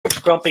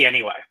grumpy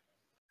anyway.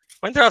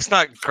 Winthrop's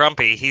not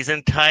grumpy. He's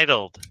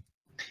entitled.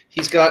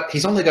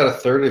 He's only got a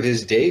third of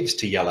his Daves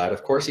to yell at.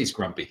 Of course he's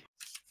grumpy.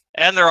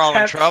 And they're all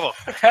in trouble.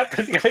 What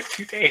happened the other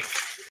 2 days?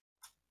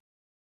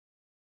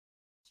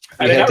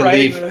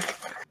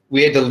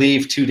 We had to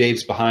leave 2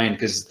 Daves behind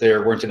because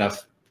there weren't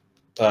enough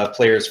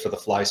players for the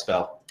fly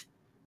spell.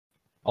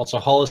 Also,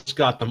 Hollis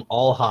got them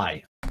all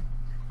high.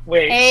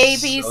 Wait. A,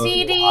 B,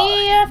 C, D,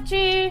 E, F,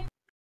 G.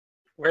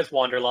 Where's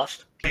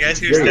Wanderlust? You guys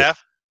hear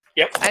Steph?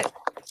 Yep.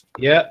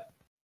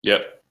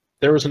 Yep.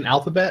 There was an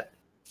alphabet?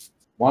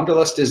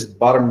 Wanderlust is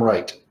bottom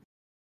right.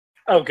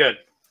 Oh, good.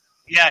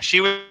 Yeah,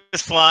 she was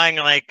flying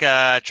like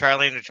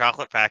Charlie in the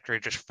Chocolate Factory,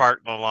 just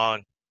farting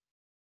along.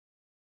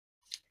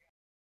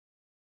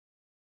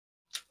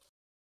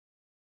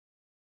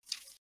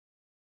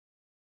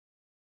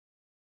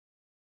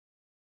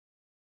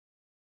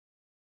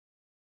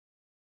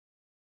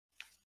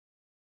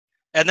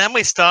 And then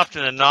we stopped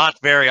in a not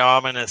very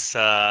ominous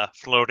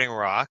floating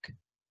rock.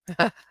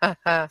 Not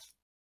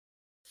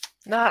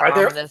Are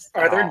ominous.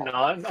 there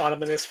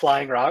non-ominous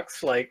flying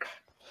rocks? Like,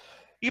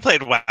 You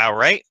played WoW,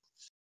 right?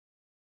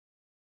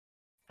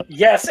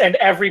 yes, and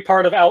every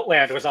part of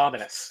Outland was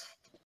ominous.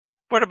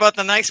 What about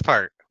the nice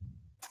part?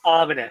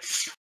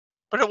 Ominous.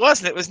 But it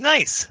wasn't. It was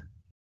nice.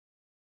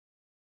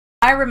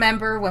 I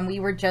remember when we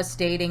were just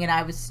dating and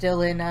I was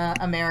still in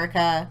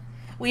America,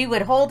 we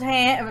would hold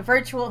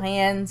virtual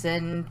hands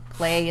and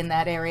play in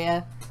that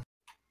area.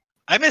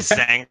 I miss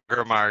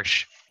Sanger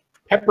Marsh.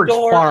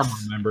 Pepperidge Farm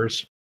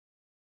remembers.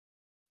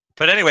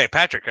 But anyway,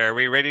 Patrick, are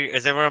we ready?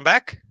 Is everyone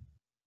back?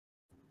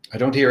 I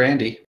don't hear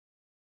Andy.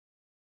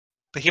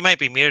 But he might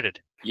be muted.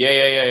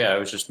 Yeah. I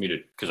was just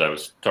muted because I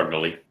was talking to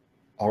Lee.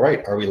 All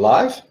right, are we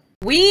live?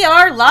 We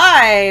are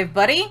live,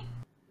 buddy.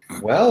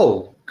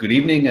 Well, good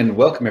evening and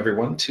welcome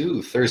everyone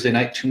to Thursday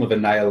Night Tomb of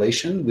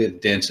Annihilation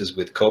with Dances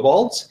with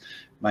Kobolds.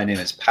 My name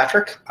is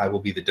Patrick. I will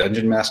be the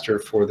Dungeon Master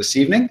for this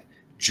evening.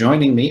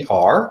 Joining me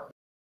are...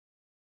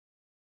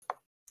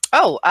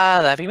 Oh,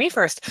 that'd be me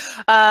first.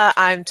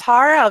 I'm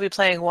Tara. I'll be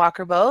playing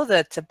Walkerbow,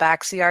 the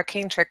Tabaxi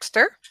Arcane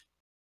Trickster.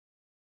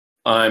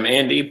 I'm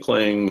Andy,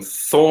 playing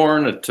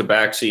Thorn, a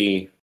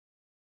Tabaxi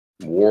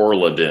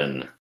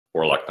Warladin,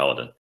 Warlock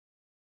Paladin.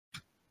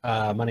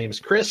 My name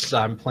is Chris.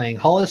 I'm playing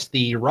Hollis,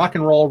 the rock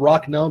and roll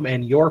rock gnome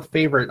and your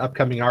favorite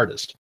upcoming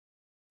artist.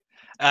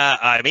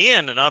 I'm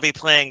Ian, and I'll be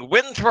playing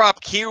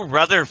Winthrop Q.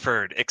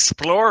 Rutherford,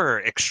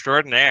 Explorer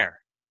Extraordinaire.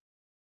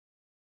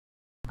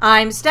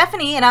 I'm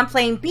Stephanie, and I'm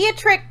playing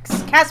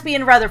Beatrix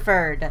Caspian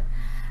Rutherford,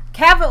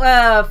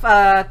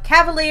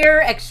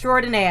 Cavalier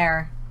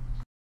Extraordinaire.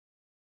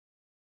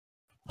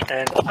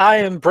 And I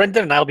am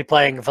Brendan, and I'll be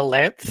playing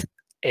Valanth,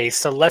 a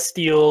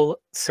Celestial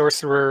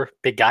Sorcerer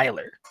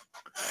Beguiler.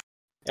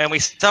 And we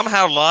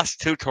somehow lost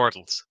 2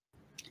 turtles.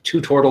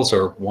 2 turtles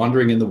are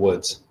wandering in the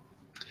woods.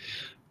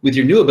 With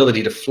your new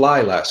ability to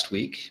fly last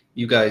week,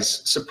 you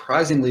guys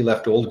surprisingly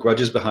left old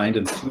grudges behind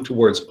and flew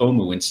towards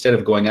Omu instead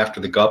of going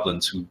after the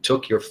goblins who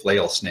took your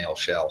flail snail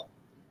shell.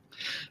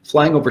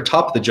 Flying over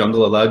top of the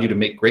jungle allowed you to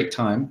make great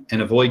time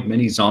and avoid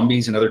many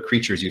zombies and other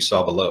creatures you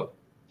saw below.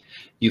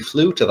 You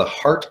flew to the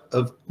heart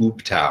of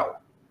Ubtao,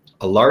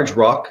 a large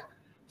rock,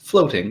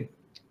 floating,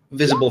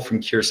 visible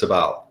from Kir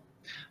Sabal.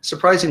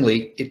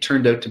 Surprisingly, it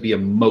turned out to be a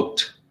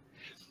moat.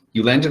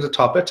 You landed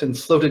atop it and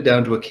floated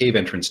down to a cave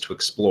entrance to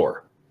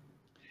explore.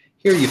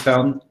 Here you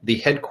found the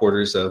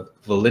headquarters of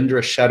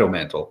Valindra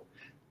Shadowmantle,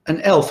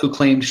 an elf who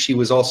claimed she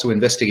was also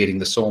investigating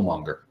the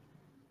Soulmonger.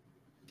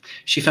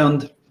 She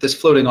found this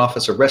floating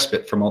office a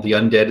respite from all the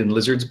undead and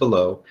lizards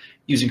below,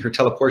 using her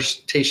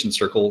teleportation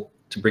circle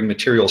to bring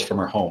materials from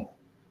her home.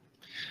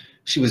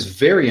 She was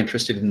very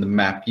interested in the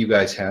map you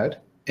guys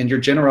had, and your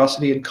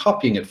generosity in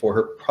copying it for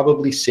her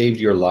probably saved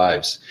your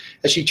lives,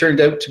 as she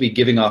turned out to be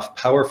giving off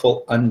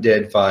powerful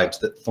undead vibes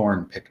that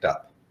Thorn picked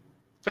up.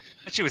 But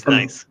she was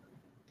nice.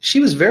 She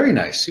was very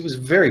nice. She was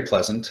very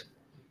pleasant.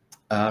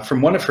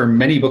 From one of her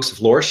many books of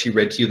lore, she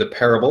read to you the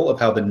parable of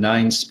how the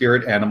 9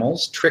 spirit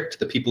animals tricked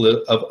the people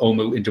of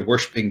Omu into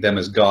worshipping them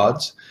as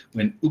gods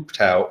when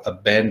Ubtao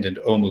abandoned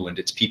Omu and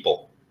its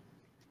people.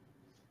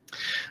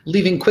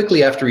 Leaving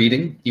quickly after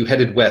eating, you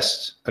headed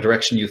west, a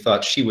direction you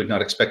thought she would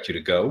not expect you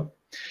to go,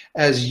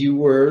 as you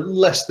were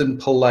less than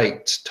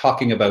polite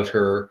talking about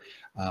her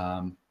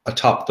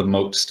atop the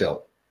moat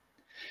still.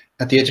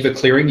 At the edge of a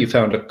clearing, you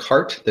found a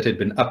cart that had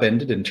been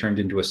upended and turned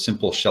into a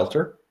simple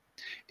shelter.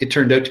 It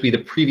turned out to be the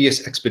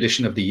previous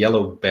expedition of the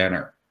Yellow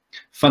Banner,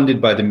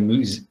 funded by the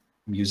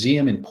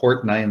museum in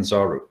Port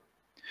Nyanzaru.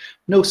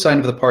 No sign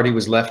of the party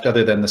was left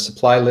other than the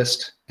supply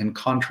list and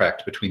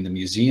contract between the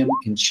museum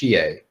in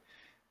Chie,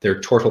 their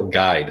turtle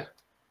guide.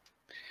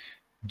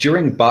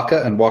 During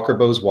Baka and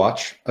Walkerbow's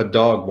watch, a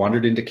dog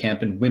wandered into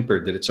camp and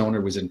whimpered that its owner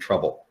was in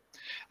trouble.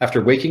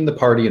 After waking the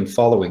party and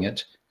following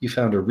it, you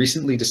found a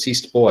recently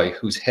deceased boy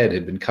whose head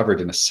had been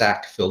covered in a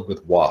sack filled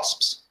with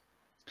wasps.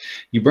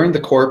 You burned the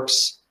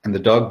corpse, and the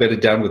dog bedded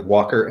down with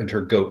Walker and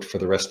her goat for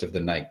the rest of the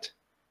night.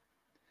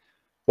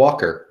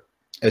 Walker,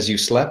 as you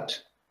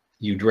slept,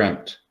 you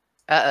dreamt.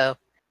 Uh-oh.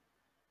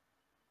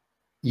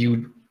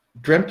 You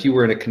dreamt you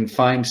were in a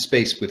confined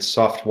space with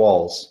soft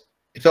walls.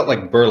 It felt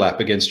like burlap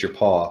against your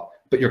paw,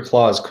 but your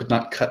claws could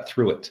not cut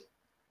through it.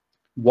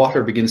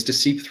 Water begins to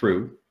seep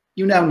through.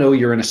 You now know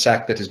you're in a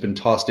sack that has been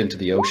tossed into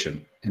the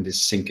ocean and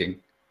is sinking.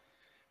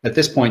 At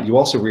this point, you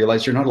also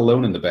realize you're not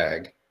alone in the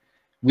bag.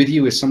 With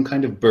you is some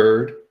kind of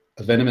bird,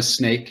 a venomous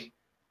snake,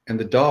 and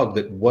the dog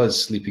that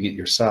was sleeping at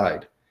your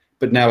side.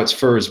 But now its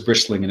fur is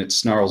bristling and it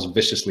snarls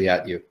viciously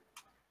at you.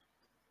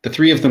 The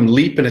three of them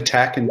leap and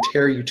attack and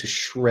tear you to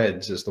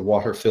shreds as the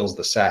water fills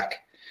the sack.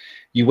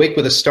 You wake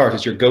with a start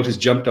as your goat has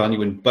jumped on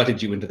you and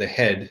butted you into the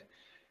head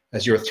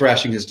as your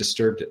thrashing has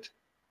disturbed it.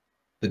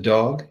 The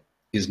dog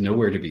is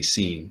nowhere to be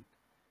seen.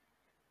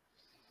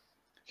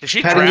 Is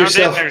she Patting drowned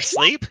yourself- in her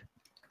sleep?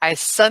 I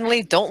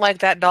suddenly don't like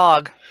that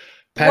dog.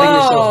 Patting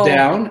yourself Whoa.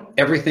 down,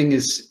 everything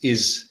is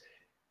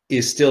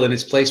still in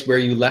its place where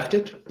you left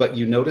it, but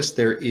you notice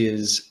there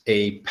is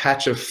a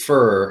patch of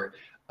fur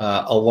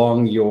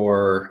along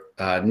your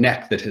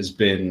neck that has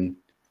been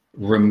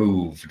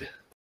removed.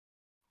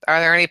 Are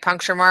there any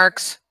puncture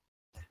marks?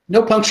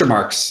 No puncture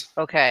marks.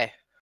 Okay.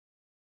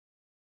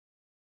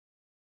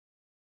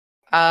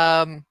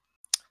 I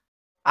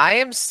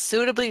am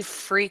suitably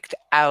freaked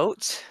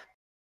out.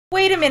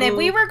 Wait a minute. Who-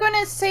 We were going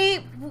to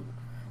say...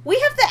 We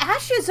have the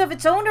ashes of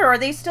its owner. Are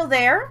they still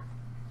there?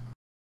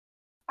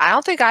 I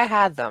don't think I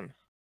had them.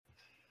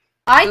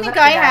 I Who think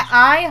had the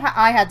ashes?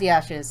 I had the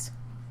ashes.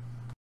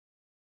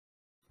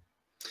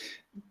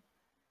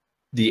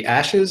 The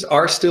ashes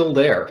are still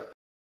there.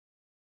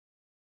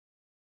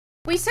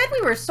 We said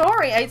we were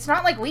sorry. It's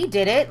not like we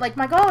did it. Like,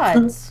 my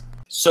gods.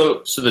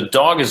 So the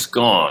dog is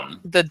gone.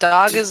 The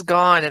dog is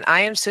gone, and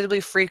I am suitably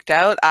freaked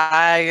out.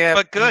 I am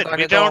But good, gonna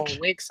we go don't-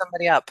 wake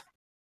somebody up.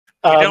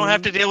 You don't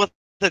have to deal with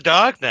the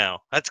dog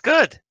now. That's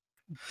good.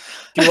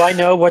 Do I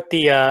know what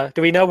the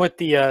do we know what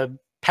the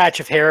patch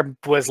of hair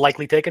was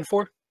likely taken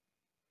for?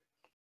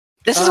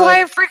 This is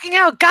why I'm freaking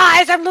out,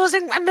 guys. I'm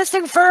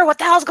missing fur. What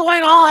the hell's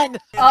going on?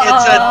 It's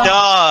a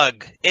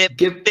dog. It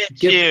Give, bit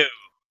give, you.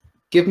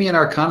 give me an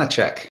Arcana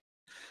check.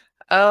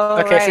 Oh,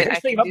 Okay, right. so I here's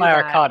the thing can about do my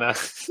that. Arcana.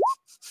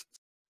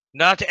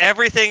 Not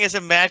everything is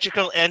a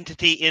magical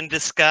entity in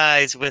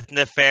disguise with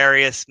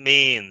nefarious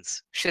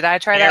means. Should I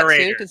try that too,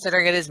 Narrator.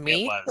 considering it is It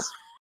me? was.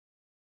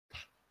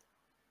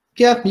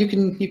 Yeah, you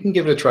can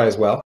give it a try as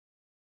well.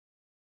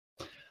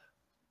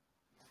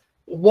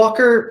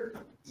 Walker,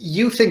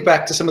 you think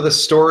back to some of the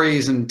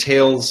stories and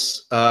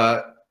tales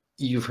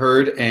you've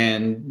heard,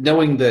 and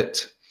knowing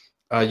that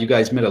you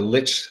guys met a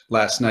lich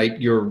last night,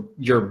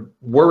 you're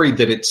worried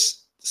that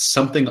it's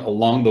something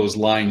along those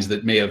lines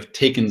that may have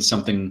taken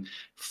something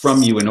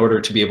from you in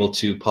order to be able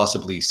to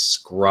possibly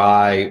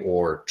scry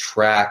or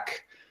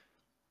track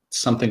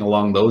something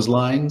along those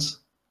lines.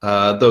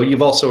 Though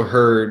you've also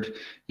heard,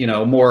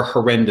 more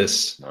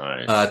horrendous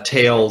Nice.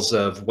 tales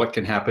of what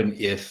can happen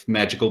if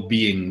magical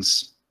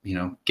beings,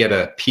 get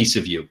a piece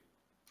of you.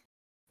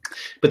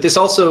 But this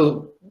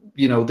also,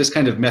 this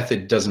kind of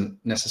method doesn't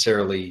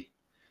necessarily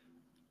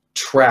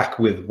track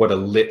with what a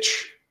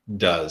lich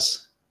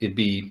does. It'd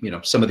be,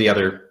 some of the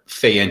other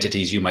fey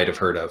entities you might have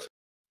heard of.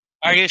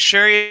 Are you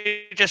sure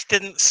you just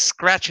didn't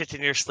scratch it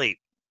in your sleep?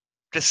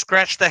 Just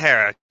scratch the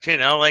hair.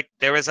 Like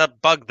there was a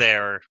bug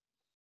there.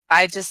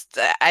 I just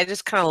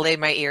kind of lay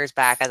my ears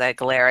back as I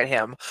glare at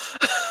him.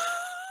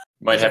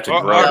 Might have to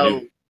Or- grow or- a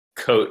new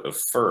coat of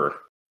fur.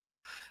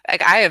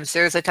 Like, I am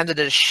seriously tempted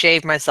to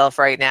shave myself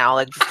right now,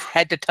 like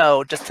head to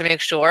toe, just to make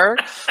sure.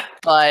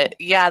 But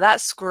yeah, that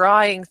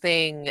scrying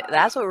thing,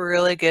 that's what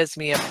really gives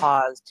me a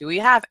pause. Do we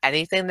have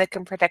anything that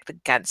can protect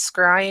against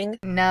scrying?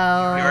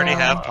 No. We already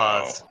have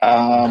pause.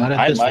 Not at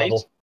I this might.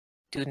 level.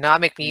 Do not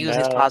make me use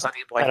these No, pause on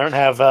you, I boy. don't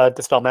have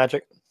Dispel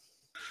Magic.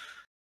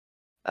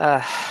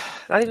 Not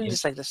even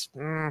just like this.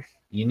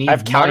 You need I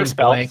have mind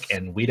Counterspell. blank,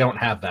 and we don't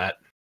have that.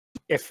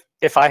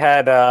 If I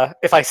had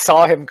if I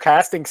saw him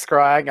casting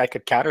scrying, I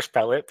could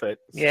counterspell it, but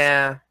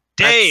Yeah.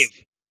 Dave,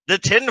 the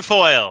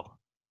tinfoil.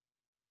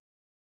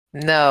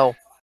 No.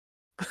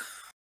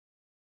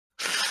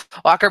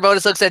 Walker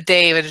Bonus looks at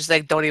Dave and just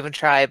like, don't even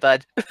try,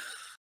 bud.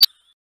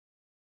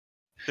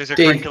 There's a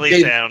Dave, crinkly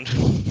Dave.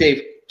 sound.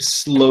 Dave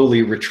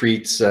slowly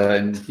retreats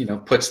and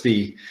puts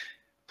the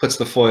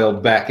foil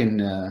back in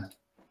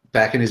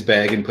his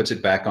bag and puts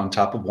it back on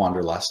top of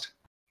Wanderlust.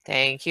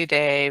 Thank you,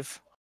 Dave.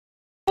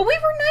 But we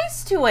were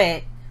nice to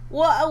it.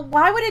 Well,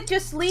 why would it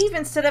just leave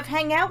instead of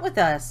hang out with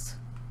us?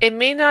 It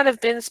may not have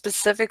been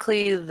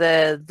specifically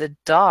the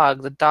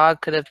dog. The dog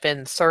could have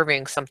been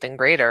serving something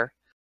greater.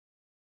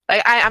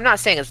 Like, I'm not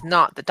saying it's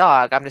not the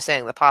dog. I'm just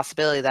saying the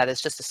possibility that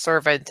it's just a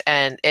servant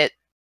and it,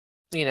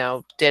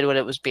 did what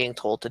it was being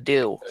told to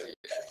do.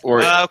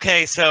 Or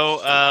Okay,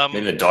 so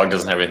maybe the dog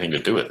doesn't have anything to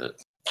do with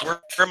it.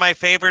 for my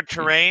favorite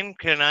terrain,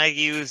 can I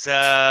use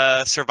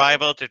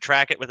survival to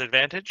track it with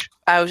advantage?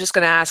 I was just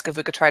going to ask if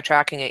we could try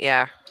tracking it,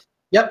 yeah.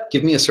 Yep,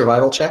 give me a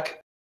survival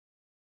check.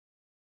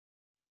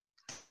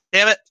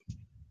 Damn it.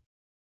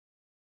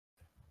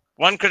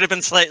 One could have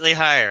been slightly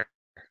higher.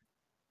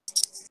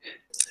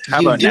 How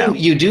about now?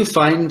 You do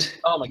find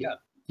Oh my god.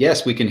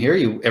 Yes, we can hear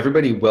you.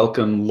 Everybody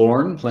welcome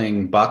Lorne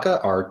playing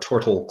Baka, our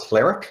turtle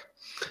cleric.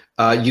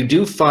 You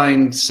do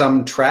find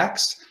some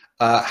tracks.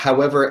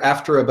 However,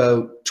 after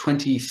about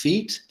 20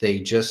 feet, they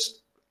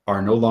just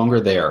are no longer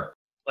there.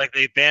 Like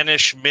they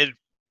vanish mid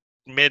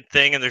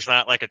thing, and there's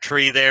not like a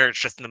tree there. It's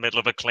just in the middle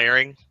of a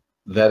clearing.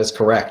 That is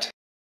correct.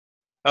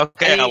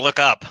 Okay, I'll look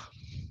up.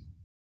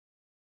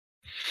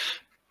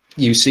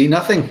 You see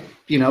nothing.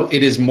 You know,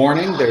 it is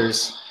morning.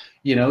 There's,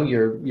 you know,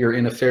 you're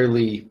in a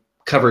fairly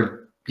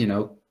covered, you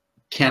know,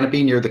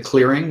 canopy near the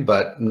clearing,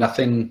 but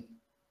nothing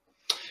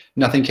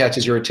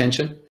catches your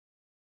attention.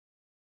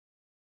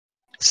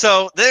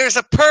 So there's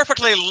a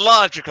perfectly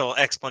logical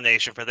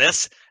explanation for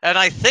this, and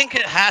I think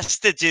it has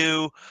to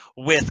do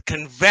with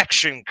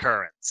convection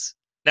currents.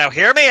 Now,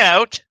 hear me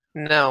out.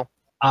 No.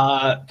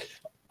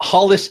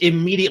 Hollis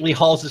immediately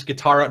hauls his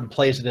guitar out and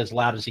plays it as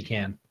loud as he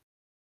can.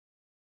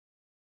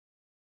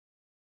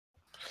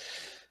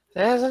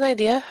 There's an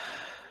idea.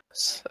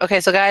 Okay,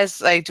 so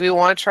guys, like, do we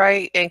want to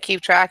try and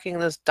keep tracking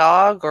this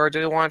dog, or do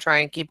we want to try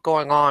and keep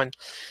going on?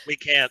 We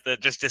can't. That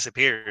just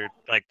disappeared.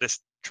 Like, this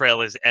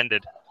trail is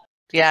ended.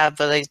 Yeah,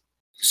 but like,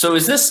 So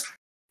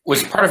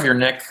was part of your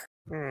neck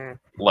hmm.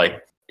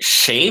 like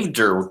shaved,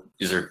 or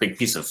is there a big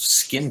piece of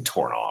skin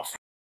torn off?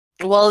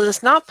 Well,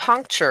 it's not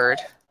punctured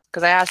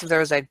because I asked if there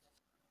was like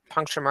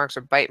puncture marks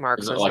or bite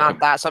marks. Is So it it's like not a-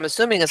 that. So I'm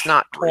assuming it's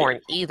not torn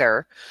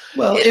either.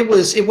 Well, it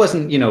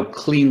wasn't, you know,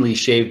 cleanly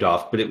shaved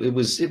off, but it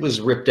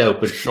was ripped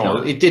out, but you know,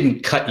 Sure. it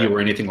didn't cut you or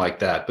anything like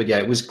that. But yeah,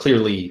 it was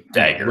clearly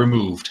Dagger.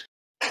 removed.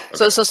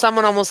 So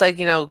someone almost like,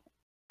 you know,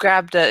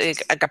 grabbed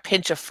like a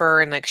pinch of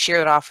fur and like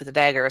sheared it off with a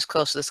dagger as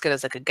close to the skin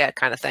as I could get,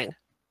 kind of thing.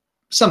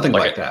 Something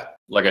Like like a- that.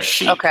 Like a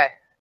sheep. Okay.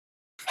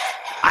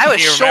 I was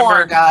Do you sure,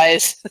 remember-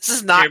 guys. This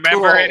is Do not you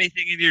remember cool.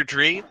 anything in your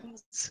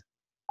dreams?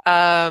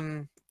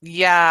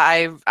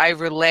 Yeah, I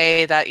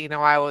relay that, you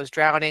know, I was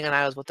drowning and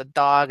I was with a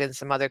dog and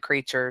some other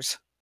creatures,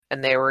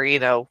 and they were, you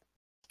know,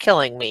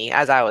 killing me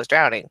as I was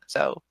drowning.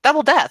 So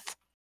double death.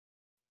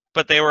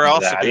 But they were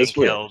also That being is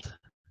weird. killed.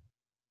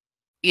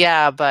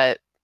 Yeah, but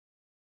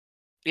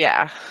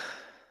yeah.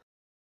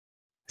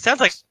 Sounds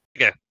like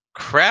a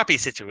crappy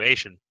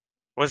situation.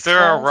 Was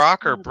there a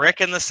rock or brick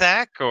in the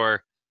sack,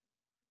 or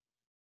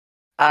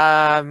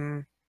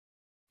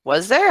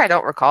Was there? I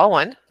don't recall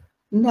one.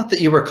 Not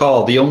that you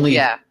recall. The only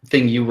Yeah.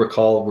 thing you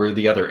recall were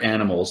the other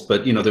animals,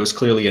 but you know, there was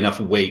clearly enough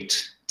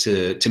weight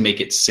to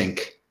make it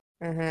sink.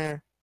 Mm-hmm.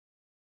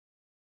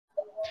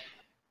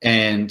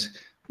 And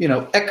you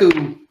know, Echo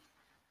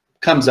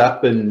comes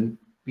up, and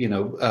you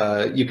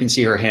know, you can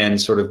see her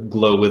hands sort of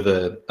glow with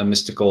a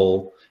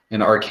mystical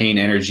and arcane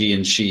energy,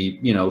 and she,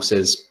 you know,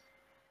 says,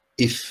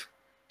 "If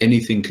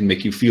anything can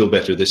make you feel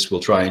better, this will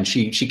try." And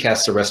she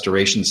casts a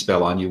restoration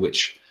spell on you,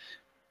 which,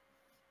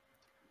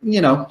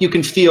 you know, you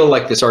can feel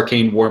like this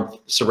arcane warmth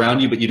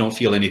surround you, but you don't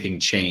feel anything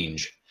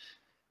change.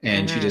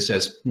 And she just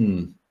says,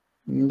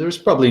 "There's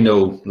probably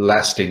no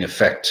lasting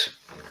effect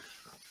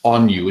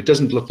on you. It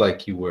doesn't look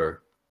like you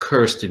were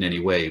cursed in any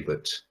way,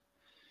 but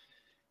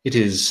it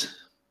is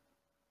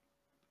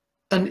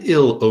an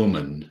ill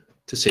omen,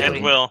 to say the and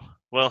least."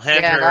 we'll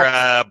hand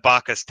Yeah, her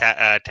Bacchus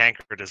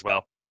tankard as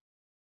well,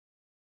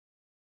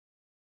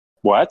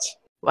 What?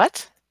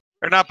 What?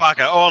 or not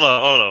Bacca,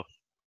 Olo.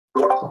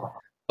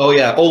 Oh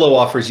yeah, Olo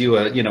offers you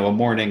a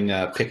morning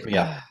pick me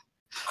up.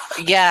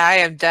 Yeah, I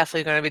am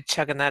definitely going to be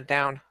chugging that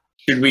down.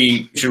 Should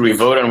we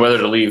vote on whether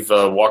to leave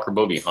Walker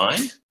Bow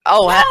behind?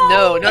 Oh,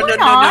 No, no. we're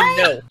not.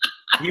 No.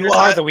 You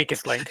are the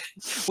weakest link.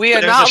 We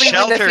are There's not a leaving the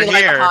shelter feline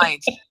here.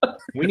 behind.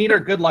 We need our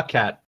good luck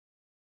cat.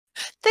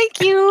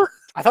 Thank you.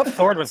 I thought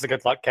Thorn was the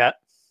good luck cat.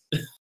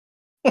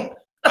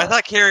 I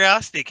thought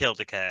Curiosity killed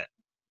a cat.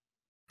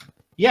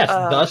 Yes,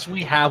 Uh. thus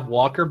we have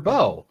Walker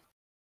Bow.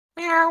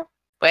 Meow.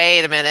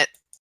 Wait a minute.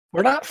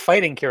 We're not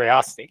fighting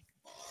Curiosity.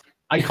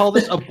 I call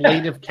this a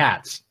blade of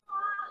cats.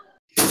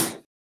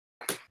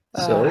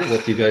 So,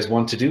 what do you guys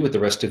want to do with the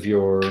rest of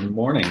your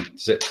morning?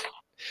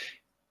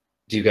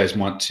 Do you guys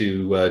want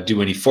to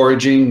do any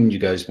foraging? You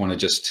guys want to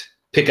just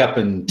pick up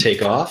and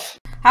take off?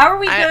 How are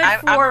we good I'm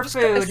for just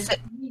gonna food?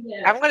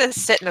 I'm going to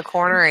sit in a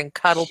corner and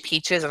cuddle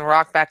Peaches and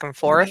rock back and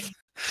forth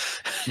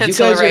You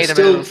until we're guys ready are to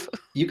still. move.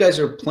 You guys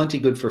are plenty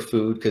good for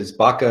food because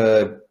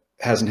Baka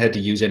hasn't had to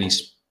use any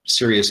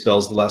serious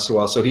spells the last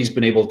while, so he's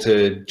been able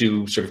to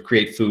do sort of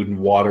create food and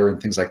water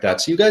and things like that.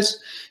 So you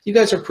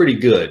guys are pretty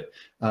good.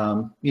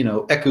 You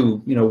know,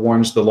 Eku, you know,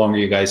 warns the longer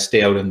you guys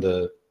stay out in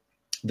the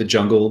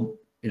jungle,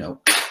 you know,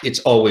 it's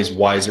always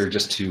wiser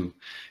just to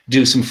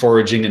do some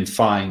foraging and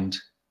find,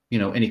 you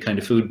know, any kind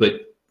of food. But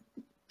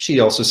she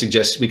also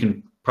suggests we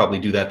can probably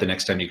do that the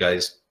next time you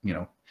guys, you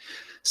know,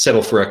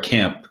 settle for a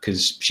camp,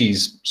 because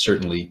she's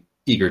certainly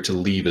eager to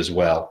leave as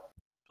well.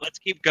 Let's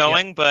keep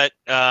going, but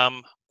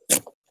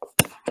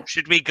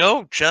should we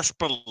go just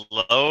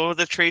below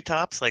the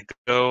treetops? Like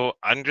go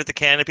under the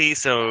canopy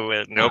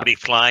so nobody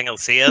flying will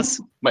see us?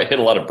 Might hit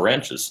a lot of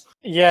branches.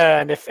 Yeah,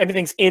 and if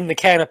anything's in the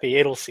canopy,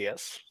 it'll see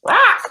us.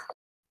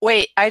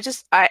 Wait, I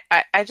just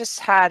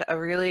had a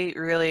really,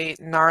 really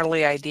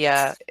gnarly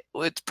idea.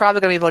 It's probably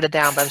going to be voted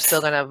down, but I'm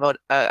still going to vote.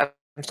 I'm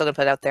I'm still gonna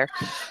put it out there.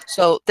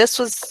 So this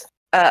was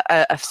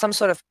some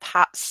sort of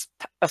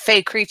a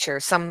fey creature,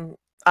 some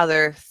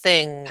other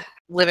thing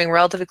living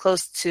relatively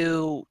close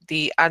to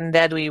the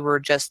undead we were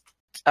just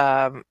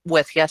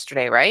with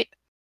yesterday, right?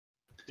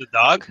 The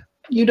dog?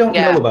 You don't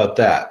Yeah. know about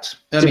that.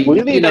 Did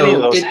we leave any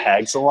of those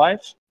hags alive?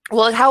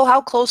 Well,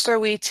 how close are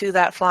we to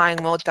that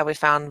flying moat that we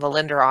found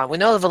Valinder on? We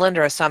know that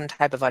Valinder is some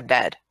type of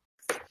undead.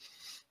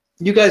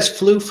 You guys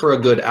flew for a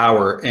good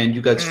hour, and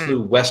you guys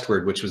flew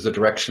westward, which was the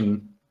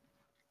direction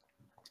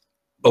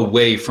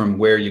away from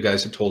where you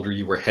guys had told her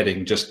you were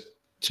heading, just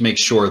to make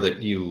sure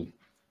that you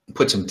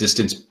put some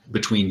distance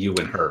between you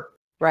and her.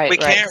 Right. We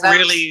can't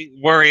really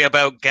worry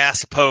about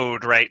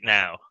Gaspode right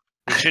now.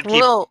 We should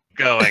keep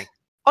going.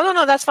 Oh,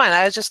 no, that's fine.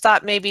 I just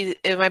thought maybe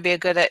it might be a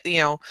good,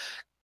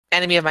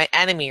 enemy of my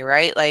enemy,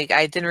 right? Like,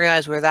 I didn't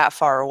realize we were that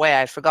far away.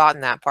 I'd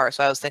forgotten that part.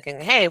 So I was thinking,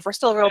 hey, if we're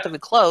still relatively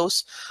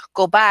close,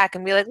 go back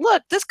and be like,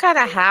 look, this kind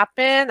of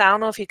happened. I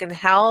don't know if you can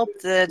help.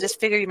 Just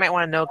figure you might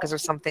want to know because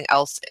there's something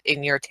else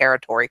in your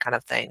territory kind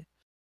of thing.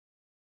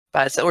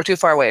 But we're too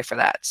far away for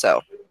that,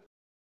 so.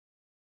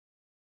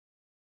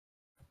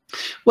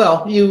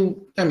 Well,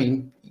 you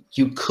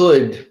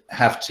could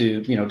have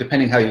to,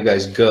 depending how you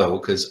guys go,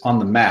 because on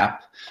the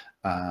map,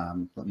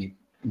 let me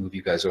move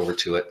you guys over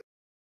to it.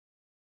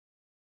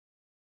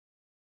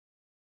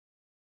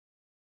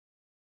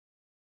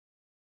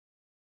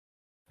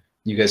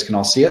 You guys can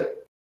all see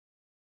it?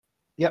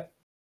 Yep.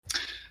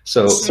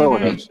 So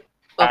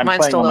I'm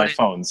playing on my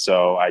phone,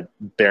 so I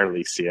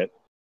barely see it.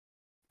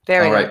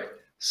 There we go. All right.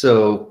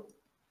 So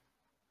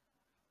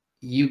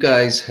you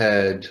guys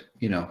had,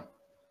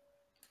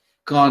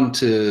 gone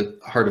to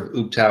heart of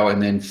Ubtao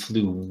and then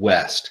flew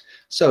west.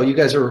 So you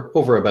guys are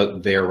over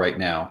about there right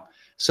now.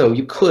 So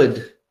you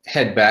could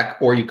head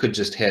back, or you could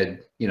just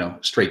head,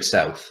 straight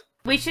south.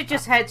 We should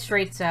just head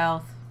straight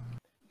south.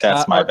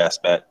 That's my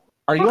best bet.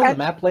 Are you on the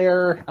map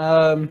layer,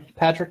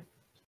 Patrick?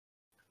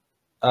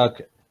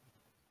 Okay.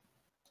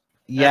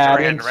 Yeah, I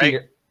didn't see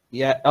your...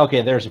 Yeah,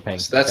 okay, there's a ping.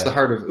 So that's the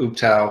heart of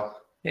Ubtao.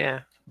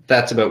 Yeah.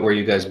 That's about where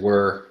you guys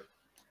were.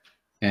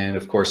 And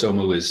of course,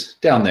 Omu is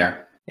down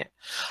there. Yeah.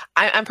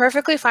 I'm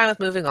perfectly fine with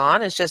moving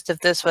on. It's just if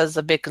this was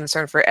a big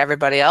concern for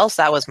everybody else,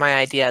 that was my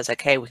idea. It's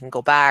like, hey, we can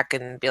go back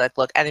and be like,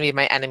 look, enemy of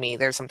my enemy.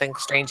 There's something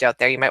strange out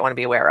there you might want to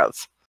be aware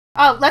of.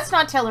 Oh, let's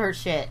not tell her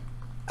shit.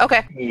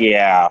 Okay.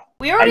 Yeah.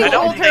 We already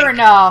told her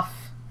enough.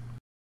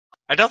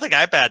 I don't think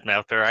I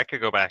badmouthed her. I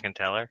could go back and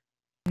tell her.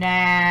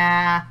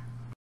 Nah.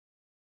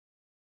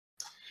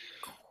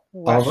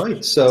 All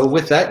right. So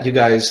with that, you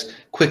guys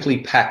quickly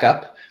pack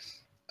up,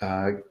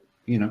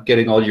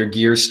 getting all your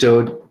gear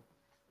stowed,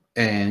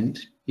 and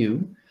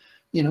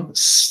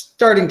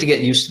starting to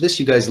get used to this.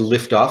 You guys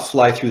lift off,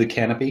 fly through the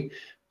canopy.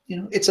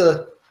 It's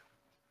a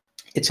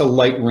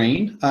light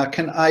rain.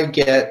 Can I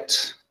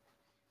get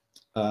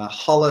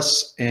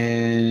Hollis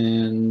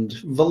and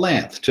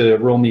Valanth to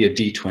roll me a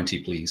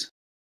d20, please?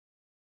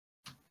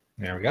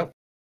 There we go.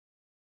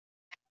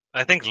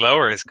 I think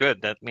lower is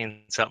good. That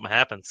means something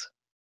happens.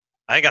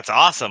 I think that's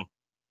awesome.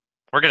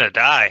 We're going to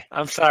die.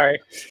 I'm sorry.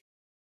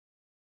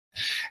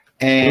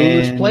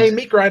 And who's playing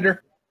Meat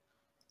Grinder?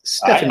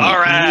 Stephanie, all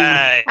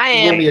right.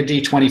 roll me a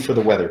d20 for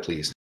the weather,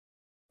 please.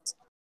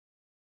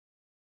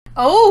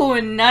 Oh,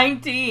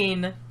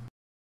 19.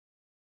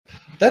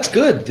 That's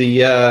good.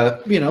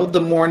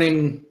 The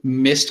morning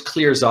mist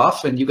clears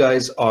off, and you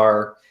guys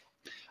are,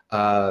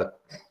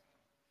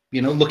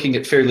 looking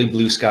at fairly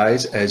blue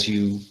skies as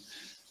you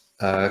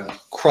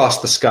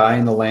cross the sky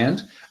and the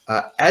land.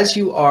 As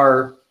you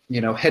are,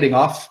 heading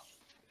off,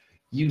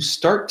 you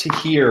start to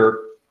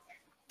hear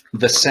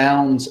the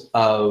sounds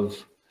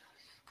of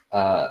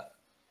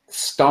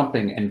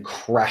stomping and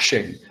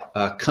crashing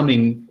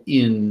coming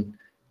in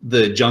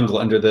the jungle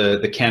under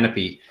the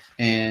canopy.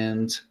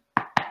 And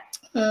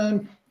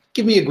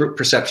give me a group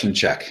perception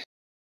check.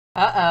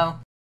 Uh-oh.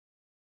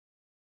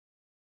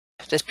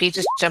 Does Pete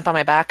just jump on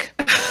my back?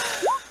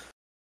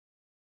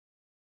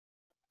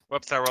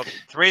 Whoops, I rolled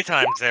 3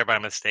 times there by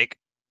mistake.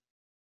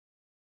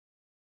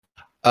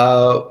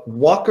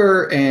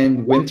 Walker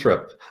and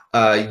Winthrop,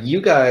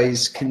 you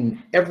guys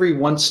can, every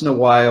once in a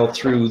while,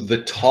 through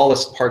the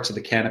tallest parts of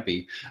the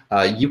canopy,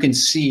 you can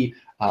see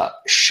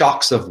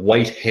shocks of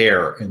white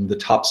hair in the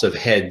tops of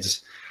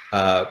heads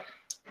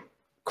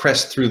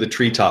crest through the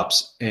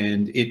treetops,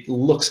 and it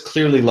looks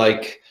clearly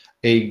like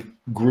a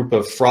group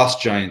of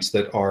frost giants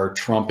that are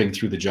tromping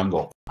through the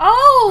jungle.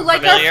 Oh,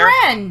 like Familiar? our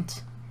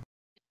friend.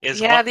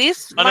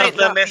 These one might of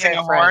them not be missing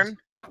our a friend. horn?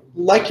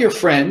 Like your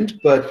friend,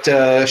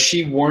 but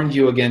she warned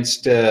you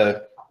against,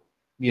 the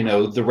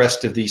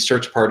rest of the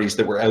search parties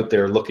that were out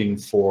there looking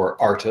for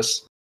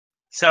Artis.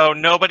 So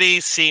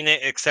nobody's seen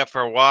it except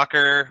for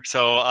Walker,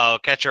 so I'll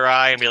catch her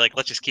eye and be like,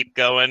 let's just keep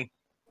going.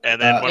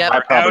 And then when Yep.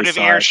 we're out of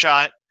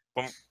earshot,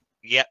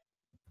 Yeah,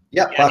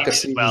 Yeah, Baka you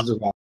sees did well. as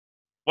well.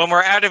 when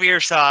we're out of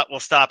earshot, we'll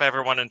stop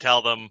everyone and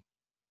tell them,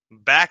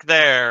 back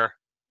there,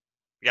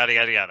 yada,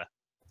 yada, yada.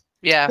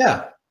 Yeah.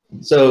 Yeah.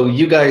 So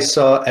you guys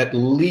saw at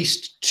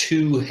least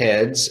 2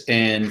 heads,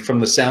 and from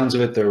the sounds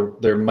of it,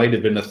 there might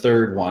have been a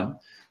third one.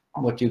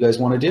 What do you guys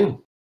want to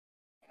do?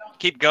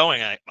 keep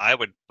going, I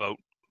would vote.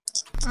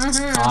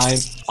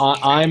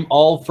 I'm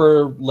all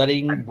for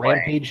letting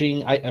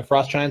rampaging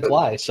frost giant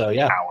fly. So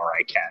yeah. Power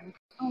I can.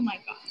 Oh my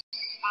gosh.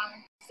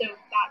 So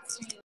that's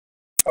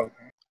Okay.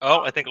 Oh,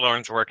 I think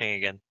Lauren's working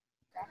again.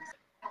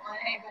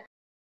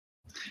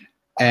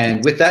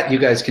 And with that, you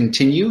guys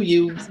continue.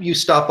 You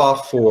stop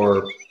off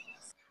for,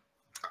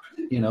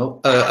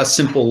 a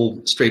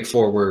simple,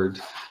 straightforward,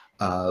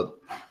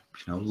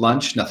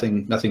 lunch.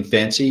 Nothing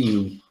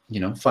fancy.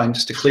 You find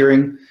just a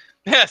clearing.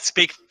 Yeah,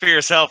 speak for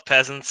yourself,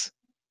 peasants.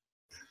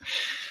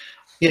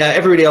 Yeah,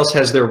 everybody else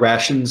has their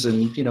rations,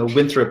 and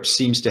Winthrop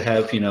seems to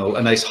have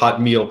a nice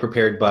hot meal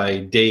prepared by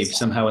Dave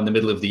somehow in the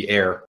middle of the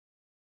air.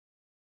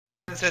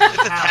 It's a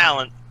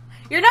talent.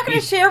 You're not going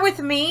to share with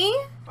me?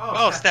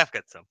 Oh, Steph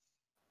gets some.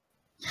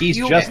 He's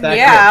just that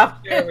yeah.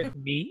 good. Share with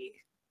me.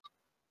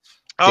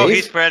 Oh, Dave,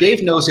 he's ready.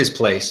 Dave knows his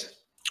place.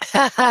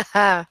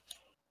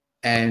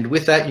 And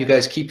with that, you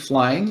guys keep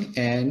flying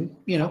and,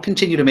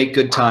 continue to make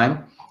good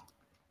time.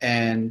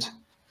 And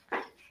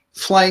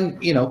flying,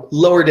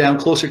 lower down,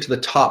 closer to the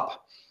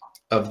top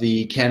of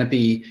the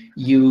canopy,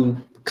 you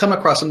come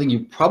across something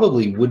you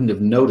probably wouldn't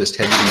have noticed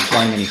had you been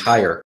flying any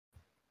higher.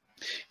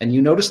 And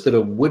you notice that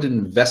a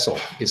wooden vessel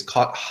is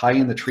caught high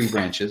in the tree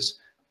branches,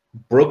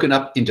 broken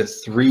up into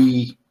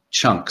 3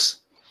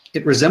 chunks.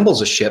 It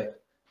resembles a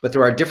ship, but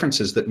there are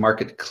differences that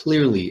mark it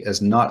clearly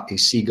as not a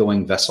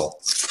seagoing vessel.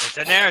 It's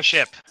an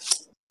airship.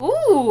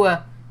 Ooh.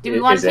 Do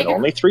we want Is to it take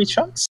only 3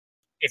 chunks?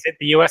 Is it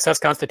the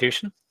USS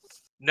Constitution?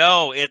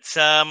 No, it's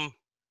oh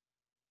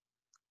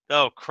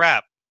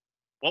crap.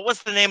 What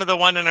was the name of the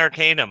one in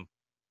Arcanum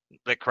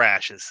that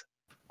crashes?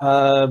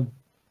 The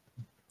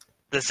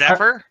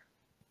Zephyr?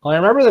 I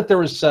remember that there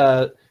was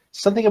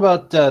something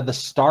about the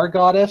Star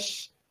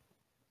Goddess.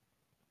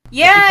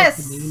 Yes.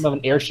 That's the name of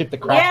an airship that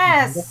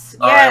crashed. Yes.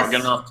 All right, Yes. we're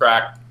getting off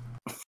track.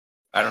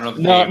 I don't know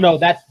the No, name. no,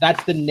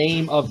 that's the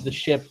name of the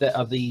ship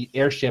of the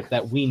airship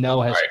that we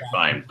know has. All right,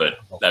 fine, but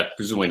that's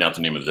presumably not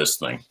the name of this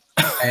thing.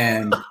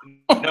 And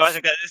No, I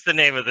think that is the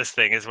name of this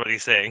thing, is what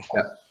he's saying.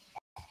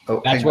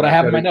 oh, That's hang what on, I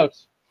have in I've my gotta-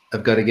 notes.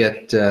 I've got to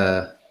get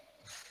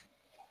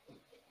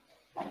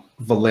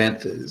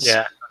Valantha's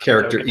Yeah.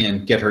 character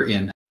in, get her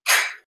in.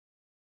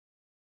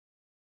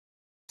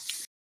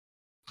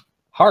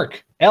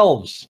 Hark,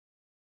 elves.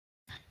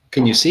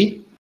 Can you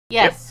see?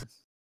 Yes.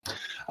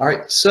 All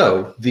right,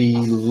 so the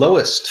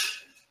lowest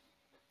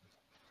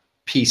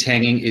piece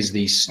hanging is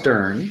the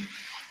stern.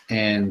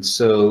 And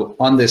so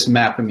on this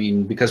map, I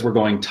mean, because we're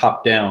going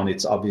top down,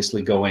 it's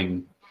obviously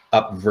going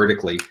up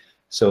vertically.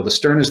 So the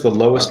stern is the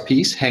lowest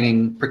piece,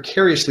 hanging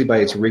precariously by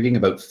its rigging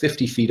about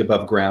 50 feet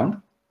above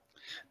ground.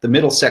 The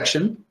middle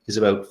section is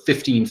about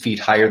 15 feet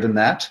higher than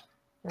that.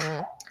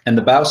 And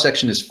the bow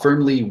section is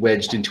firmly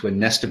wedged into a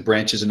nest of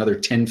branches another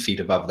 10 feet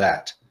above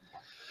that.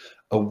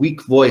 A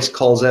weak voice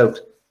calls out,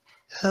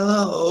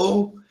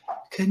 "Hello,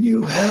 can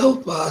you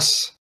help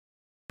us?"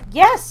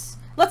 Yes.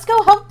 Let's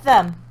go help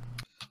them.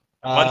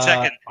 1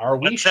 second. Are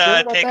we Let's sure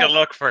about take that? a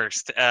look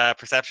first.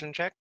 Perception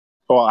check.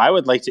 Well, I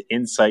would like to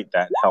insight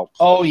that help.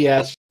 Oh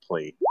yes.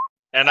 Please.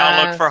 And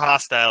I'll look for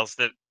hostiles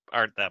that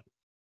aren't them.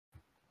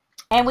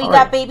 And we All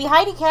got right. baby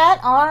Heidi Cat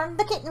on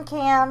the kitten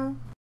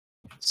cam.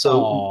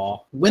 So Aw.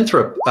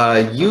 Winthrop,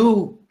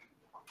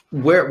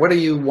 what are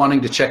you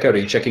wanting to check out? Are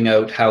you checking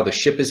out how the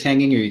ship is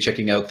hanging? Are you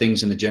checking out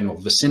things in the general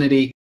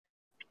vicinity?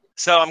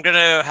 So I'm going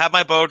to have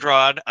my bow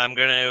drawn. I'm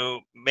going to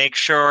make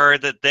sure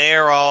that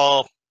they're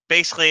all...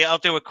 Basically, I'll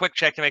do a quick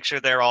check to make sure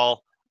they're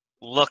all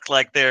look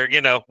like they're,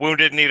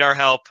 wounded and need our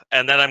help.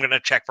 And then I'm going to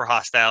check for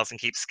hostiles and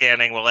keep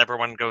scanning while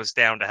everyone goes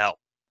down to help.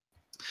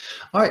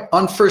 All right,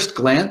 on first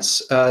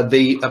glance,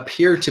 they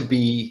appear to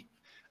be,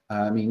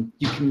 you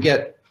can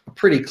get a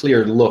pretty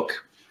clear look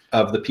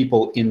of the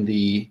people in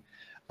the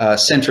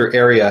center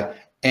area,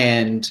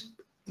 and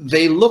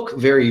they look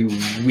very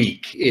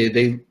weak.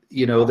 They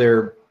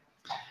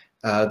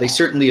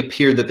certainly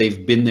appear that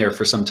they've been there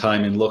for some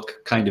time and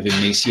look kind of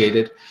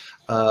emaciated.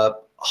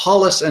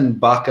 Hollis and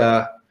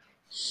Baka,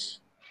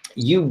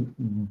 you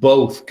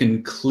both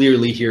can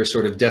clearly hear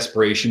sort of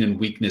desperation and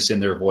weakness in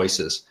their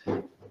voices.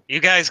 You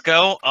guys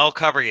go. I'll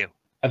cover you.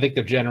 I think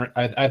they're genuine.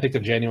 I think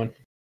they're genuine.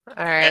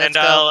 All right, And let's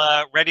go.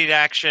 I'll ready to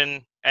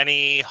action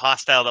any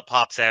hostile that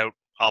pops out.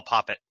 I'll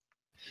pop it.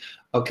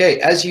 Okay,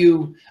 as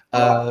you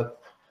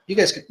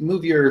guys can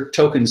move your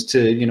tokens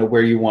to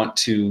where you want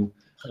to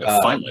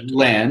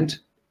land,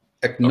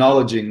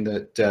 acknowledging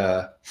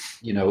that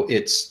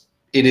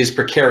it is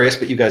precarious,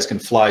 but you guys can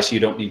fly, so you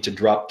don't need to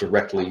drop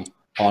directly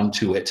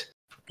onto it.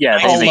 Yeah,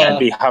 I'll, they can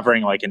be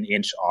hovering like an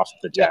inch off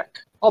the deck.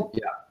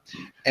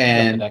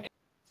 And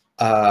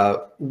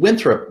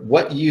Winthrop,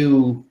 what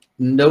you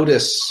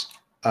notice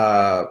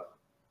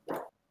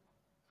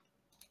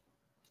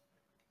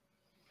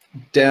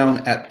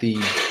down at the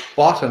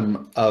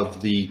bottom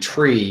of the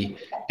tree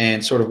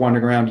and sort of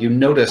wandering around, you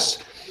notice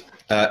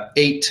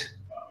 8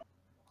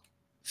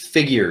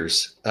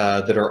 figures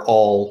that are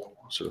all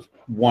sort of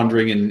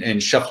wandering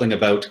and shuffling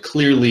about,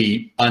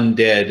 clearly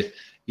undead,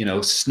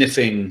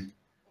 sniffing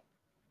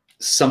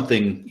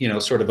something,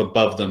 sort of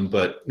above them,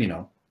 but,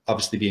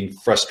 obviously being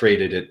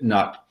frustrated at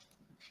not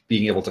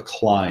being able to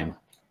climb.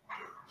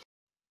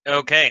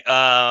 Okay,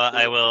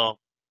 I will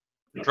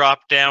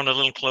drop down a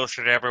little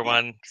closer to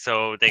everyone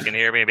so they can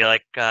hear me and be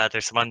like,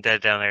 there's some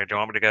undead down there. Do you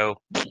want me to go?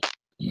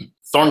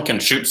 Thorn can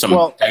shoot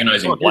some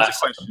agonizing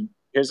blasts.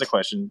 Here's a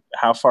question.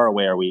 How far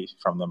away are we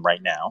from them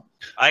right now?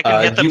 I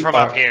can hit them from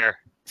up here.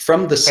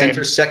 From the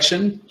center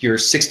section, you're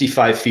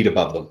 65 feet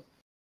above them.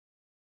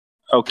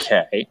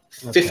 Okay.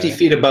 50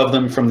 feet above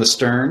them from the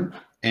stern,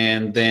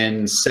 and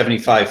then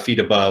 75 feet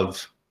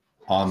above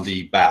on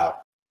the bow.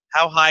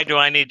 How high do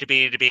I need to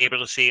be able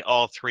to see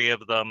all three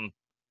of them,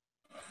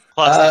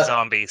 plus the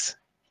zombies?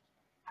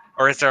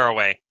 Or is there a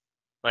way?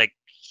 Like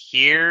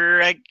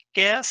here, I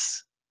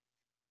guess?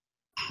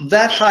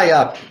 That high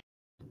up,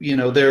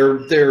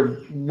 there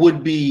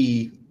would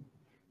be,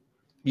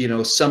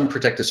 some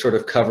protective sort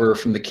of cover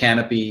from the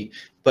canopy.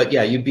 But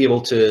yeah, you'd be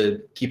able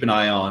to keep an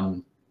eye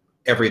on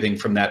everything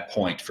from that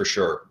point for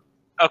sure.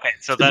 Okay,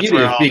 so that's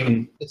where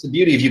it's the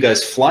beauty of you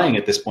guys flying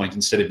at this point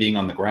instead of being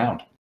on the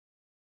ground.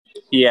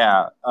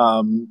 Yeah.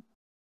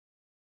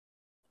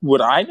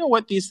 Would I know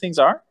what these things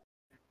are?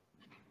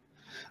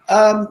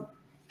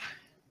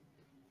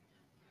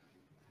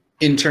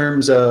 In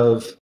terms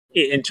of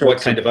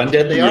what kind of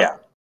undead they are?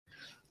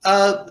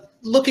 Yeah.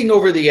 Looking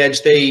over the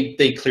edge,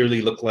 they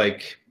clearly look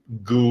like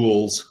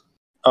ghouls.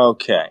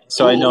 Okay,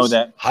 so ghouls. I know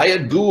that.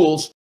 Hired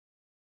ghouls.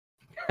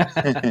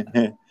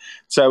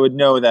 So I would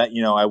know that,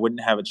 I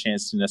wouldn't have a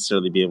chance to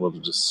necessarily be able to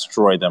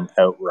destroy them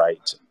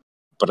outright,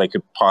 but I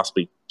could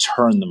possibly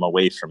turn them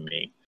away from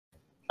me.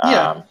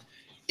 Yeah,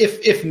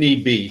 if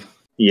need be.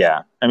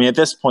 Yeah, I mean, at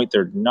this point,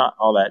 they're not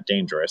all that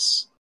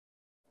dangerous,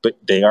 but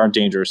they are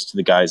dangerous to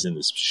the guys in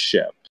this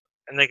ship.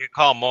 And they could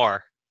call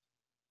more.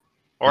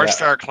 Or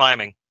start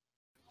climbing.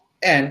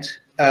 And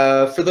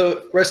for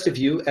the rest of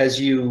you, as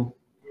you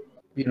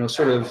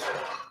sort of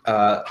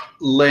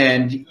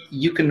land,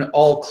 you can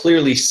all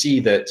clearly see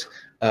that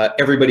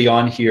everybody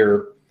on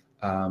here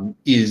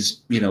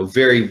is,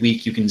 very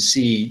weak. You can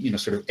see,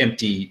 sort of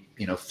empty,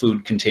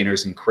 food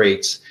containers and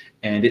crates,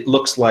 and it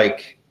looks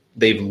like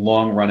they've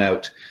long run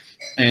out.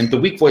 And the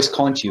weak voice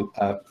calling to you,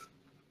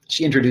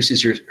 she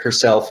introduces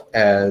herself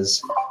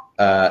as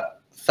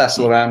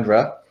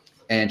Thassalarandra,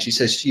 and she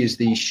says she is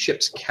the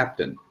ship's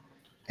captain.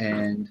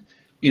 And,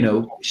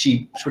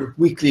 she sort of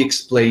weakly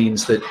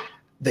explains that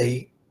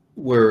they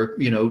were,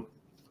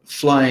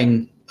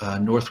 flying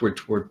northward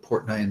toward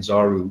Port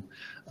Nyanzaru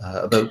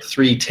about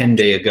 10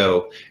 days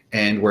ago,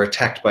 and were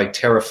attacked by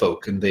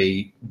terrafolk, and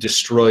they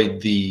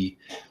destroyed the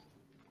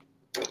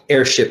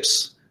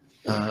airship's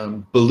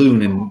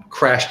balloon and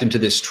crashed into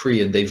this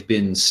tree, and they've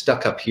been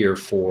stuck up here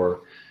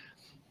for,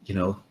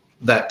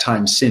 that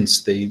time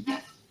since. A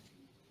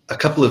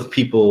couple of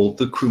people,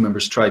 the crew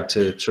members, tried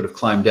to sort of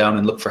climb down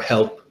and look for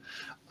help,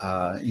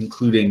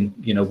 including,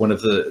 one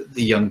of the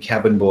young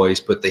cabin boys,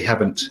 but they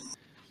haven't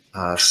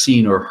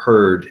seen or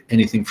heard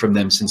anything from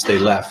them since they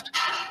left.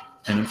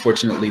 And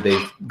unfortunately,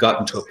 they've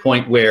gotten to a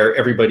point where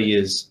everybody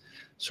is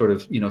sort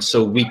of,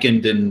 so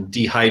weakened and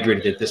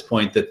dehydrated at this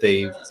point that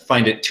they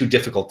find it too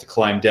difficult to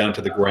climb down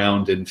to the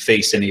ground and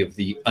face any of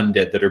the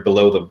undead that are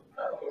below them.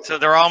 So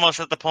they're almost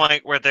at the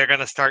point where they're going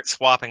to start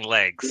swapping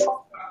legs.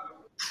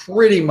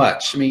 Pretty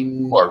much. I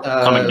mean, or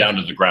coming down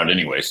to the ground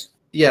anyways.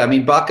 Yeah, I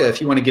mean, Baka, if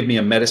you want to give me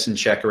a medicine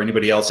check, or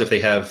anybody else if they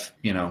have,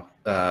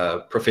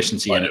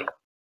 proficiency in it.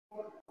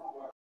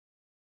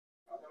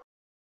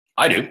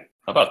 I do.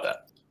 How about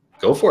that?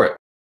 Go for it.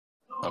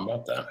 How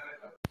about that?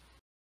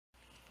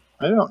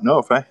 I don't know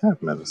if I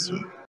have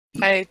medicine.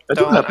 I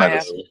don't have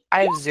medicine.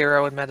 I have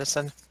 0 in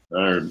medicine.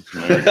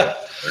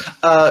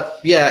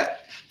 Yeah.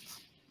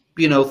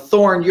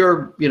 Thorn,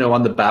 you're,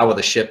 on the bow of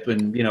the ship,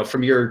 and,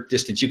 from your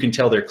distance, you can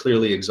tell they're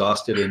clearly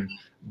exhausted. And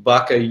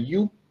Baka,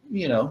 you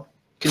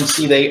can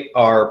see they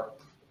are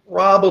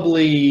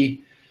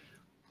probably,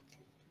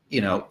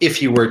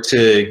 if you were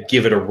to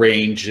give it a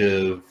range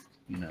of,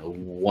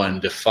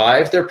 1 to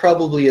 5, they're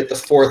probably at the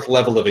 4th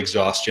level of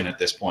exhaustion at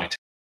this point.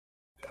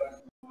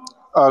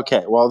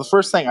 Okay, well, the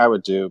first thing I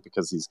would do,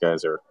 because these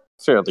guys are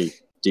fairly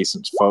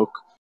decent folk,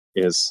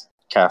 is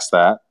cast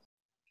that.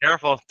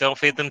 Careful, don't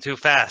feed them too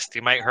fast.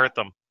 You might hurt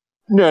them.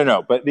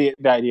 No, but the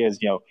idea is,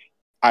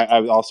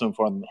 I would also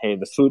inform them, hey,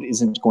 the food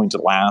isn't going to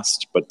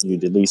last, but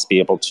you'd at least be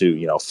able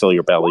to, fill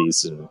your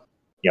bellies and,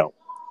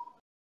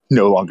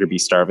 no longer be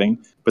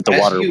starving, but the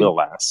water will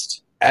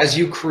last. As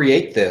you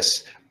create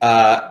this,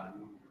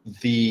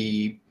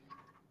 the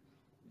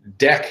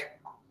deck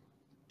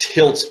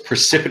tilts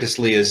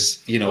precipitously as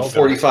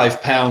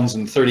 45 pounds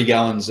and 30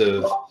 gallons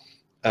of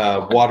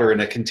water in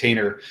a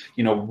container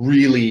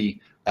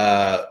really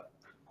are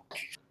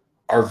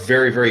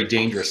very, very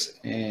dangerous.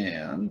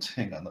 And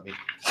hang on, let me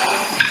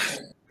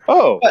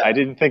I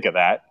didn't think of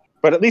that,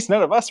 but at least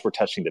none of us were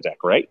touching the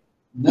deck, right?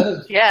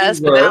 Yes,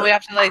 but now we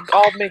have to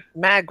all make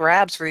mad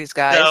grabs for these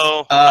guys.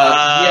 So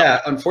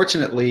yeah,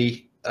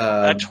 unfortunately,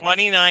 a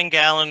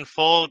 29-gallon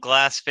full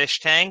glass fish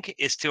tank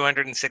is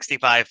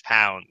 265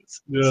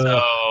 pounds. Yeah.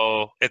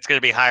 So it's going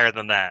to be higher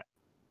than that.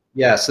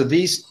 Yeah, so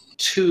these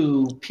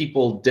 2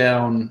 people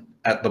down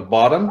at the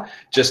bottom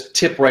just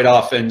tip right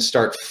off and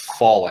start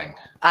falling.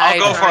 I'll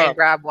go for it.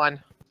 Grab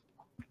one.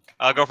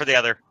 I'll go for the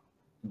other.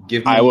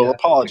 Give me. I will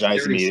apologize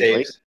dexterity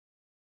immediately. saves.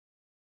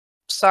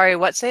 Sorry,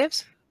 what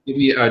saves? Give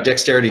me a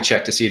dexterity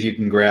check to see if you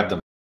can grab them.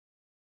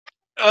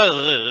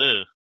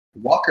 Ugh.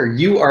 Walker,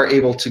 you are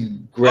able to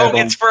grab.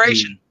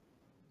 Inspiration.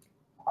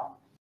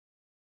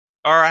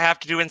 Or I have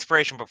to do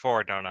inspiration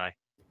before, don't I?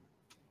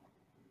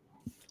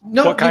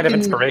 No, what kind of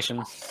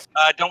inspiration?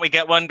 Don't we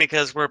get one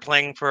because we're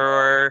playing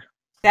for...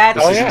 That's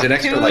This isn't an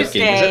extra life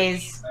game, is it?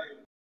 Tuesdays.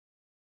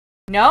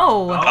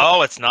 No.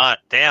 Oh, it's not.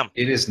 Damn.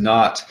 It is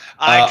not.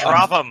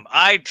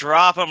 I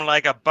drop him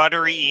like a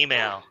buttery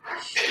email.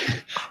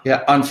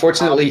 Yeah,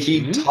 unfortunately,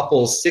 he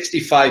topples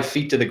 65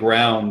 feet to the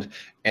ground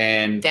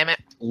and Damn it.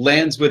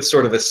 lands with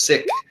sort of a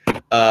sick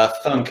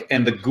thunk,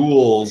 and the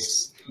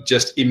ghouls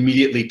just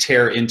immediately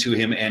tear into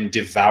him and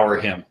devour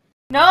him.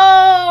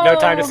 No. No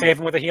time to save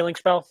him with a healing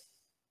spell?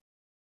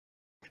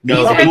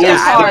 No, the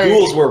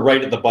ghouls were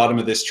right at the bottom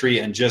of this tree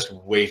and just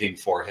waiting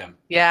for him.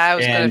 Yeah, I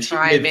was going to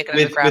try and make it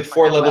with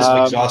 4 levels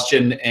of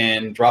exhaustion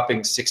and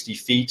dropping 60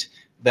 feet.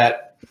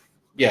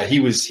 He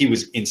was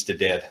insta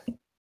dead.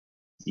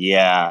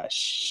 Yeah,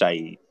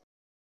 shite.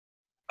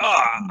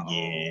 Oh,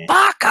 yeah.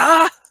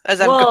 Baka!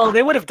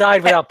 They would have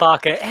died without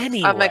Baka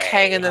anyway. I'm like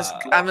hanging this.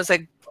 I'm just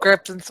like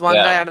gripping this one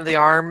guy under the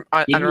arm,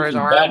 under his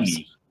arms.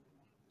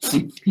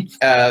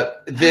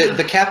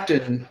 The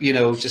captain,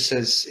 just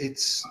says it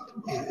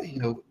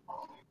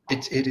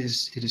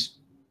is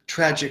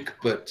tragic,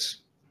 but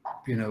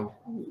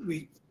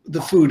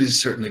the food is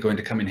certainly going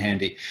to come in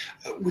handy.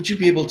 Would you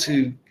be able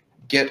to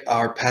get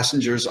our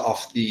passengers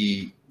off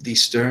the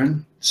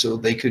stern so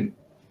they could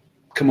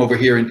come over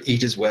here and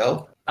eat as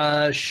well?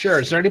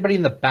 Sure. Is there anybody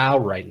in the bow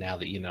right now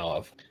that you know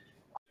of?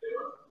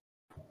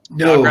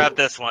 No. I'll grab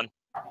this one.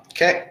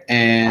 Okay,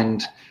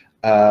 and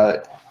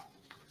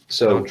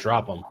so don't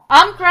drop them.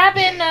 I'm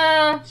grabbing.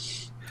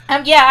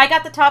 Yeah, I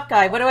got the top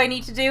guy. What do I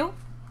need to do?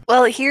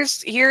 Well,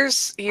 here's.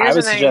 I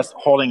would suggest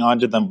holding on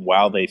to them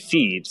while they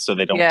feed, so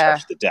they don't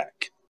touch the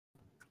deck.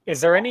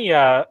 Is there any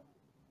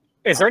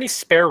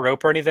spare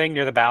rope or anything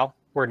near the bow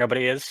where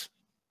nobody is?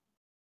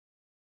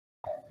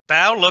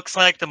 Bow looks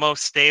like the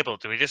most stable.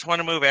 Do we just want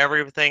to move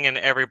everything and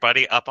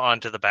everybody up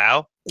onto the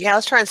bow? Yeah,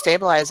 let's try and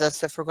stabilize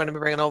this if we're going to be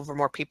bringing over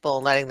more people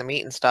and letting them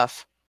eat and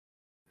stuff.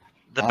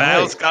 The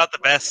bow's got the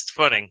best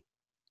footing.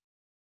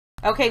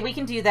 Okay, we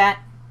can do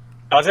that.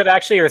 Does it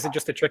actually, or is it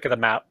just a trick of the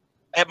map?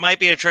 It might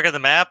be a trick of the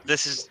map.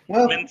 This is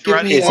give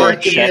me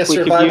a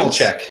survival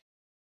check.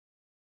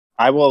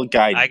 I will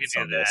guide I can do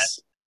on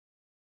this.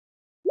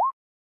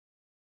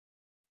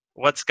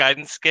 What's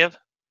guidance give?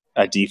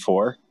 A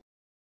D4.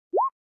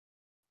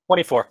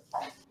 24.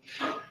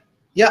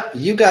 Yeah,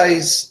 you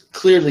guys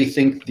clearly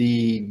think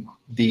the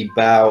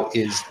bow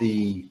is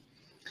the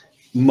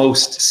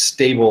most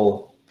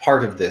stable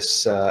part of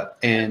this,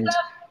 and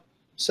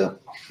so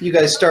you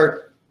guys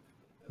start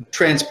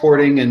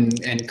transporting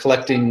and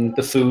collecting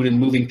the food and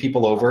moving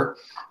people over,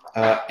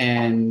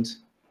 and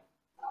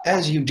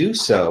as you do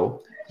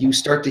so, you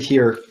start to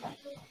hear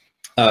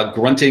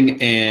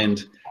grunting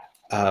and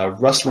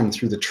rustling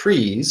through the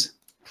trees.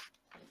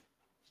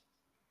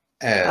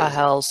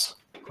 Hells.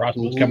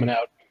 Crossbow's coming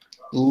out.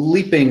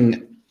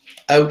 Leaping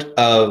out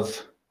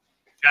of...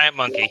 Giant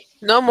monkey.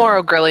 No more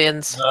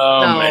Ogrillians. Oh,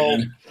 no.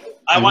 man.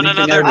 I want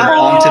another...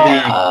 Onto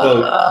the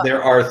boat,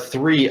 there are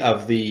 3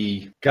 of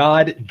the...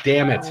 God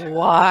damn it.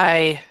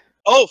 Why?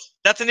 Oh,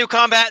 that's a new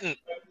combatant.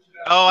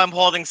 Oh, I'm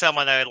holding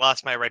someone. I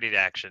lost my ready to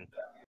action.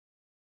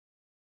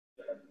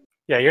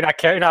 Yeah, you're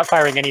not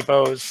firing any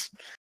bows.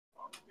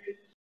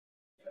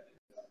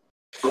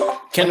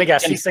 Can we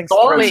guess these things?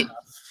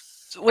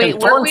 Wait,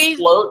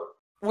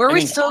 were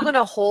we still going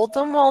to hold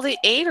them while they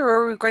ate, or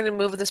are we going to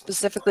move them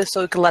specifically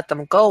so we can let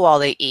them go while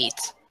they eat?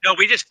 No,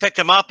 we just picked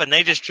them up and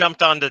they just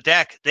jumped on the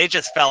deck. They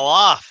just fell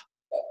off.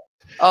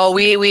 Oh,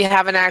 we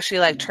haven't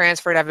actually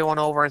transferred everyone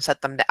over and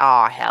set them down.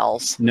 Aw,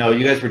 hells. No,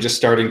 you guys were just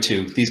starting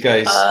to. These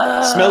guys,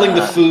 smelling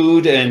the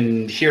food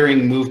and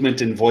hearing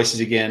movement and voices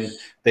again,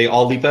 they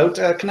all leap out.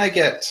 Can I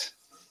get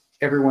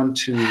everyone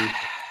to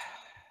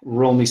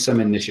roll me some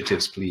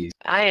initiatives, please?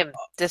 I am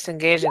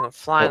disengaging and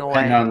flying away.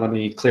 Hang on, let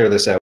me clear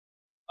this out.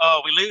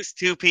 Oh, we lose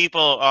 2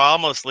 people, or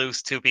almost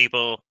lose 2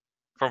 people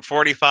from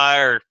 45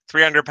 or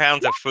 300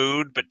 pounds of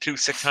food, but 2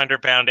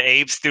 600-pound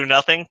apes do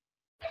nothing?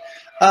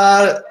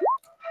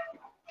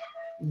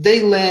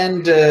 They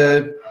land,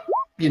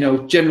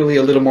 generally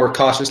a little more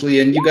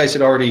cautiously, and you guys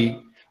had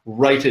already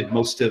righted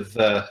most of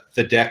the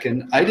deck,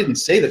 and I didn't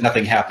say that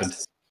nothing happened.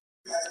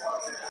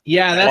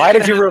 Yeah, that's why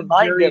did you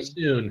remind very him?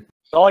 Soon.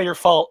 It's all your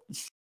fault.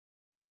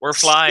 We're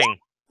flying.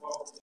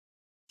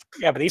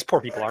 Yeah, but these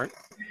poor people aren't.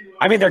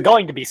 I mean, they're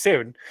going to be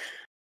soon.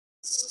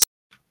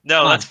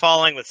 No, that's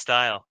falling with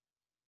style.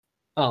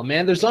 Oh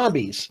man, they're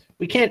zombies.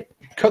 We can't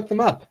cook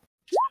them up.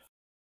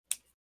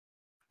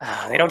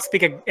 They don't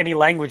speak any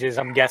languages,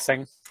 I'm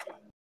guessing.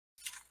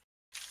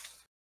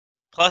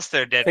 Plus,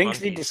 they're dead Things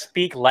monkeys. need to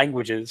speak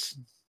languages.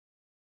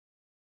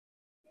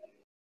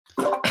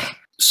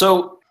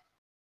 So,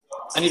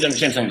 I need to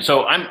understand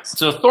something.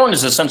 So Thorn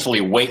is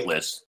essentially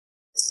weightless.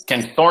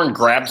 Can Thorn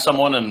grab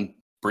someone and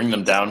bring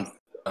them down?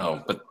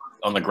 Oh, but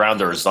on the ground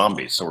there are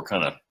zombies, so we're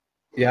kind of...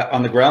 Yeah,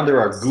 on the ground there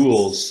are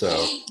ghouls,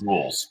 so...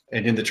 Ghouls.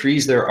 And in the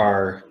trees there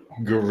are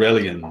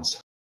Gorellians.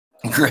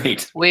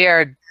 Great. We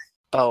are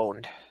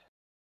boned.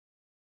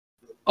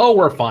 Oh,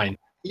 we're fine.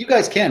 You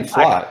guys can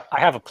fly. I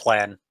have a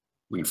plan.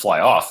 We can fly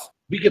off.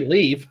 We can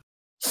leave.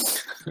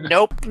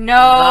 Nope.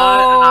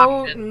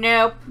 No,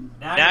 nope.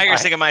 Now you're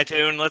singing my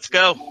tune. Let's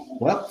go.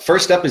 Well,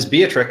 first up is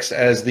Beatrix,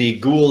 as the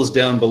ghouls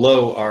down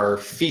below are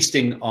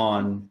feasting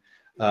on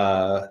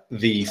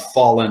the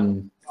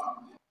fallen...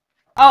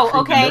 Oh,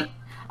 okay. member.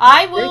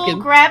 I will Bacon.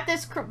 grab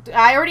this.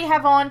 I already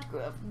have on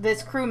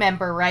this crew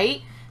member,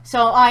 right?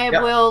 So I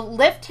Yep. will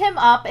lift him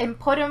up and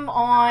put him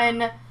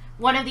on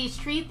one of these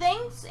tree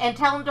things and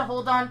tell him to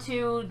hold on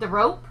to the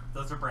rope.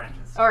 Those are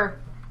branches. Or,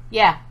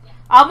 yeah.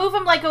 I'll move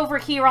him like over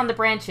here on the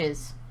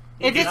branches.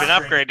 He's been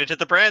upgraded to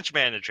the branch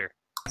manager.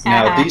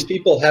 Now, these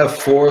people have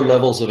 4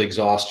 levels of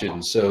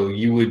exhaustion, so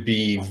you would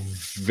be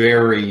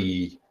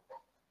very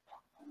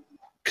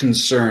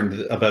concerned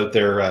about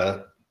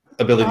their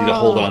ability to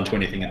hold on to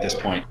anything at this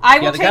point. I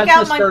will the take guys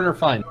out in the my... stern are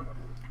fine.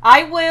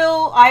 I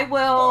will...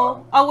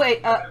 Oh,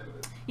 wait.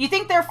 You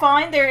think they're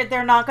fine?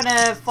 They're not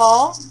gonna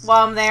fall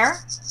while I'm there?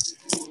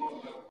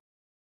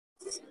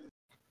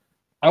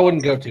 I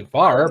wouldn't go too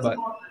far, but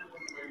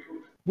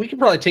we can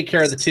probably take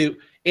care of the two.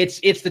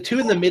 It's the two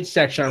in the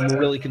midsection I'm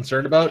really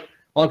concerned about.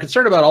 Well, I'm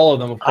concerned about all of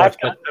them, of course, I've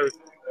got those.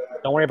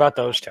 Don't worry about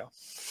those two.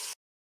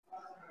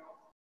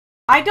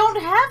 I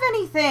don't have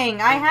anything.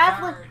 I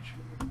have... Like...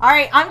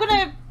 Alright, I'm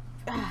gonna...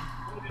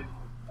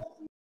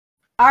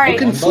 Alright. You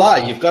can fly.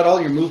 You've got all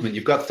your movement.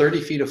 You've got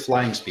 30 feet of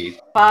flying speed.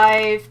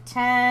 5,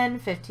 10,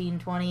 15,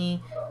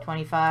 20,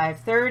 25,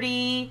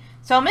 30.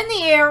 So I'm in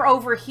the air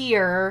over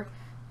here.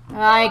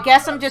 I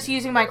guess I'm just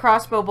using my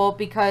crossbow bolt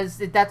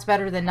because that's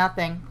better than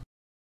nothing.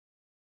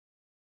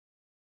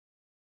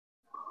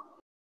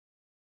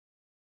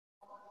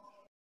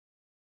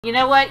 You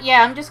know what?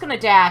 Yeah, I'm just going to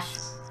dash.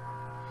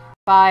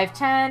 5,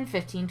 10,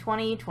 15,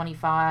 20,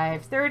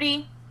 25,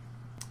 30.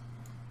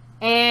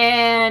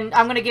 And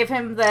I'm going to give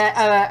him the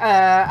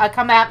a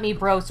come at me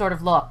bro sort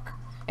of look.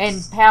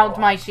 And pound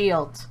my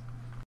shield.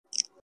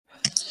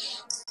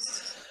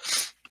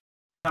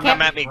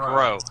 Come at me,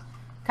 bro.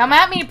 Come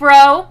at me,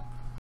 bro.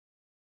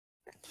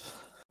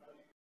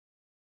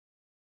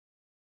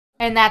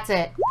 And that's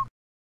it.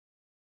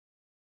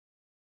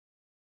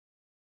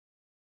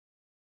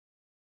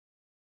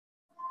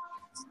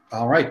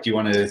 All right. Do you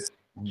want to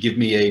give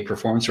me a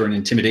performance or an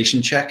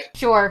intimidation check?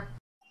 Sure.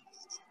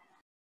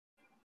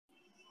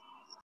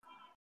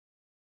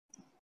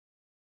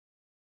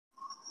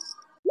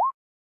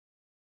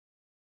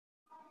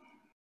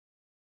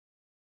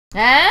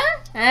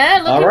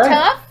 Looking right.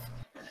 tough?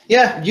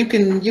 Yeah, you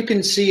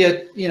can see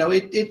it. You know,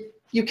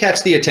 you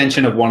catch the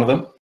attention of one of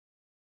them.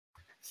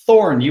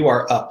 Thorn, you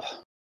are up.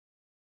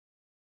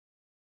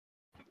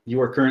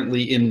 You are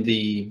currently in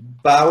the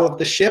bow of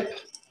the ship.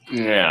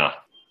 Yeah.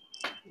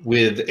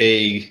 With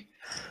a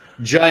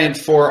giant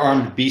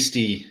 4-armed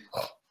beastie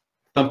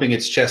thumping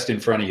its chest in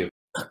front of you.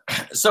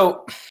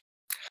 So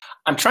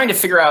I'm trying to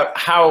figure out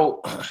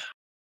how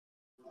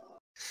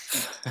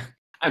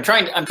I'm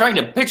trying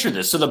to picture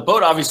this. So the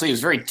boat obviously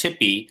is very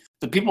tippy.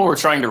 The people we're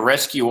trying to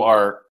rescue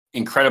are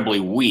incredibly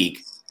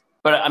weak.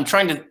 But I'm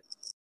trying to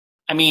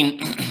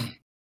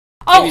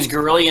can these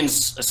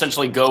Gorellians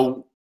essentially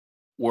go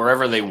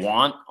wherever they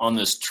want on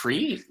this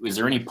tree? Is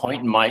there any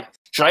point in my...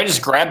 Should I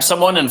just grab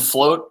someone and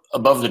float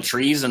above the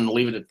trees and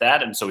leave it at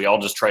that, and so we all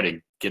just try to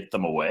get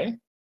them away?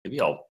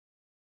 Maybe I'll...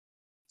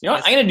 You know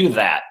what? I'm going to do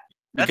that.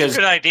 That's a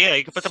good idea.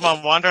 You can put them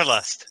on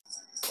Wanderlust.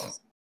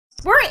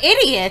 We're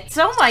idiots.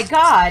 Oh my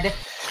god.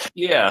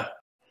 Yeah.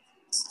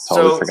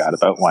 Totally forgot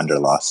about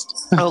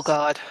Wanderlust. Oh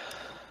god.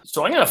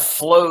 So I'm going to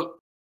float...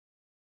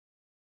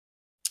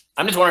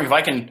 I'm just wondering if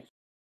I can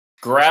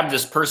grab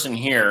this person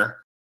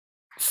here,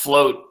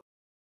 float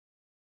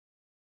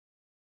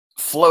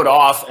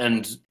off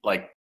and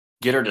like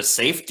get her to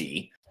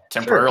safety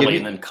temporarily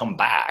and then come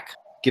back.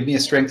 Give me a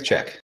strength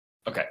check.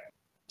 Okay.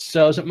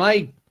 So is it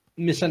my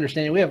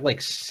misunderstanding? We have like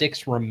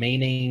 6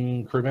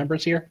 remaining crew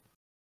members here?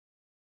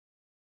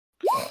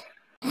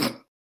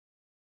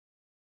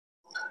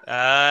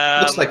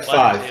 Looks like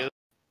 5.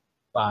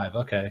 5,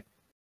 okay.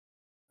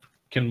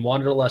 Can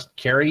Wanderlust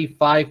carry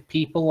 5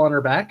 people on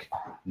her back?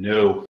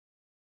 No.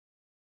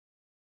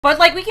 But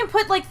like we can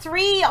put like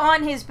 3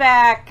 on his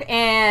back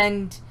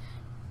and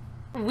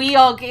we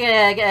all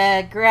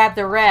grab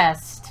the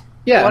rest.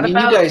 Yeah, I mean,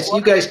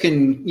 you guys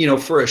can, you know,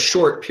 for a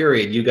short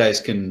period, you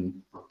guys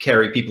can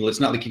carry people. It's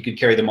not like you could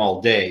carry them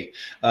all day.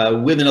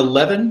 With an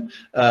 11,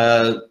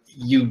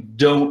 you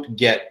don't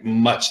get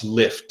much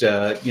lift.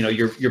 You know,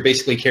 you're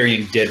basically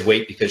carrying dead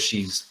weight because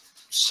she's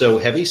so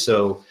heavy.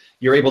 So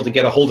you're able to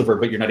get a hold of her,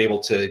 but you're not able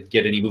to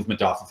get any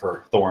movement off of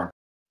her, Thorn.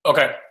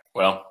 Okay,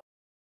 well.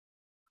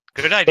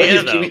 Good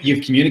idea, though.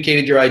 You've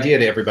communicated your idea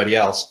to everybody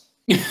else.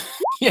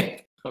 Yeah,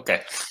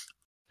 okay.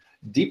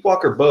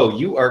 Deepwalker Bow,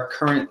 you are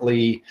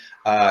currently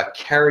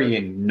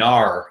carrying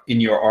Nar in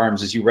your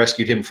arms as you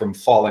rescued him from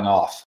falling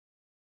off.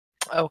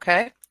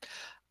 Okay.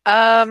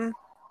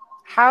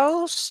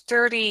 How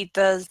sturdy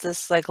does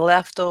this like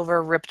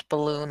leftover ripped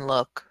balloon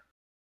look?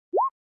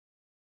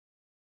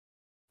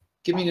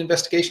 Give me an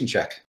investigation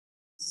check.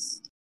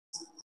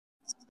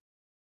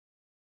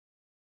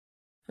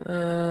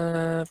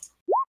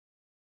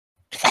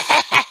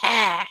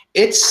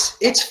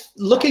 It's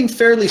looking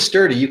fairly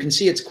sturdy. You can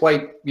see it's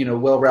quite,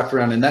 well wrapped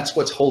around, and that's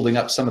what's holding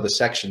up some of the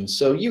sections.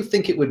 So you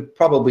think it would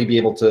probably be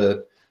able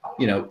to,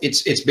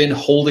 it's been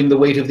holding the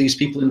weight of these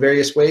people in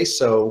various ways.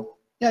 So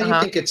yeah,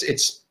 you think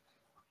it's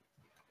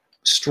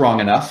strong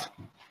enough.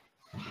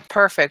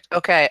 Perfect.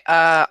 Okay.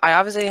 I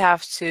obviously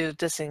have to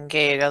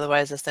disengage,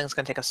 otherwise this thing's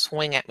gonna take a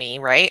swing at me,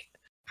 right?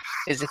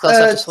 Is it close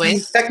enough to swing?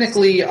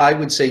 Technically, I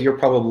would say you're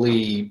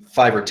probably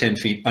 5 or 10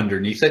 feet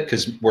underneath it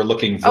because we're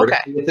looking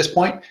vertically at this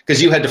point.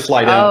 Because you had to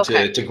fly down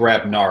to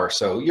grab Nar,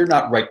 so you're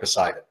not right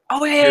beside it.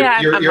 Oh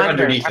yeah, you're I'm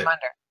underneath I'm it.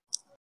 under.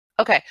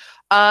 Okay.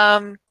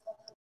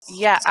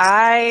 Yeah,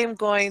 I'm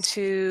going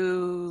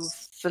to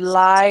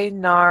fly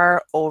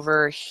Nar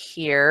over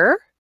here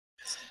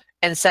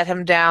and set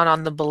him down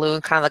on the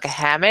balloon, kind of like a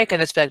hammock,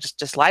 and it's like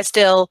just lie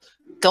still,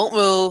 don't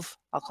move.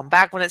 I'll come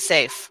back when it's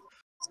safe.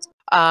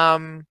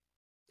 I'm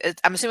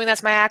assuming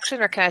that's my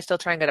action, or can I still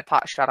try and get a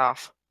pot shot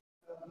off?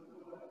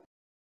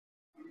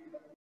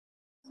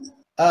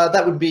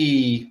 That would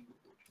be.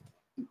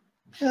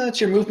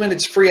 It's your movement.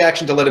 It's free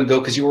action to let him go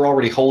because you were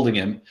already holding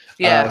him.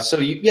 Yeah. So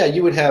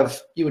you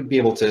would be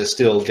able to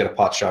still get a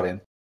pot shot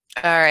in.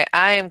 All right,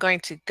 I am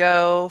going to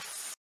go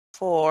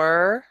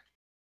for.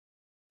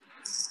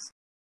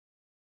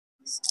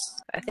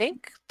 I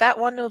think that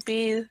one will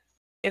be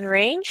in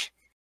range.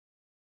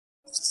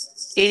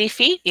 80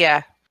 feet.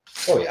 Yeah.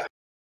 Oh yeah.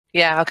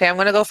 Yeah. Okay, I'm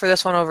gonna go for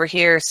this one over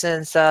here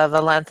since the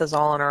length is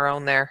all on her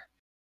own there.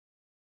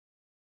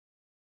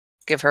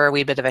 Give her a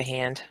wee bit of a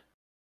hand.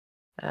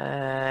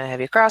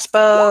 Heavy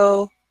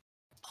crossbow.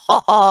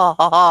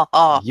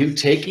 You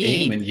take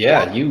aim, and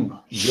yeah,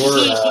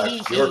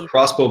 your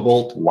crossbow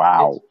bolt.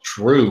 Wow.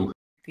 True.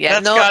 Yeah,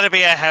 That's got to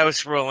be a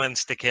house rule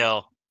insta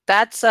kill.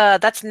 That's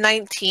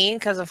 19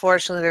 because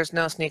unfortunately there's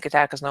no sneak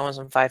attack because no one's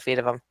in 5 feet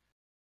of him.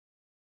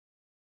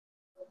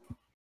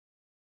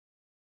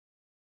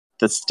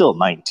 That's still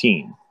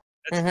 19.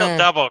 It's still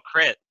double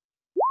crit.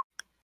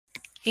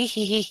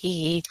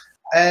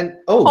 And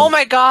oh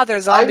my God,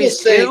 there's zombies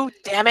too.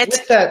 Damn it!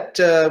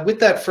 With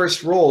that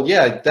first roll,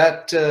 yeah,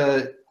 that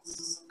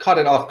caught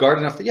it off guard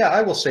enough. Yeah,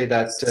 I will say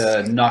that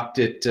knocked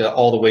it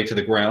all the way to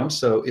the ground.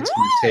 So it's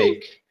going to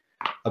take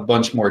a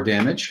bunch more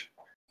damage.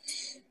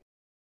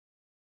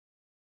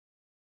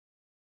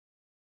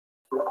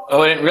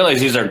 Oh, I didn't realize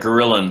these are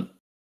Gurillan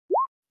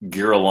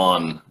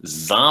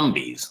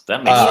zombies.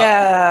 That makes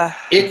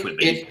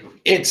sense.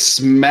 It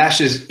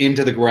smashes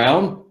into the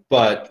ground,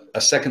 but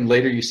a second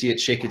later you see it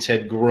shake its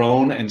head,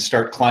 groan, and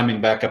start climbing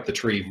back up the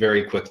tree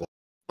very quickly.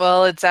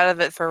 Well, it's out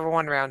of it for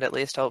one round at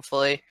least,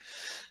 hopefully.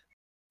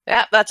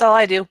 Yeah, that's all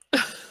I do.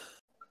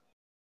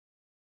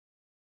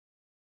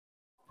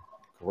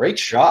 Great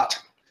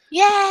shot.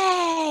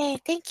 Yay!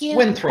 Thank you.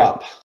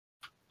 Winthrop.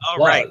 All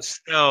right,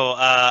 so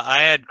I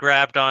had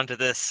grabbed onto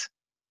this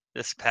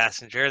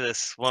passenger,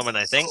 this woman,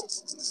 I think.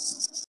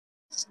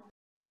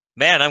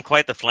 Man, I'm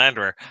quite the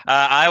philanderer.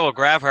 I will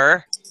grab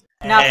her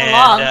Not for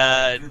long.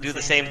 and do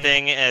the same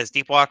thing as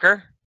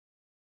Deepwalker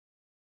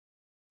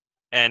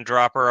and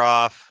drop her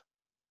off.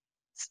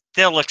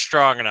 Still looks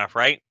strong enough,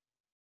 right?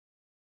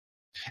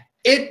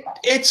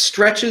 It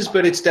stretches,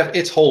 but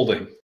it's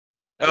holding.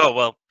 Oh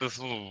well, it's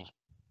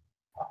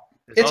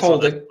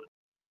holding.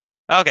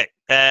 Okay,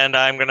 and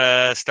I'm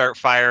gonna start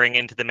firing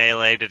into the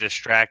melee to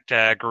distract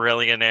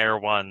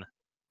Gorillionaire 1.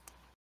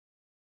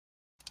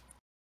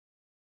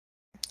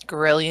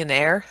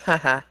 Gorillionaire?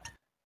 Haha.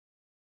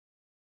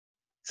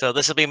 So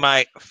this will be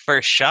my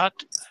first shot.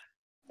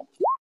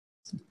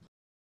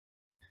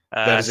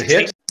 That is a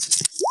hit.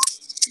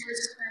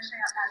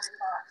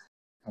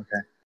 Okay.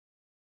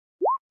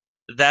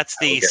 That's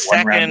the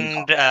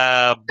second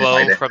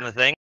bow from the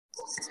thing.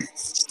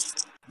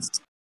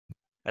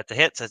 That's a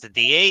hit, so that's a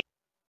D8.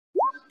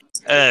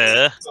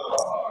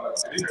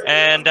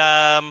 And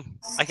I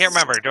can't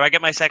remember. Do I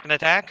get my second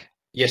attack?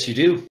 Yes, you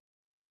do.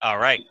 All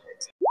right.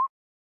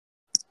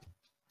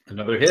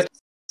 Another hit.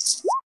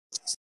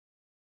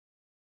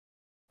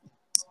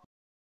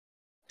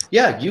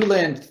 Yeah, you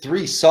land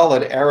 3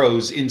 solid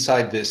arrows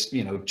inside this,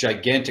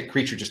 gigantic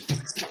creature.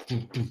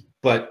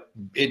 But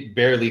it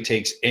barely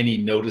takes any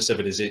notice of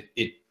it as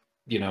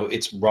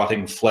its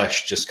rotting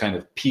flesh just kind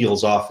of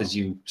peels off as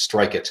you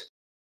strike it.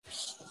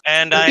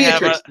 And I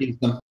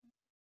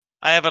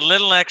have a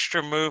little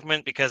extra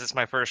movement because it's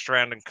my first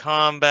round in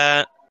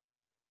combat.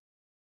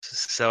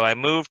 So I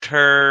moved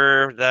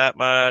her that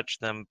much,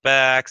 then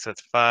back. So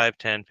it's 5,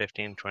 10,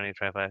 15, 20,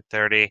 25,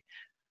 30,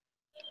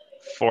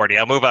 40.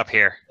 I'll move up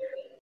here.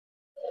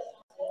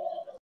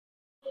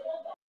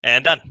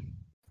 And done.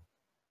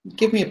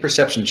 Give me a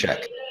perception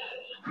check.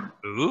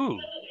 Ooh.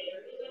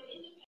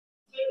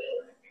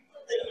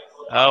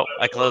 Oh,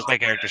 I closed my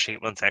character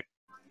sheet. 1 sec.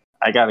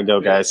 I gotta go,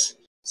 guys.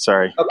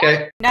 Sorry.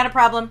 Okay. Not a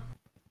problem.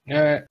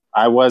 All right.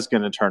 I was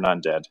gonna turn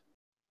undead.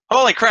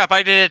 Holy crap!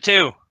 I did it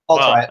too. I'll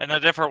well, try it. in a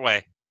different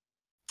way.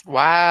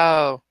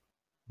 Wow.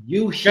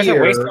 You You guys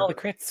are wasting hear all the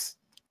crits.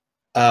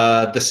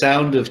 the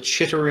sound of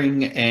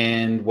chittering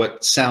and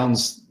what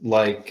sounds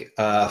like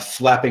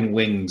flapping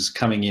wings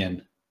coming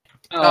in.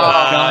 Oh,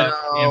 God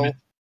damn no. it.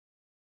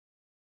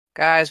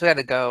 Guys, we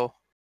gotta go.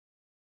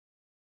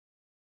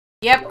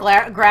 Yep,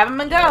 grab him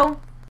and go.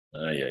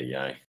 Ay, ay,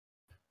 ay.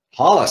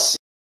 Hollis.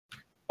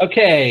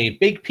 Okay,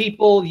 big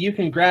people, you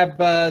can grab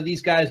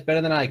these guys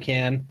better than I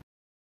can.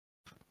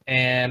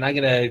 And I'm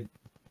going to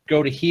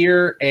go to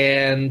here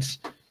and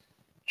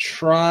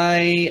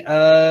try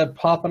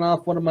popping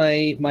off one of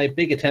my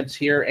big attempts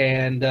here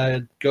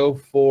and go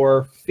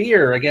for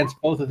fear against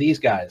both of these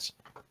guys.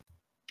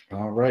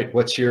 All right.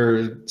 What's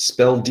your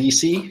spell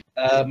DC?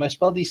 My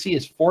spell DC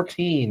is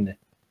 14,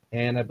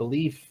 and I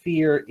believe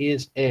fear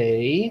is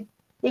a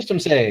wisdom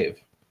save.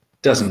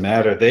 Doesn't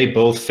matter. They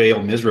both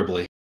fail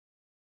miserably.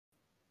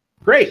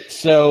 Great.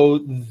 So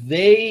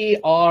they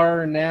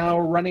are now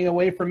running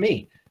away from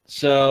me.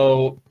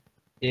 So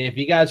if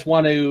you guys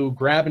want to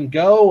grab and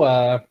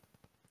go,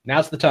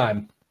 now's the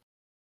time.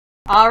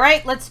 All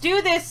right, let's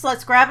do this.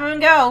 Let's grab him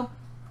and go.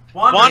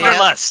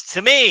 Wanderlust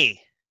to me.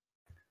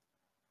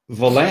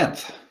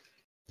 Valanth.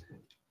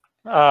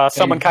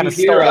 Someone And kind of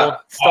you hear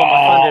stole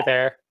my thunder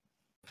there.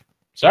 I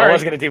Sorry.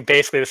 was going to do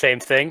basically the same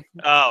thing.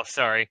 Oh,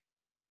 sorry.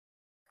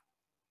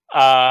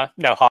 No,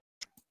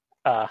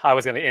 I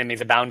was going to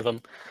enemies abound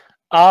them.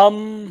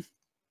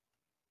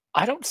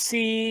 I don't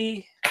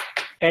see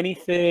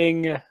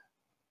anything.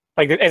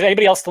 Like, has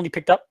anybody else still need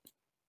picked up?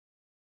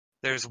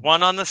 There's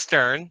one on the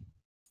stern.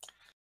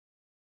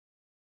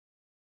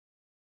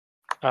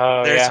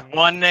 Oh, There's yeah.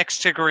 one next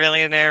to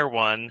Gorelian Air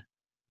one.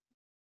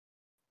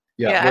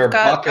 Yeah, I've where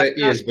got Baka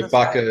is, but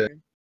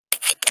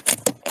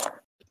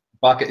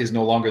Baka is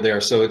no longer there,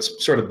 so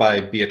it's sort of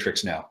by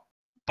Beatrix now.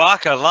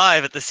 Baka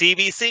live at the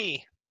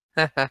CBC.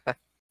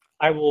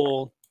 I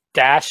will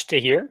dash to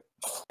here.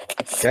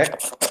 Okay.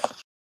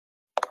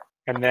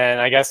 And then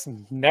I guess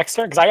next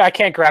turn, because I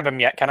can't grab him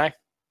yet, can I?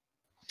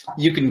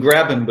 You can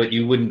grab them, but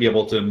you wouldn't be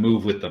able to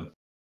move with them.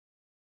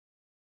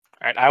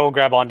 All right, I will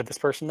grab onto this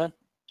person then.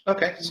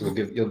 Okay, so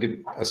you'll give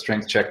a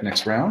strength check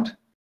next round.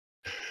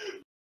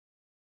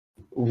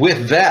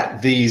 With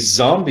that, the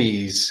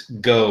zombies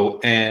go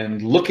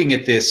and looking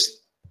at this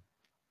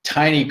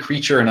tiny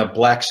creature in a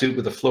black suit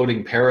with a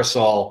floating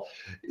parasol,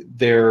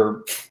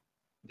 their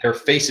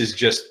faces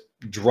just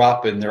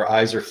drop and their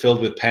eyes are filled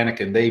with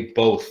panic, and they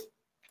both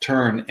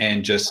turn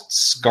and just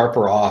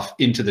scarper off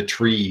into the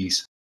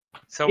trees.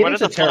 So It what are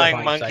is a the flying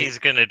terrifying monkeys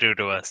going to do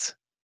to us?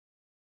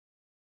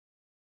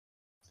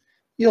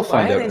 You'll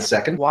find Why are out in a they-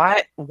 second.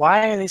 Why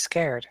are they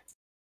scared?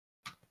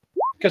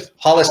 Because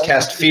Hollis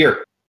cast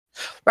fear.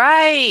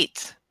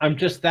 Right. I'm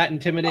just that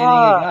intimidating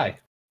Ah. a guy.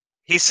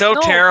 He's so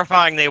No.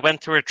 terrifying they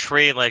went through a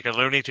tree like a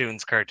Looney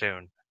Tunes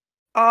cartoon.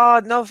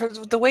 Oh no! For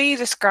the way you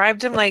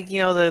described him, like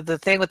the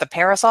thing with the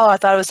parasol, I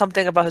thought it was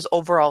something about his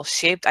overall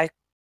shape. I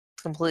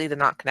completely did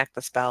not connect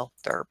the spell.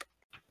 Derp.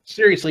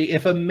 Seriously,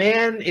 if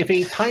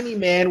a tiny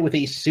man with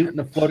a suit and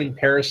a floating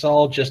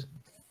parasol just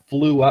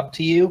flew up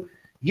to you,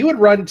 you would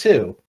run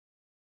too.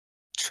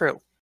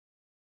 True.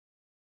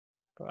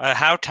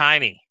 How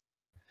tiny?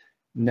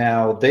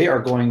 Now they are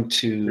going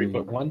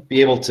 3'1". to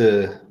be able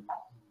to.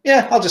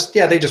 Yeah,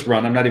 they just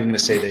run. I'm not even going to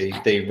say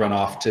they run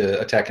off to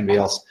attack anybody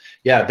else.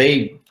 Yeah,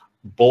 they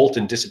bolt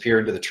and disappear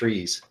into the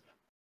trees.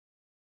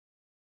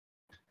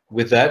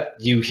 With that,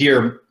 you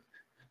hear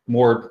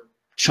more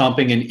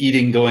chomping and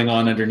eating going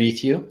on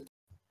underneath you.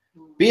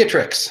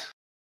 Beatrix.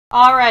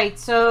 All right,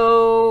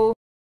 so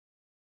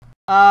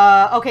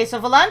okay, so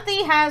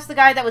Valanthi has the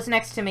guy that was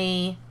next to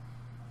me.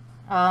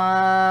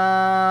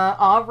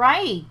 All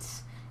right.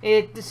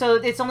 So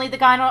it's only a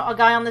guy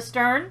on the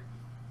stern.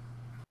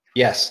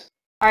 Yes.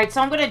 All right,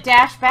 so I'm gonna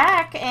dash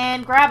back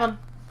and grab him.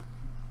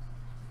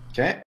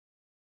 Okay.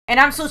 And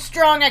I'm so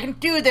strong I can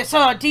do this.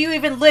 Oh, do you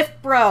even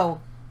lift, bro?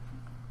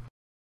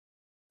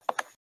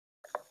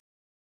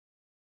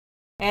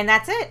 And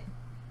that's it.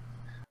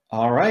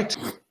 All right.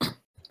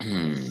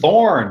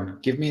 Thorn,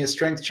 give me a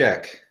strength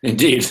check.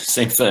 Indeed,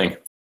 same thing.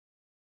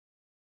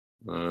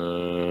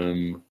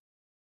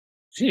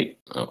 Gee,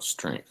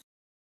 strength.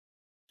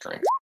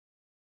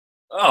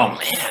 Oh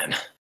man,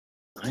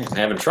 I'm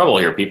having trouble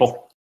here,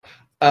 people.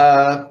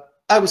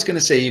 I was going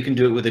to say you can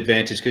do it with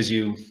advantage because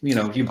you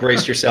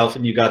braced yourself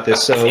and you got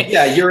this. So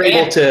yeah, you're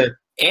able to.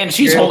 And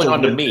she's you're able holding to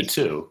on to lift me it.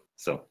 too.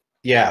 So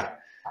Yeah.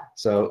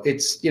 So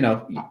it's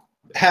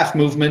half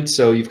movement.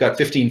 So you've got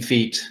 15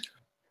 feet.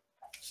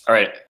 all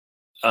right.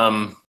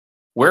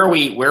 Where are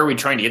we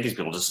trying to get these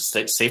people? Just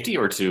to safety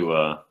or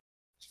to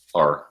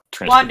our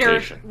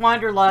transportation?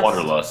 Wanderlust.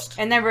 Wanderlust.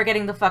 And then we're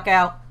getting the fuck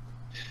out.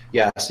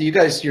 Yeah. So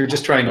you're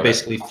just trying to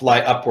basically fly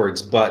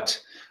upwards,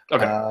 but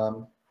Okay.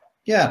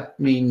 yeah.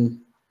 I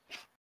mean,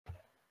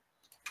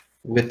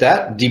 with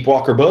that, Deep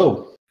Walker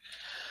bow.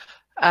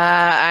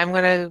 I'm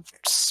gonna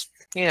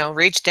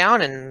reach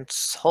down and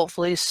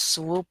hopefully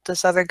swoop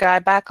this other guy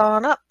back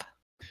on up.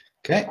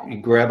 Okay, you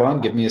grab on.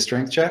 Give me a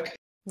strength check.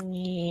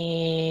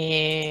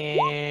 Yay.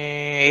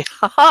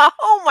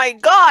 Oh my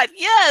god,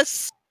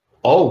 yes!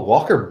 Oh,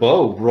 Walker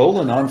Bow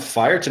rolling on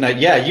fire tonight.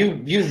 Yeah,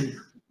 you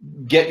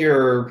get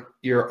your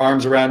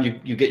arms around,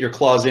 you get your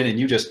claws in, and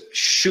you just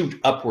shoot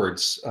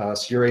upwards. So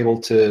you're able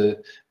to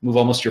move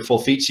almost your full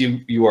feet. So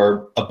you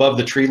are above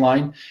the tree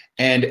line,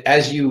 and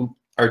as you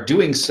are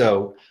doing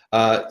so,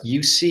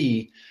 you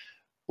see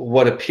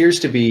what appears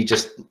to be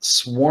just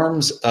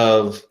swarms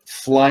of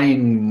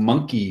flying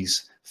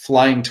monkeys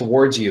flying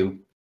towards you.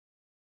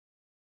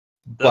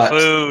 The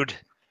food.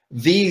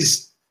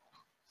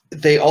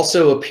 They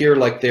also appear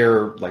like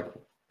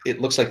it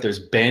looks like there's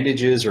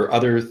bandages or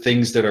other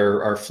things that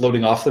are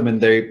floating off them, and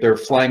they're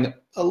flying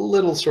a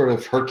little sort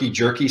of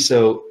herky-jerky,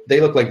 so they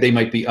look like they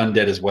might be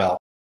undead as well.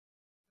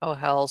 Oh,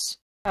 hells.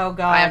 Oh,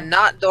 God. I am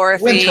not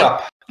Dorothy.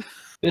 Winthrop.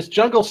 This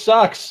jungle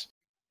sucks.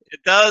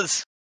 It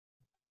does.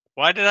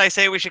 Why did I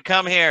say we should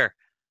come here?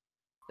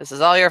 This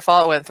is all your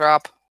fault,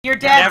 Winthrop. Your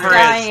dad's Never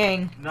is.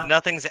 dying.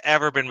 Nothing's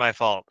ever been my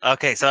fault.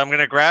 Okay, so I'm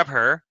gonna grab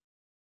her.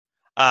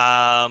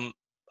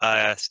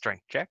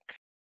 Strength check.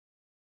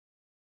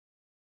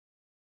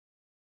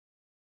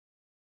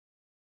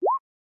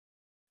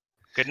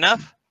 Good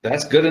enough?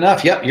 That's good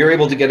enough. Yep, you're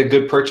able to get a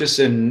good purchase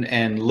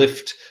and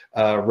lift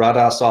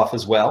Radas off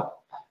as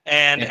well.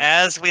 And Yeah.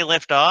 as we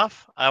lift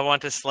off, I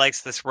want to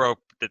slice this rope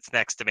that's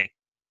next to me.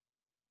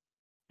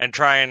 And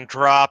try and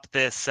drop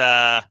this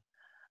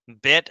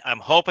bit. I'm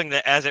hoping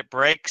that as it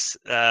breaks,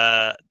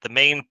 the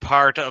main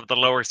part of the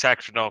lower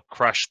section will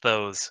crush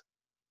those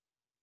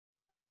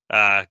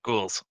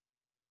ghouls.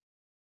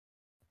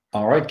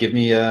 All right, give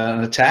me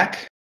an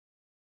attack.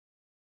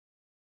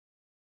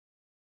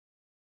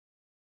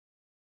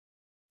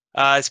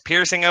 Is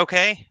piercing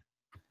okay?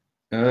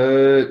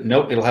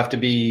 Nope, it'll have to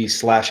be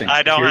slashing.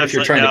 I don't have. If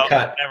you're trying to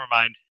cut. Never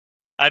mind.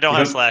 I don't You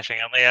have don't- slashing.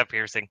 I only have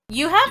piercing.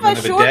 You have You don't a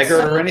have a short dagger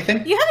sword. or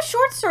anything? You have a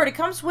short sword. It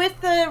comes with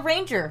the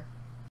ranger.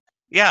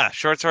 Yeah,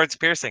 short sword's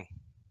piercing.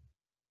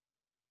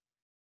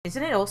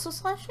 Isn't it also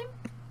slashing?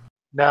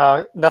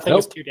 No, nothing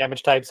is Nope. 2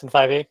 damage types in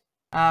 5e.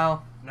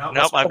 Oh. Nope,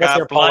 Unless I've you're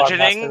got a polearm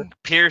bludgeoning, master.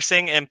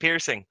 piercing, and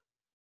piercing.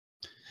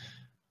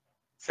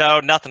 So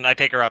nothing. I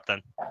take her up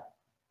then.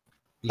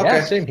 Yeah,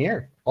 Okay. same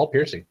here. All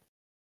piercing.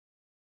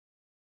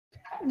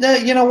 No,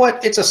 you know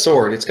what? It's a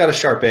sword. It's got a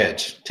sharp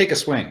edge. Take a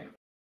swing.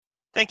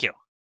 Thank you.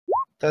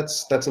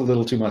 That's a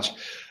little too much.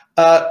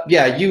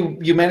 Yeah,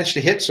 you managed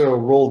to hit, so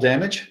roll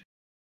damage.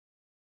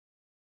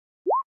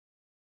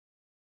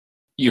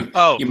 You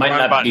might wrong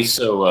not button. be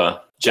so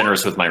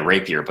generous with my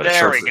rapier, but a There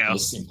short we sword go.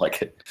 does seem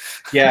like it.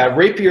 Yeah,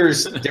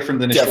 rapier's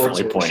different than a short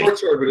Definitely sword. pointy. Short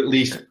sword would at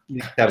least have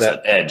There's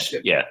that. that edge.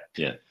 Yeah.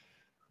 Yeah,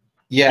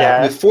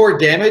 Yeah. with 4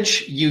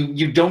 damage,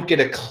 you don't get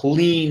a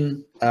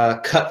clean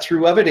cut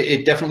through of it.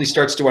 It definitely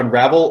starts to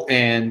unravel,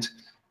 and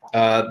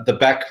the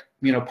back,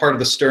 part of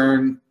the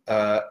stern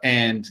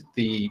and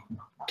the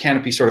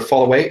canopy sort of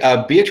fall away.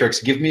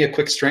 Beatrix, give me a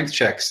quick strength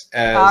check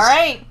All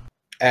right.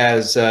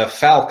 as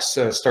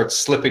Falx starts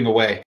slipping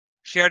away.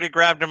 She already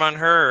grabbed him on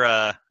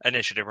her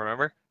initiative.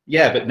 Remember?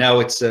 Yeah, but now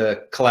it's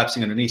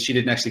collapsing underneath. She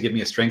didn't actually give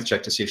me a strength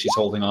check to see if she's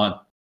holding on.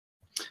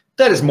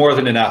 That is more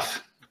than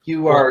enough.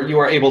 You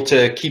are able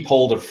to keep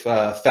hold of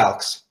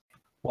Falx.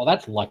 Well,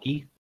 that's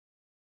lucky.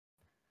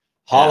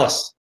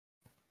 Hollis.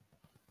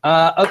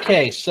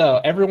 Okay,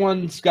 so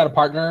everyone's got a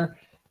partner.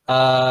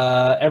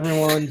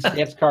 Everyone's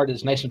dance card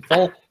is nice and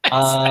full.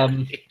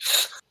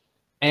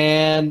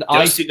 And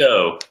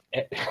Do.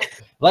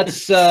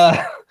 let's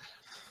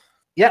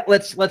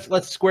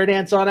let's square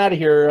dance on out of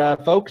here,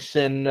 folks.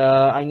 And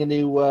I'm going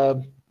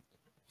to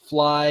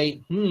fly.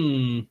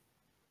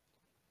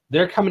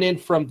 They're coming in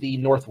from the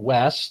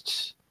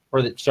northwest,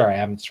 sorry, I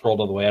haven't scrolled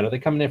all the way out. Are they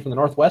coming in from the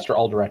northwest or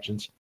all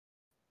directions?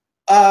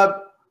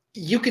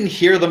 You can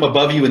hear them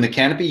above you in the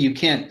canopy. You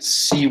can't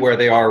see where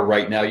they are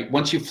right now.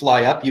 Once you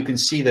fly up, you can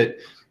see that,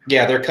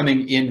 yeah, they're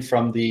coming in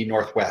from the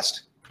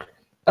northwest.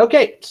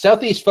 Okay,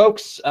 southeast,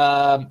 folks.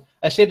 I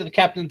say to the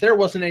captain, there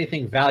wasn't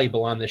anything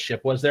valuable on this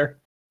ship, was there?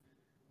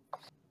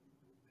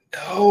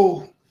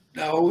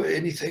 No,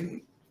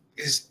 anything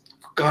is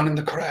gone in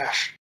the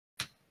crash.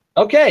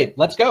 Okay,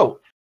 let's go.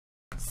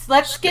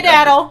 Let's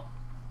skedaddle.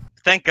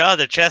 Thank God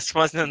the chest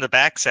wasn't in the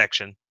back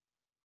section.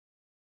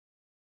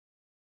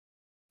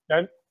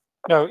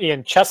 No,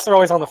 Ian, chests are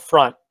always on the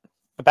front.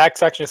 The back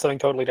section is something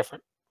totally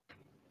different.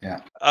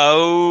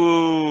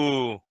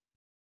 Oh.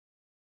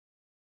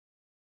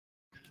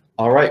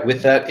 All right,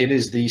 with that, it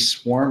is the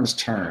swarm's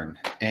turn.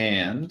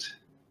 And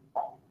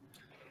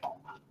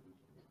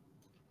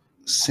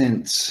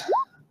since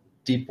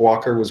Deep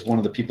Walker was one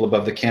of the people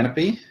above the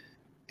canopy,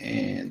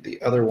 and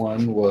the other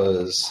one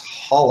was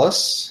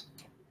Hollis,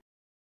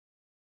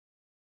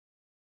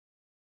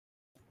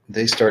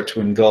 they start to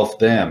engulf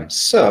them.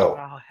 So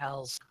Oh,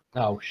 hells.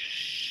 Oh,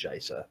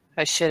 scheisse.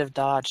 I should have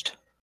dodged.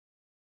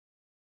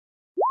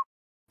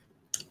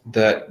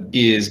 that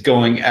is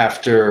going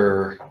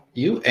after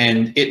you,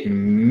 and it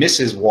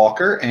misses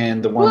Walker,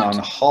 and the one on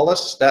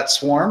Hollis, that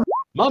swarm,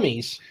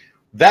 Mummies.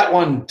 That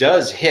one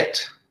does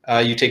hit.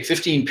 You take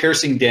 15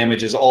 piercing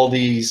damage as all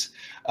these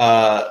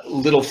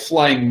little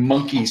flying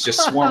monkeys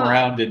just swarm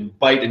around and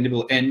bite and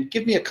nibble. And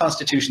give me a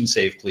Constitution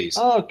save, please.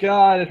 Oh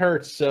god, it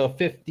hurts. So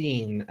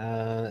 15.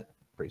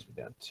 Brings me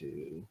down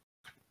to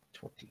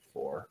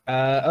 24.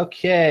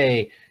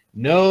 Okay.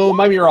 No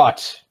mummy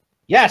rot.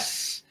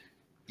 Yes.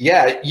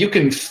 Yeah, you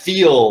can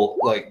feel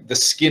like the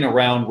skin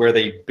around where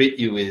they bit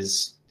you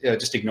is.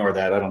 Just ignore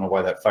that. I don't know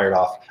why that fired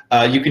off.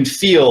 You can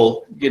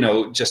feel,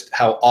 just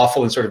how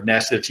awful and sort of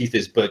nasty the teeth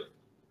is, but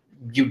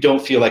you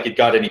don't feel like it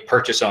got any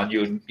purchase on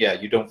you, and yeah,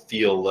 you don't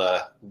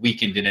feel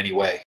weakened in any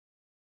way.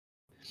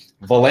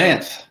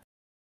 Valanth.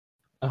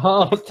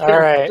 Oh, All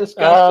right.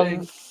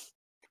 disgusting.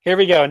 Here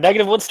we go.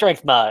 -1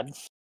 strength mod.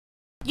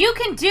 You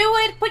can do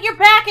it. Put your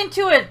back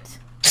into it.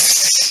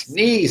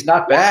 Knees,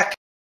 not back.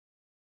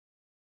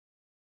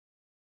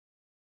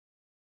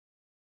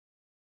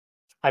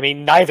 I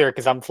mean, neither,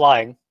 because I'm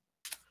flying.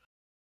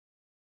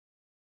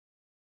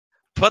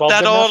 Put Well,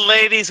 that good old enough.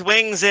 lady's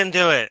wings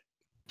into it.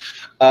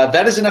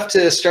 That is enough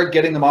to start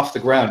getting them off the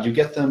ground. You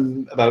get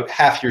them about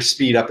half your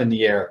speed up in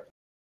the air.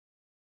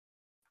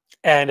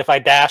 And if I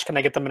dash, can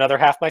I get them another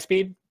half my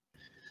speed?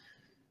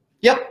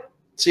 Yep.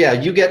 So yeah,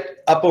 you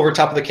get up over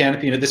top of the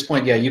canopy, and at this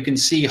point, yeah, you can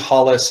see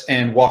Hollis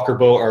and Walker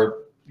Bow are,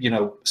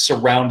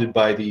 surrounded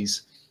by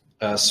these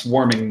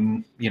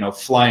swarming,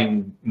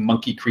 flying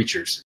monkey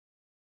creatures.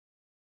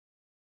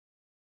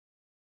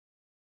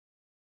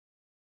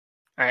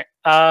 All right.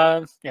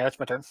 Yeah, that's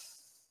my turn.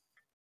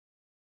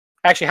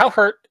 Actually, how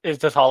hurt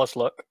does Hollis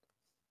look?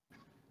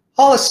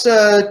 Hollis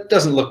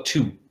doesn't look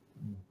too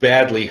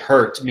badly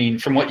hurt. I mean,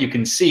 from what you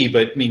can see,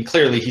 but I mean,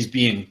 clearly he's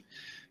being,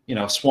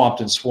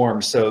 swamped and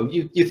swarmed. So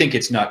you think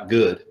it's not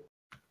good.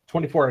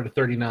 24 out of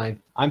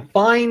 39. I'm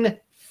fine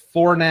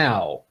for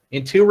now.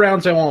 In 2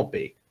 rounds, I won't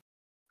be.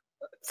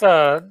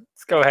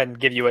 Let's go ahead and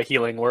give you a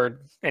healing word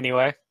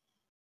anyway.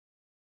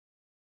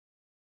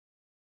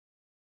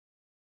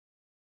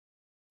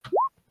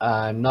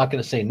 I'm not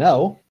going to say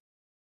no.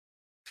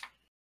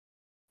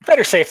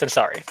 Better safe than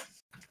sorry.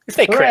 If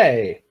they crit.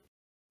 Hooray!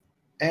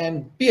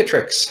 And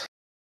Beatrix.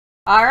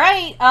 All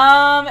right.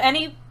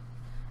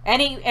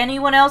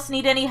 Anyone else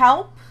need any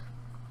help?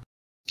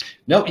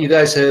 Nope, you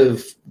guys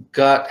have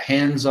got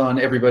hands on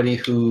everybody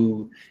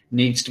who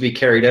needs to be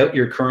carried out.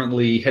 You're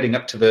currently heading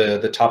up to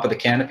the top of the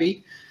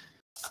canopy.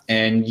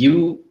 And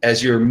you,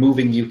 as you're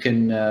moving, you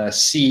can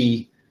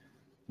see,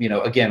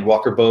 again,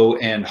 Walker Bow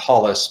and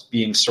Hollis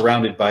being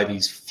surrounded by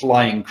these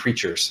flying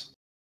creatures.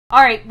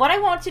 All right. What I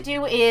want to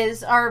do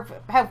is,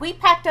 have we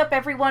packed up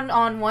everyone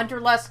on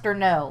Wanderlust or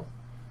no?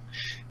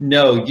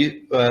 No,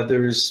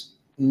 there's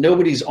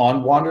nobody's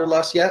on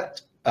Wanderlust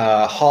yet.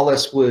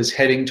 Hollis was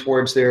heading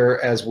towards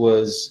there, as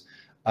was,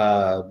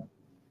 Thorn,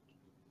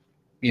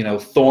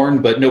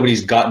 but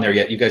nobody's gotten there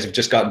yet. You guys have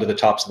just gotten to the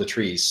tops of the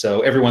trees,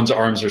 so everyone's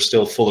arms are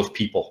still full of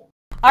people.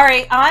 All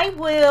right. I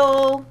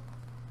will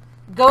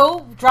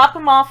go drop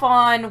them off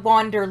on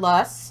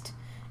Wanderlust,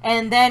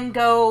 and then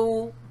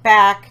go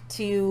back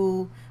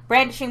to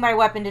brandishing my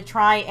weapon to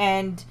try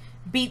and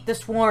beat the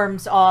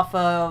swarms off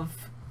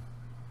of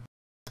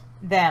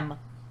them.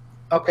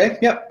 Okay,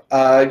 yep.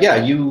 Yeah,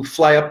 you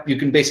fly up. You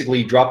can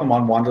basically drop them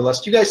on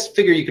Wanderlust. You guys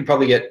figure you could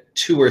probably get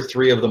 2 or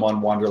 3 of them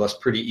on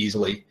Wanderlust pretty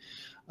easily.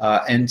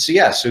 And so,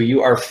 yeah, so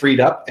you are freed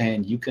up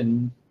and you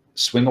can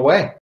swing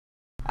away.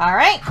 All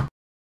right.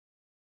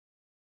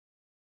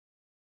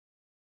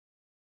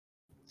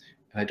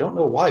 And I don't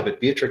know why,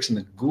 but Beatrix and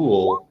the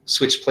Ghoul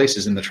switched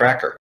places in the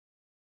tracker.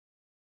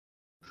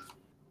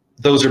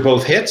 Those are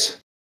both hits.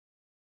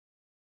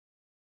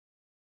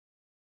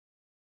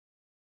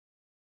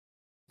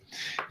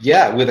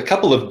 Yeah, with a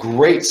couple of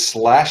great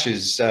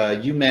slashes,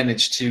 you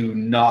managed to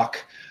knock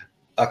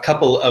a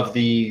couple of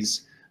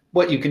these,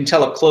 what you can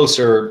tell up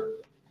closer,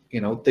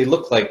 they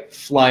look like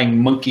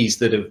flying monkeys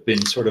that have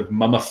been sort of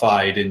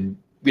mummified. And,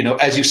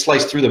 as you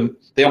slice through them,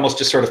 they almost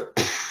just sort of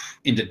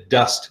into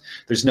dust.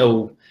 There's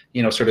no,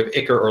 sort of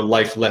ichor or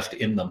life left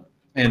in them.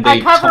 And they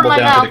tumble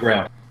down to the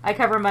ground. I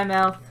cover my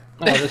mouth.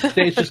 Oh, this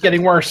day's just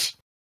getting worse.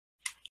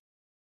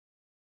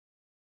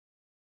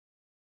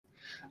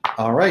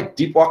 All right,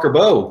 Deep Walker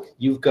Bow,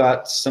 you've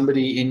got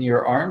somebody in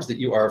your arms that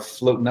you are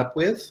floating up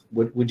with.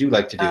 What would you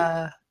like to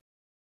do?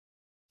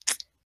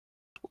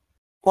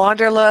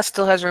 Wanderlust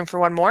still has room for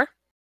one more?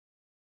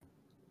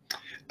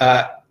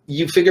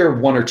 You figure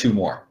 1 or 2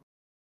 more.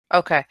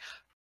 Okay.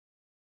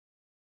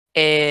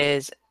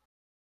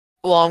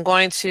 I'm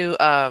going to,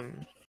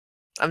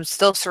 I'm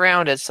still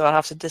surrounded, so I'll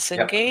have to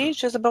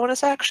disengage as a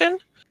bonus action?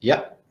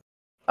 Yep.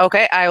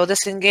 Okay, I will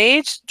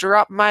disengage,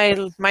 drop my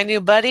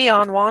new buddy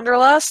on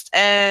Wanderlust,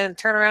 and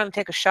turn around and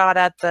take a shot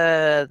at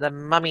the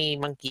mummy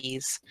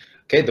monkeys.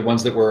 Okay, the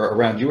ones that were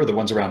around you or the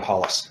ones around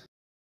Hollis?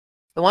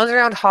 The ones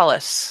around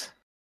Hollis.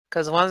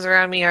 Because the ones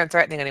around me aren't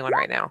threatening anyone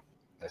right now.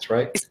 That's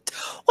right.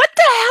 What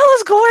the hell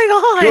is going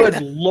on?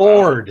 Good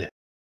lord.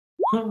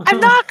 I'm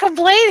not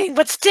complaining,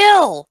 but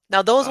still.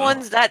 Now those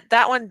ones,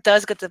 that one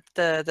does get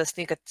the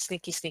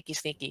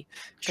sneaky.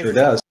 Sure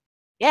does.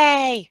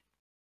 Yay!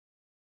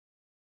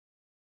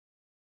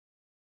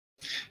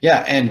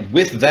 Yeah, and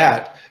with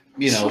that,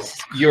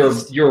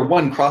 your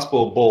one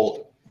crossbow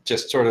bolt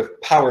just sort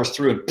of powers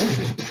through,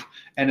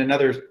 and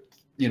another,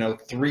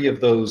 3 of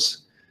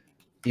those,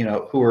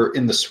 who are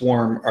in the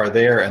swarm are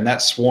there, and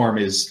that swarm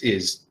is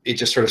it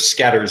just sort of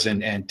scatters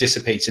and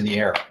dissipates in the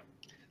air.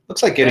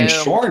 Looks like getting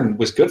shorn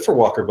was good for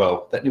Walker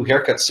Bow. That new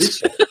haircut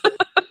suits you.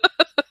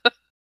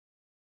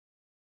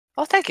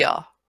 Well, thank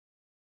y'all.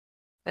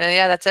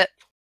 Yeah, that's it.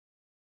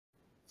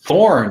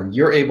 Thorn,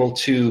 you're able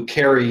to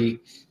carry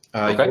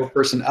your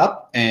person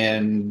up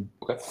and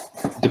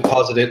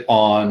deposit it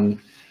on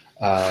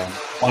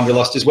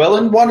Wanderlust as well.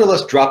 And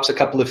Wanderlust drops a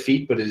couple of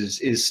feet, but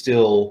is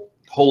still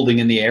holding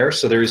in the air.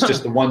 So there is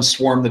just the one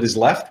swarm that is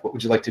left. What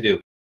would you like to do?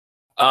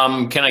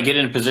 Can I get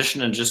in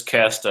position and just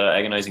cast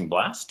Agonizing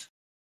Blast?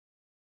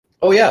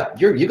 Oh yeah,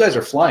 you guys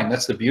are flying.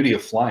 That's the beauty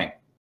of flying.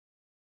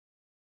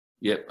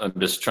 Yep, I'm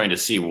just trying to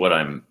see what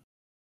I'm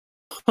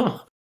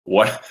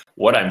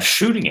what I'm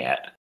shooting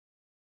at.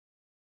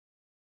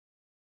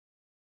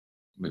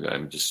 Maybe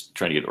I'm just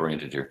trying to get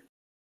oriented here.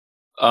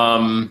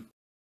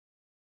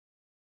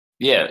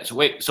 Yeah. So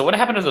wait. So what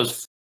happened to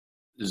those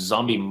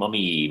zombie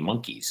mummy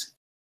monkeys?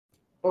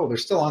 Oh, they're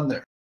still on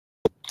there.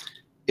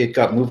 It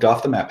got moved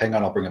off the map. Hang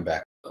on, I'll bring them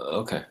back.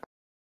 Okay.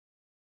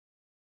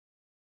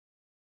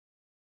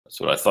 That's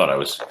what I thought I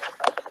was.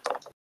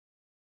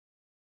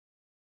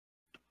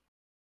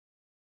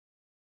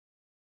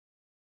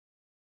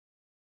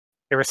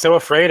 They were so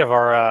afraid of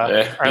our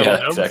little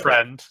gnome exactly.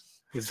 friend.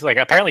 He's like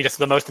apparently just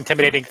the most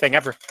intimidating thing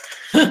ever.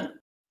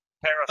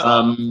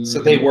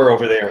 So they were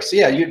over there. So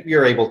yeah,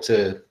 you're able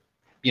to,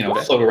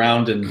 float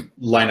around and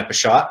line up a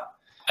shot.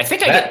 I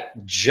think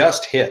that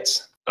just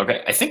hits.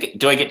 Okay, I think.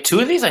 Do I get 2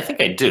 of these? I think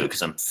I do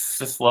because I'm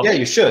 5th level. Yeah,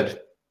 you should.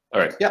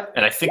 All right. Yeah.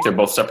 And I think they're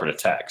both separate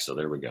attacks. So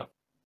there we go.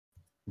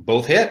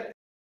 Both hit.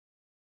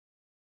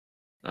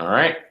 All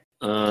right.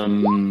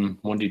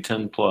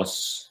 1d10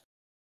 plus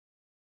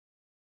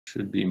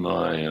should be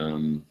my.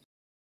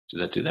 Did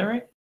that do that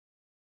right?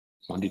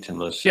 1d10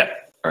 less. Yeah.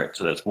 All right.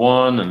 So that's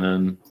 1, and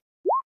then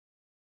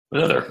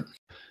another.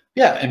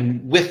 Yeah,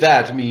 and with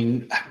that, I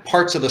mean,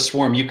 parts of the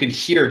swarm, you can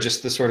hear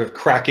just the sort of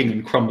cracking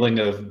and crumbling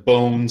of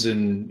bones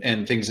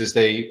and things as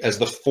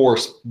the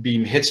force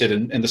beam hits it,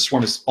 and the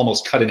swarm is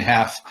almost cut in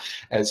half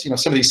as,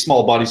 some of these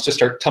small bodies just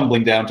start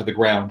tumbling down to the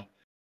ground.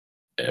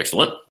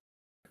 Excellent.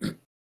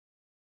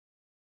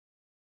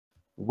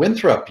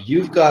 Winthrop,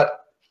 you've got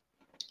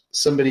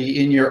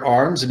somebody in your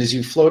arms, and as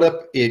you float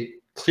up, it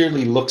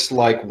clearly looks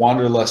like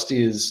Wanderlust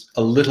is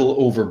a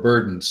little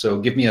overburdened. So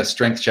give me a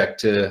strength check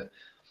to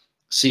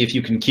see if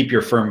you can keep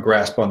your firm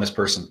grasp on this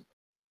person.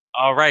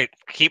 All right,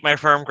 keep my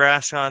firm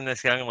grasp on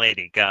this young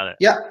lady. Got it.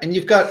 Yeah, and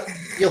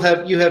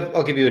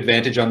I'll give you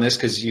advantage on this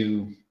because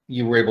you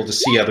were able to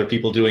see other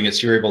people doing it,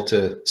 so you're able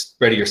to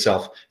ready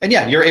yourself. And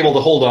yeah, you're able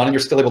to hold on, and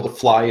you're still able to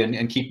fly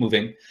and keep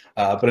moving.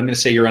 But I'm going to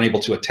say you're unable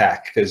to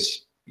attack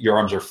because your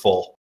arms are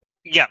full.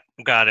 Yeah,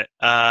 got it.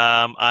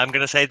 I'm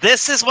going to say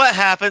this is what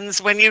happens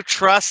when you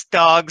trust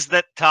dogs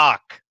that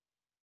talk.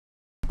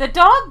 The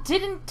dog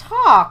didn't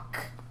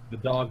talk. The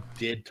dog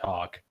did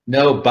talk.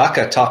 No,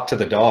 Baka talked to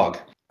the dog.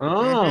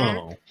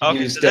 Oh.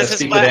 Okay, Used, so this is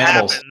speak what with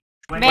animals. happens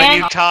when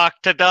you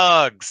talk to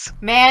dogs.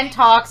 Man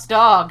talks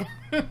dog.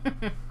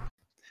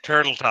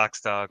 Turtle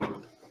talks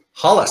dog.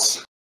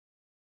 Hollis.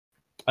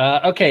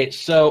 Okay,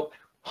 so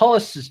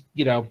Hollis is,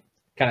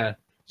 kind of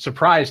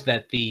surprised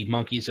that the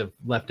monkeys have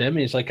left him.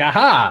 He's like,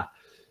 aha!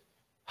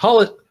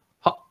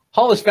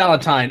 Hollis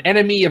Valentine,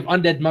 enemy of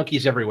undead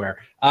monkeys everywhere.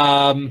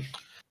 And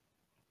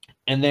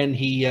then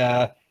he...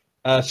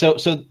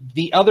 So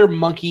the other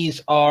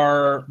monkeys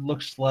are,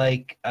 looks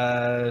like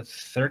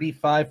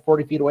 35,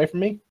 40 feet away from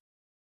me?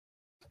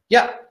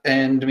 Yeah,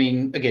 and I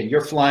mean, again,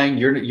 you're flying,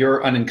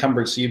 you're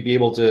unencumbered, so you'd be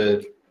able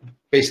to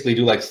basically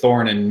do like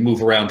Thorn and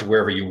move around to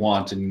wherever you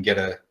want and get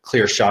a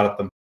clear shot at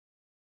them.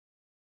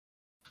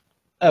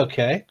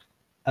 Okay.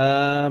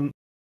 All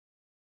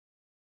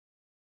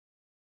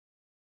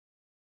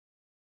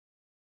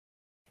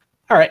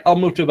right, I'll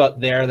move to about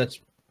there. That's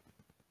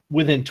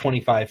within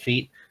 25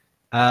 feet.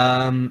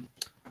 And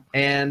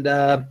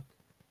I'll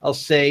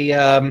say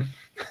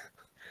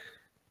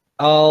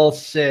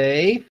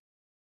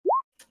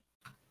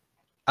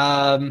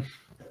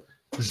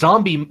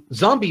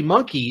zombie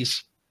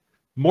monkeys,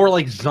 more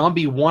like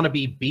zombie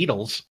wannabe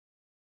beetles.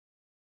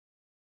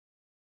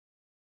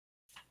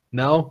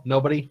 No,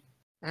 nobody.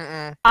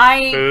 Mm-mm.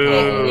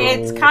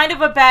 It's kind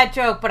of a bad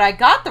joke, but I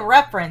got the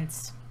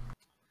reference.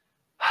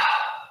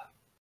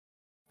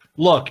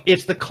 Look,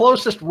 it's the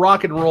closest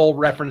rock and roll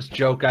reference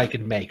joke I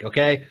can make.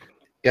 Okay.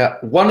 Yeah,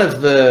 one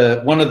of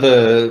the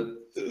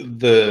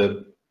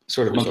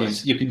sort of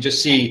monkeys, you can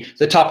just see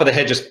the top of the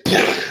head just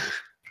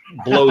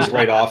blows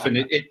right off, and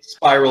it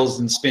spirals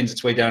and spins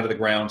its way down to the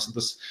ground. So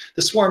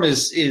the swarm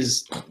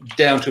is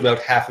down to about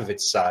half of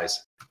its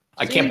size.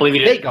 I can't believe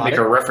you didn't make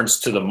a reference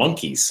to the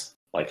monkeys.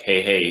 Like,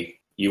 hey,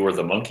 you were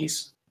the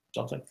monkeys?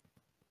 Something.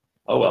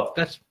 Oh, well.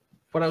 That's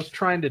what I was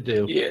trying to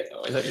do. Yeah,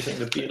 I thought you were saying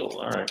the Beatles.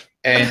 All right.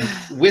 And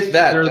with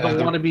that... They're the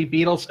wannabe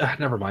Beatles?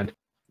 Never mind.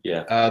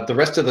 Yeah. The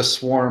rest of the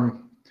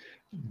swarm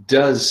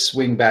does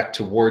swing back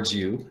towards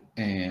you,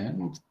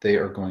 and they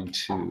are going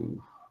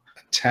to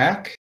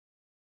attack.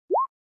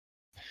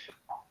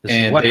 This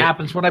is what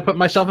happens when I put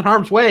myself in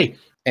harm's way.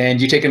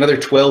 And you take another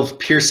 12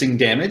 piercing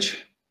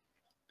damage.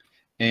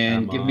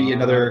 And give me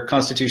another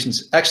Constitution.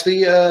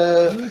 Actually,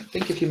 I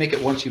think if you make it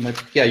once, you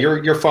might. Yeah,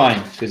 you're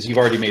fine because you've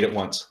already made it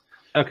once.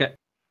 Okay.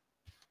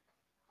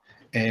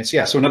 And so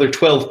yeah, so another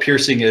 12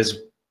 piercing is.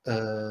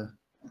 Let's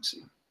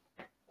see.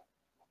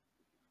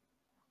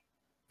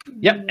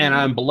 Yep, and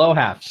I'm below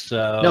half.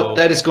 So no,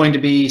 that is going to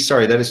be.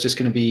 Sorry, that is just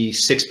going to be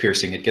 6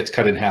 piercing. It gets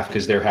cut in half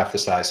because they're half the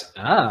size.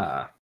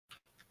 Ah,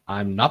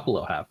 I'm not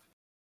below half.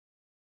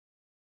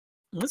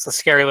 This is a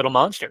scary little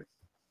monster.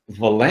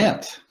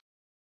 Valant.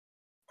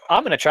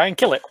 I'm going to try and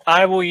kill it.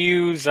 I will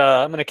use,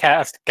 I'm going to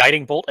cast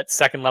Guiding Bolt at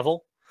 2nd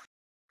level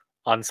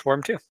on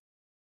Swarm 2.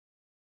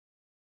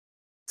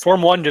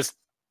 Swarm 1 just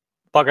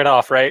buggered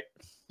off, right?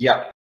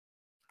 Yeah.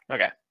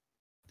 Okay.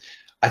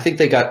 I think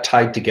they got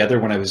tied together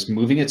when I was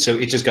moving it, so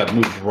it just got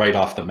moved right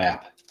off the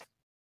map.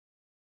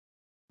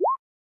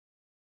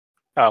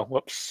 Oh,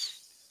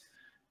 whoops.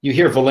 You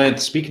hear Valant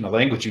speaking a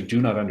language you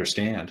do not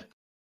understand.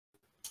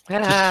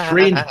 It's a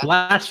strange,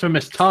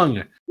 blasphemous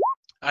tongue.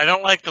 I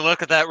don't like the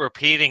look of that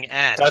repeating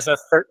at. Does a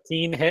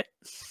 13 hit?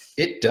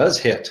 It does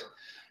hit.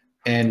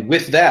 And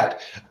with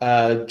that,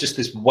 just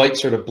this white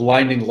sort of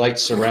blinding light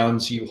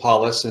surrounds you,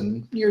 Hollis,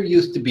 and you're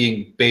used to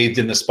being bathed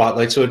in the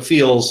spotlight, so it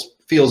feels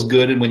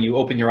good. And when you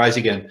open your eyes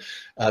again,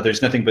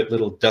 there's nothing but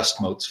little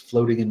dust motes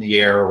floating in the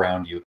air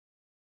around you.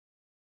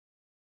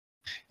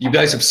 You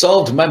guys have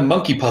solved my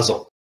monkey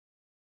puzzle.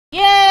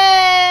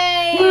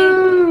 Yay!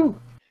 Woo!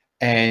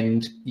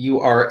 And you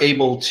are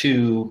able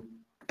to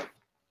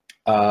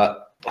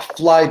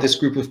fly this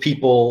group of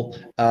people,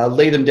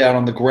 lay them down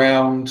on the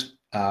ground.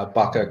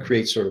 Baka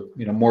creates sort of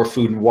more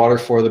food and water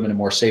for them in a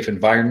more safe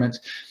environment,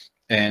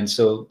 and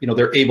so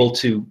they're able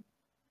to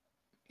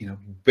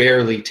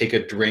barely take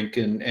a drink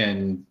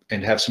and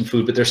have some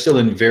food, but they're still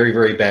in very,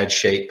 very bad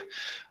shape.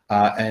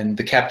 And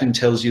the captain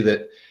tells you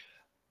that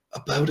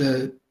about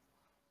a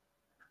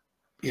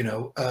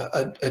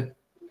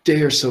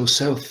day or so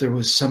south there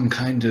was some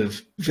kind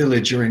of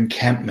village or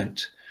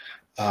encampment.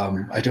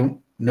 I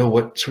don't know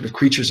what sort of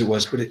creatures it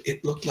was, but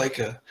it looked like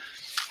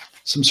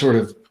some sort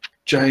of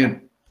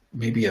giant,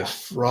 maybe a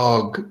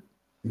frog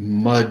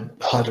mud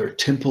hut or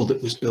temple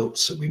that was built,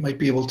 so we might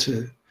be able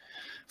to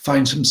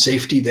find some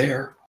safety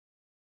there.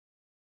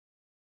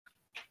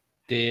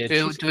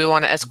 Do we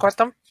want to escort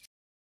them?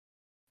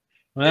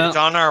 Well, It's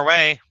on our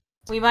way.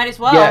 We might as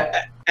well.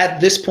 Yeah,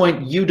 at this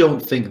point, you don't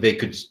think they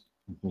could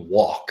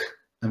walk.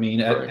 I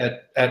mean,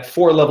 at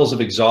 4 levels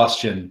of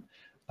exhaustion,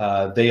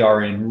 they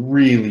are in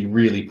really,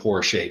 really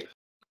poor shape.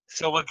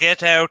 So we'll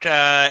get out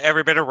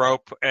every bit of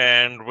rope,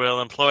 and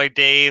we'll employ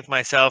Dave,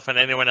 myself, and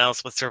anyone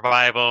else with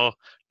survival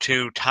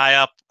to tie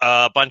up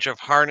a bunch of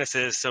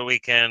harnesses so we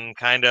can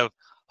kind of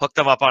hook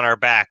them up on our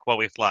back while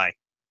we fly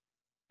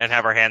and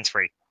have our hands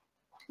free.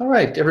 All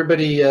right,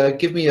 everybody,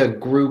 give me a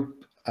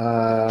group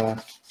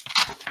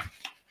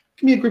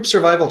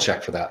survival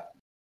check for that.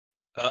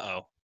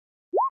 Uh-oh.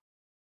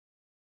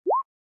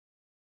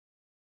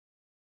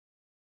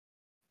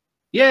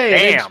 yay!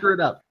 They Damn. screwed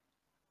up.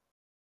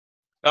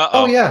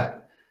 Uh-oh. Oh yeah,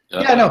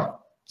 yeah. No,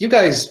 you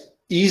guys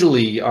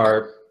easily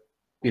are,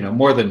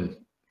 more than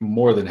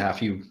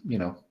half.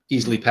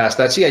 Easily past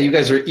that. So yeah, you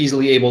guys are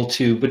easily able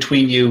to,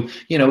 between you,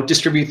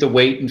 distribute the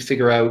weight and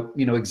figure out,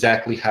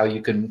 exactly how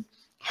you can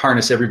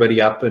harness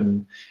everybody up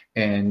and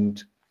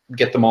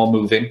get them all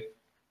moving.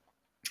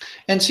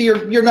 And so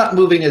you're not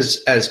moving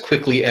as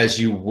quickly as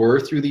you were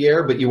through the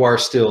air, but you are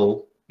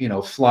still,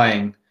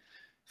 flying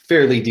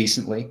fairly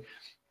decently.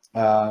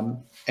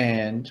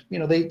 And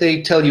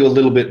they tell you a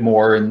little bit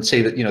more and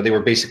say that they were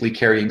basically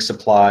carrying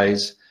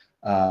supplies,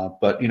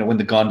 but when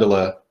the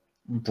gondola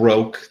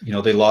broke,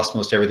 they lost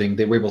most everything.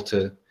 They were able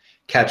to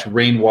catch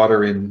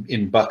rainwater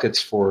in buckets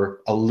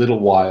for a little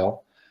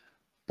while,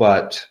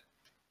 but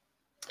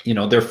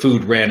their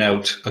food ran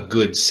out a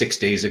good 6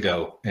 days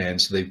ago,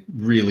 and so they've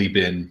really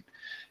been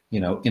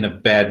in a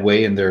bad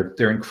way, and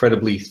they're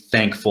incredibly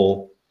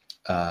thankful,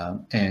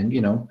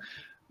 and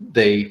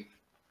they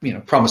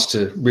promise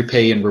to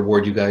repay and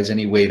reward you guys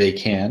any way they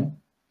can.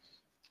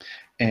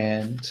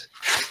 And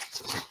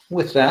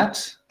with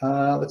that,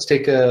 let's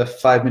take a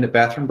 5-minute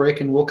bathroom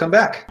break and we'll come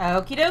back.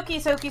 Okie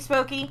dokie, sokey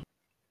spokey.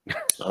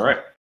 All right.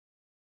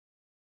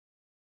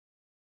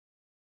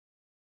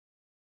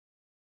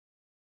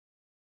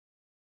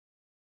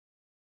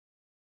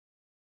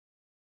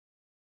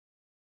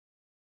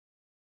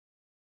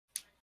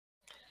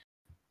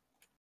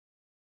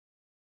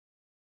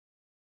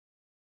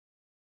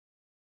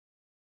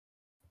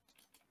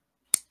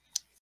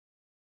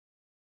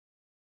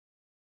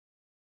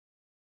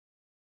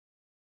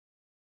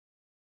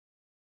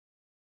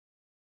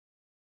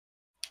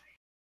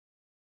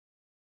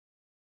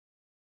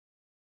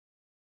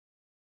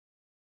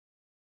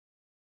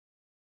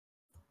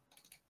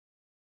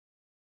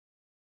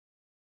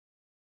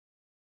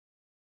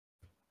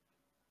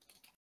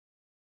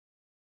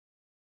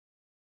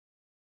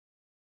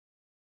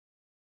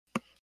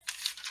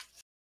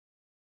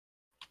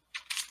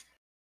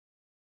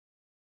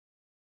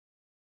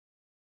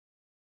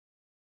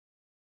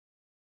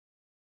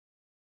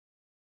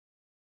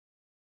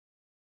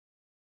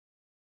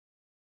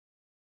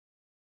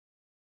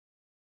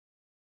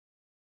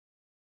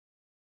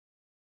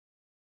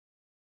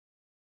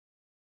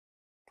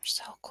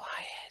 so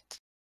quiet.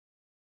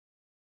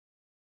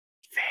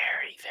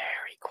 Very,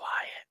 very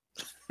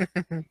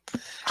quiet.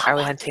 Are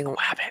we hunting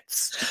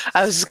rabbits?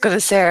 I was just gonna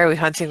say, are we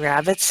hunting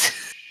rabbits?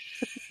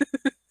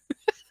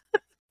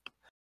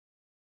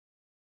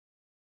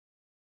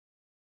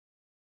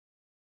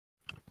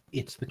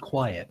 It's the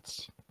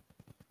quiets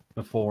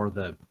before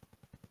the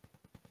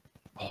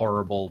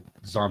horrible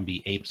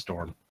zombie ape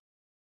storm.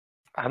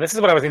 This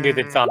is what I was going to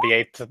do with zombie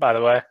apes, by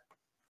the way.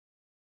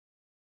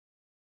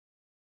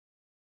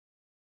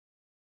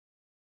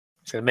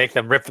 It's going to make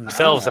them rip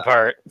themselves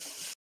apart.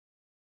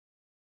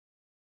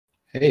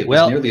 Hey, it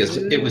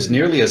was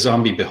nearly a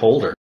zombie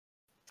beholder.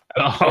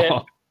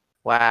 Oh,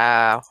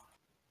 Wow.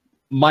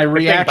 my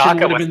reaction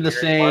Baka would have been the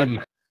wasn't here anymore.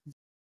 same.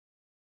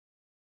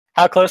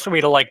 How close are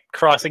we to like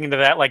crossing into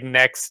that like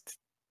next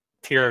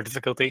tier of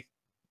difficulty?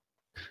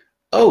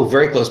 Oh,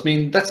 very close. I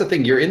mean, that's the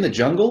thing. You're in the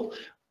jungle.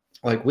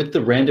 Like with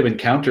the random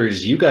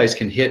encounters, you guys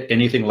can hit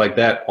anything like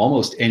that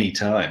almost any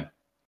time.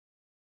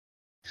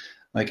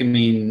 Like, I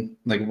mean,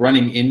 like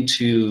running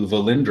into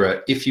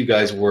Valindra, if you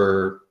guys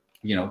were,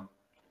 you know,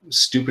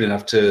 stupid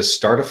enough to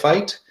start a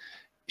fight,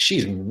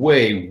 she's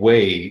way,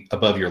 way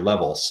above your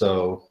level.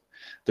 So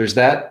there's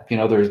that, you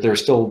know,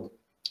 there's still,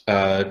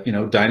 you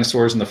know,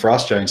 dinosaurs and the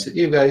frost giants that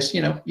you guys,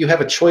 you know, you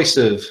have a choice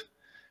of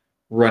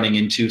running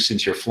into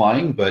since you're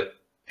flying, but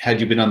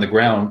had you been on the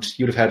ground,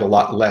 you'd have had a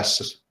lot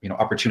less, you know,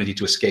 opportunity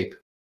to escape.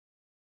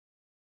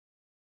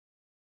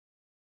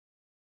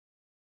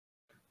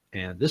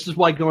 And this is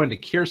why going to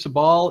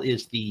Kirsabal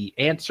is the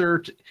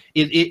answer.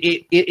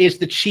 It is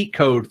the cheat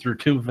code through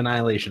Tomb of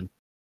Annihilation.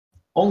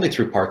 Only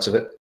through parts of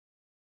it.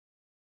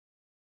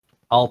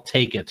 I'll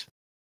take it.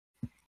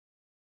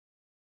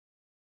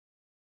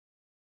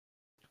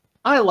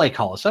 I like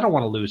Hollis. I don't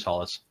want to lose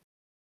Hollis.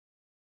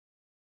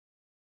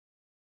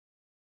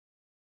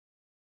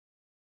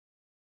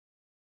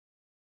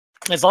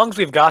 As long as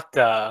we've got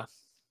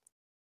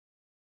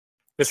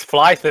this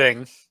fly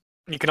thing,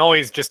 you can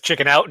always just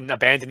chicken out and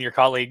abandon your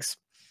colleagues.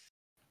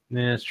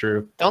 Yeah, that's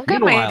true. Don't get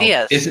my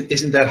ideas.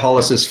 Isn't that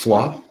Hollis's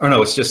flaw? Or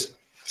no, it's just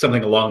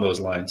something along those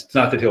lines. It's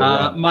not that he'll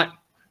run.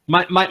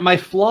 My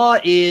flaw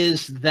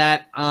is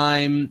that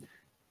I'm,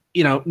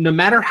 you know, no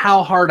matter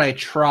how hard I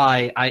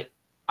try, I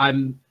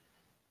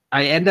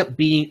end up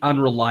being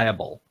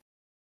unreliable.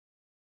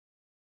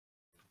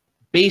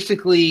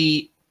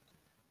 Basically,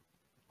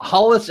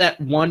 Hollis at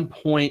one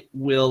point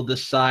will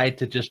decide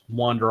to just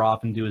wander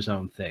off and do his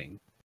own thing.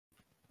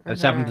 I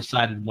just haven't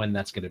decided when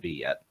that's going to be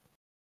yet.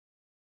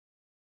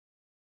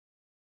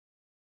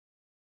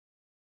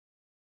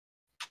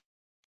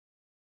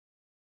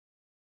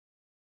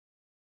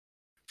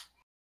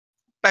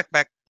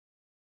 Back.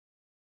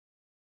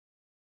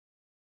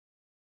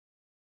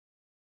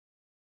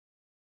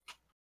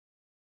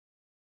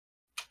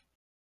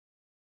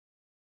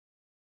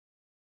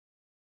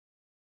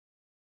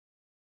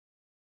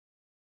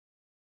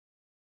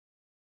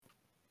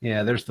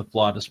 Yeah, there's the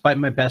flaw. Despite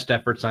my best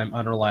efforts, I'm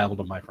unreliable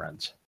to my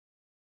friends.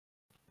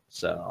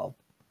 So I'll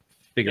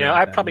figure out.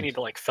 I probably need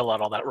to like fill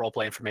out all that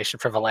roleplay information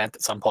for Valant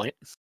at some point.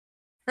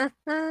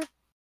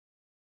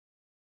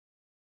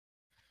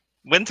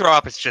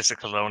 Winthrop is just a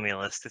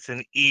colonialist. It's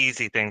an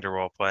easy thing to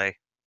roleplay.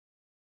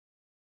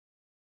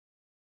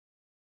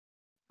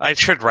 I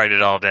should write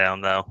it all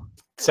down, though.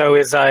 So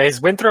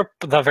is Winthrop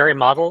the very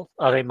model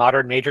of a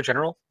modern major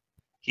general?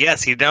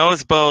 Yes, he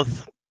knows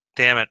both.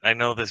 Damn it, I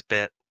know this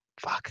bit.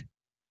 Fuck.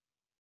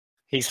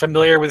 He's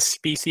familiar with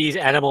species,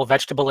 animal,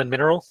 vegetable, and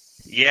mineral?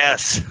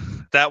 Yes,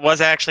 that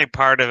was actually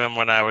part of him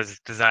when I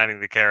was designing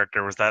the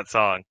character, was that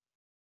song.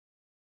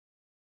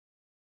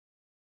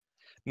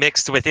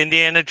 Mixed with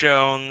Indiana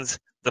Jones,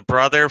 the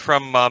brother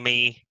from the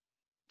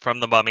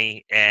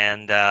Mummy,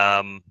 and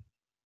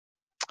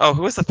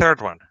who was the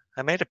third one?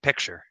 I made a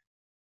picture.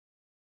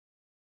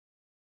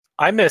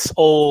 I miss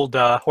old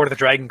Horde of the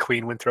Dragon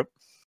Queen Winthrop.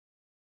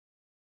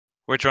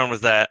 Which one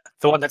was that?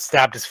 The one that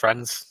stabbed his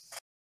friends.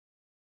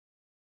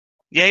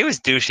 Yeah, he was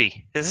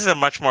douchey. This is a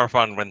much more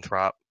fun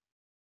Winthrop.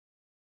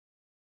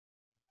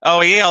 Oh,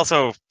 he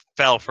also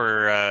fell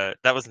for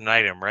that was an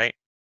item, right?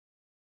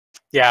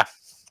 Yeah.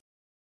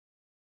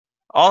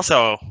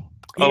 Also,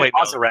 wait,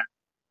 no. Mazaret.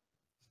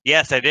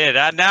 Yes, I did.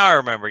 Now I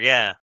remember.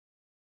 Yeah.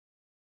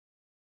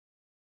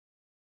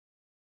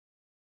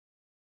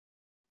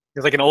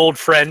 He's like an old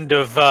friend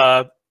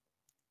of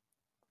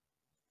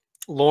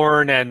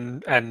Lorne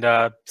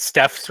and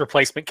Steph's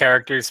replacement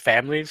characters'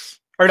 families.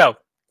 Or no,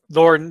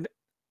 Lorne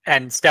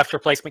and Steph's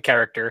replacement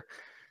character,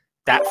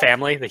 that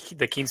family, the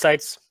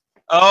Keensites.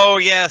 Oh,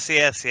 yes.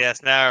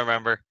 Now I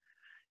remember.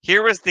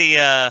 Here was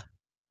the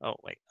oh,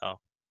 wait. Oh.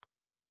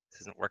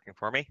 This isn't working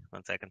for me.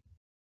 1 second.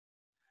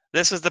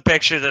 This was the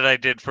picture that I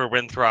did for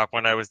Winthrop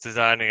when I was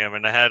designing him,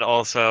 and I had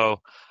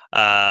also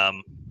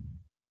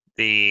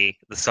the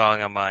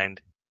song on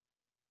mind.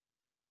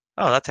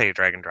 Oh, that's how you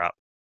drag and drop.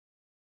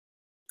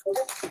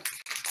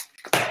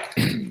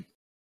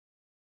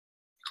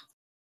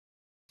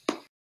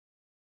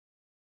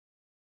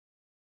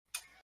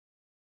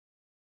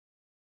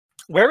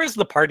 Where is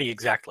the party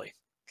exactly?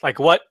 Like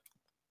what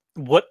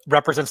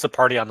represents the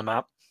party on the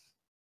map?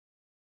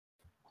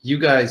 You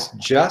guys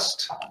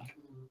just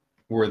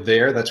were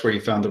there. That's where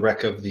you found the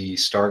wreck of the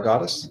Star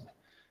Goddess.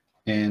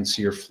 And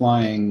so you're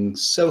flying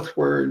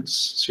southwards.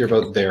 So you're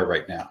about there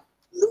right now.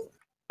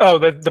 Oh,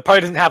 the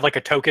party doesn't have like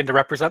a token to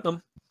represent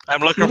them?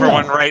 I'm looking for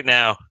one right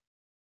now.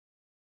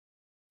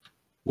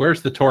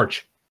 Where's the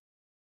torch?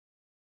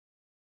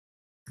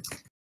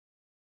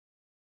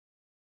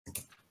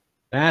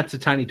 That's a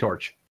tiny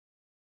torch.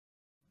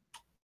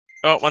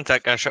 Oh, one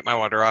sec. Gotta shut my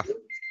water off.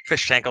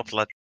 Fish tank will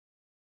flood.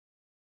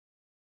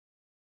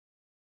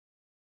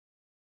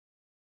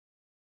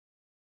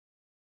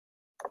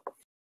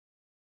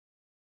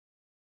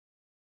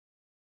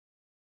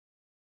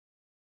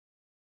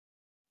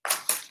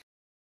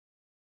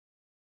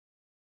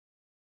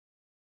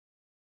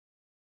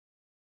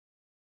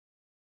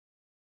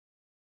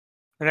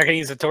 They're not going to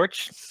use a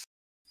torch?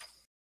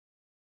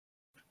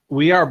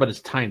 We are, but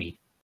it's tiny.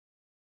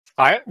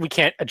 We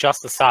can't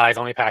adjust the size.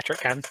 Only Patrick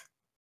can.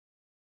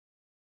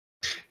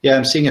 Yeah,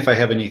 I'm seeing if I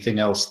have anything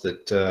else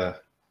that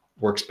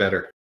works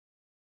better.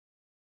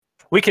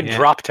 We can Yeah.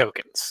 drop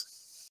tokens.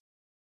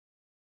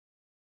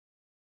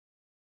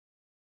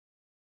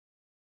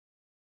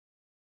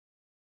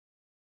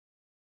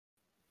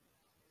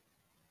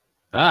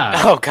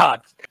 Ah. Oh,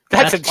 God.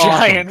 That's a That's awesome.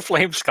 giant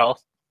flame skull.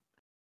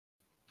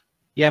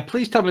 Yeah,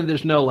 please tell me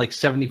there's no like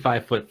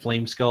 75-foot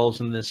flame skulls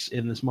in this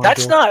module.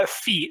 That's not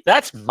feet.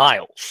 That's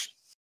miles.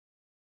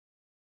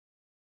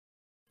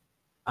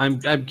 I'm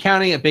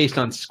counting it based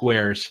on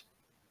squares.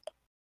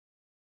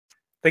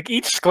 Like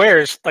each square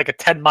is like a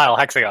 10-mile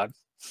hexagon.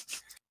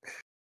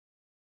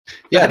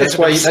 Yeah, That is that's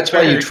why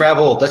you absurd.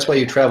 travel. That's why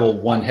you travel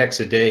 1 hex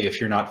a day if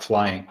you're not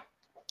flying.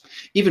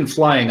 Even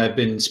flying, I've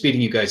been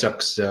speeding you guys up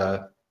because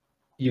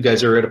you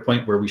guys are at a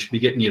point where we should be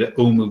getting you to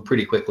Omu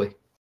pretty quickly.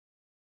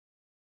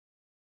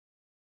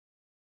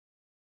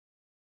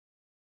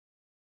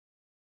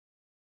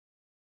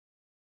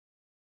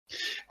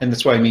 And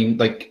that's why I mean,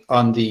 like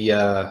on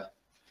the,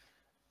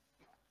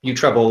 you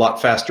travel a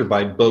lot faster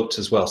by boats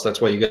as well. So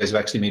that's why you guys have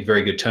actually made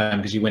very good time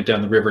because you went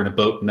down the river in a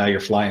boat and now you're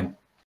flying.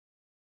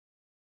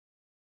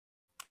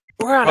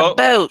 We're on Bo- a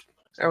boat.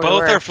 Or we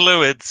Both were. are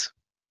fluids.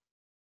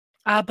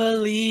 I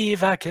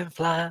believe I can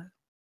fly.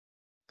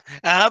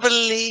 I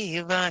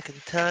believe I can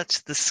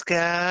touch the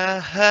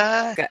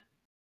sky.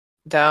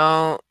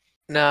 Don't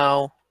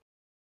know.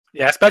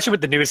 Yeah, especially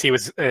with the news he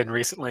was in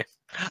recently.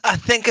 I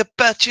think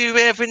about you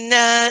every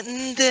night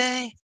and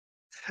day.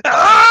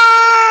 Ah!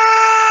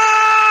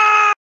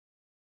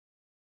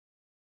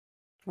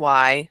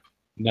 Why?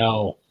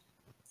 No.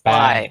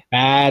 Why?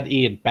 Bad,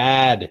 Ian.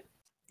 Bad.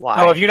 Why?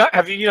 Oh,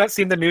 have you not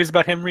seen the news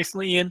about him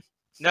recently, Ian?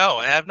 No,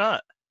 I have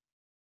not.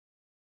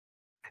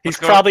 He's What's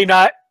going- probably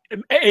not.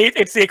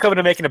 It's the equivalent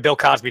of making a Bill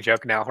Cosby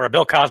joke now, or a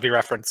Bill Cosby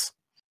reference.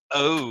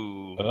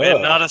 Oh, Oh.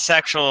 and not a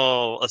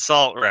sexual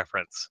assault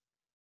reference.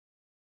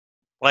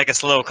 Like a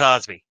slow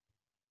Cosby.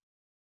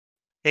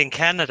 In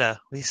Canada,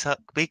 we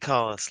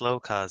call a slow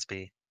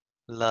Cosby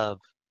love.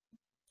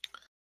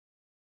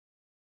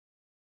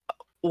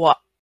 What?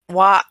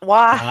 Why?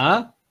 Why?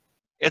 Huh?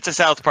 It's a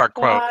South Park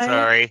quote. Why?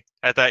 Sorry,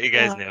 I thought you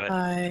guys knew it.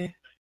 Why?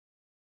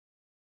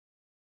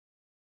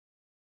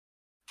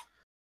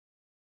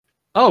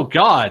 Oh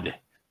God,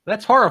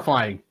 that's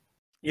horrifying.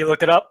 You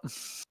looked it up?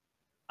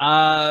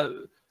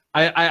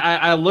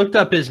 I looked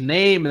up his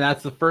name, and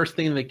that's the first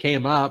thing that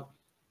came up.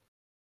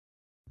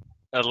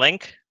 A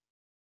link?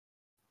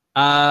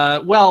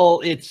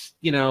 Well, it's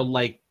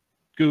like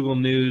Google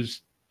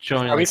News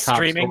showing. Are we like, top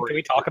streaming? stories. Can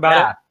we talk about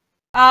Yeah.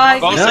 it?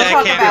 You Mostly, can I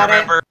talk can't about it.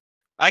 remember.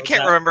 I can't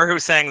Okay. remember who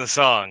sang the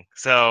song,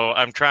 so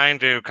I'm trying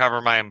to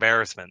cover my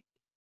embarrassment.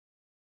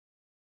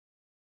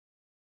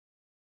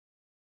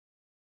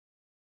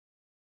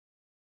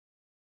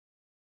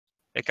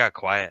 It got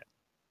quiet.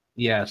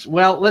 Yes.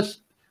 Well,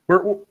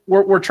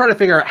 we're trying to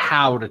figure out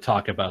how to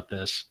talk about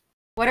this.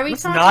 What are we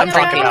Let's talking not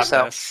about? talk about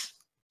So. this.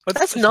 Let's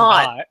That's just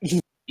not.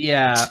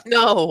 Yeah.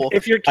 No.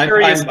 If you're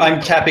curious,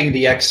 I'm tapping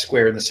the X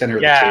square in the center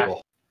of the Yeah.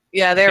 table.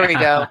 Yeah, there we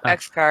go.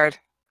 X card.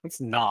 it's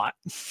not.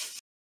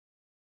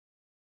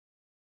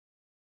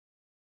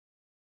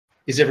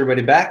 Is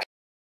everybody back?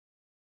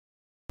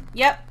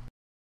 Yep.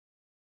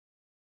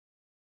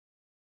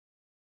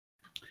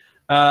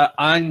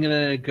 I'm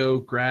gonna go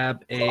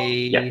grab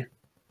a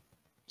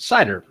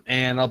cider,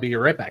 and I'll be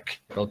right back.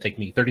 It'll take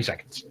me 30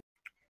 seconds.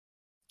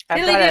 I've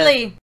Dilly got,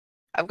 dilly.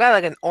 I've got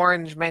like an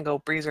orange mango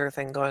breezer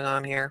thing going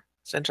on here.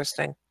 It's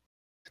interesting.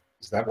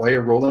 Is that why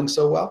you're rolling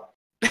so well?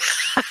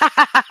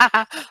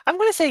 I'm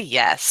going to say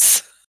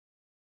yes.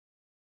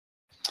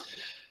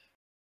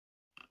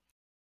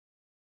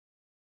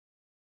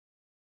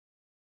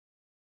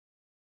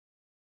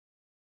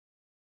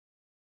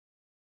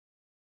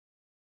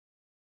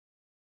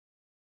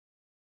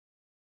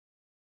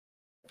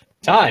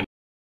 Time.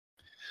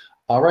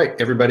 All right,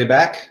 everybody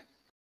back?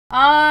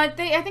 I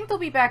think they'll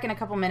be back in a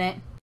couple minutes.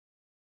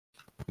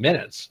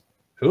 Minutes.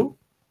 Who?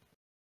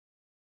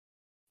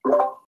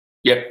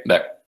 Yep,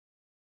 back.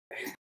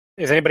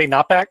 Is anybody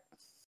not back?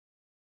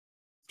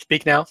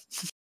 Speak now.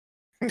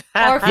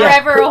 Or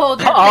forever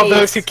hold your All peace.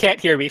 those who can't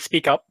hear me,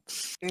 speak up.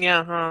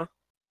 Yeah, huh.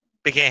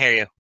 We can't hear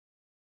you.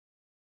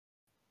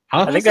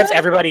 Huh? I think that's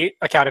everybody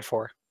accounted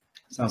for.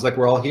 Sounds like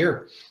we're all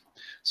here.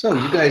 So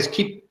you guys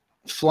keep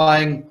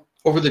flying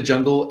over the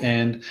jungle,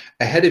 and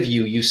ahead of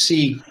you, you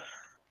see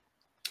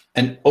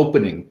an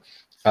opening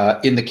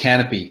in the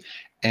canopy,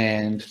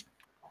 and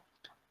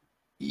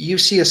you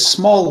see a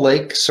small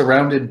lake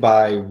surrounded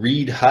by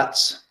reed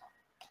huts.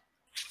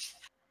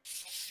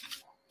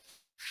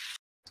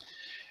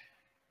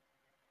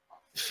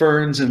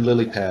 Ferns and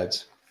lily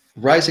pads.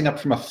 Rising up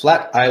from a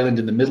flat island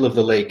in the middle of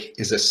the lake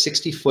is a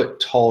 60-foot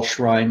tall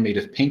shrine made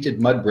of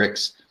painted mud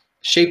bricks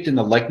shaped in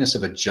the likeness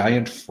of a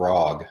giant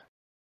frog.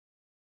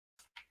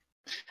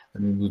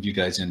 Let me move you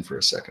guys in for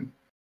a second.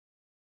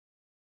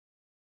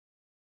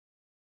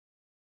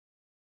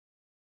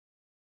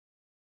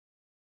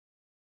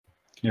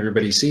 Can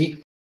everybody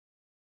see?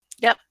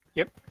 Yep.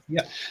 Yep.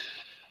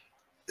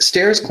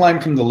 Stairs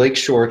climb from the lake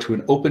shore to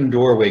an open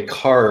doorway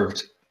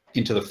carved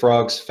into the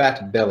frog's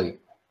fat belly.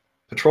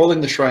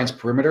 Patrolling the shrine's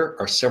perimeter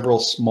are several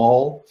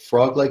small,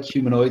 frog-like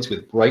humanoids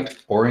with bright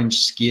orange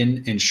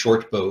skin and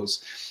short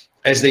bows.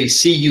 As they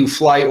see you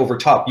fly over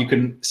top, you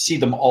can see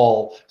them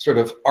all sort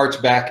of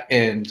arch back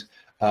and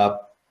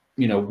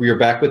rear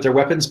back with their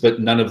weapons,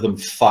 but none of them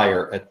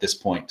fire at this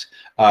point.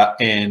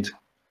 And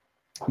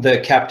the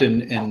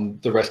captain and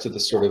the rest of the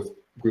sort of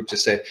group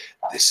just say,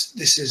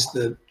 "This is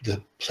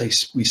the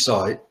place we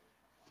saw.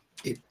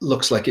 It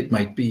looks like it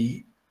might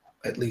be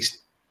at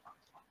least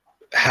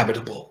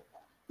habitable.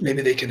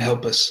 Maybe they can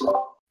help us."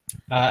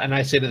 And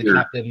I say to the You're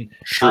captain,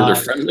 Sure, they're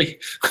friendly.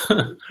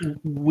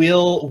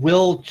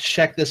 we'll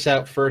check this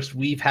out first.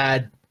 We've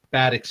had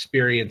bad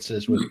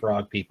experiences with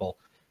frog people.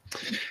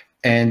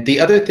 And the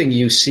other thing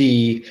you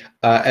see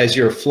as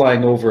you're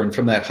flying over and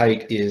from that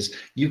height is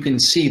you can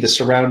see the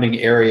surrounding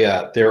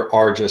area. There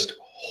are just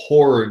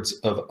hordes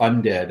of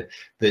undead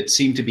that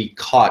seem to be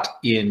caught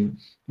in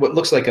what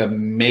looks like a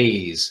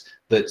maze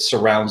that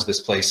surrounds this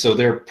place. So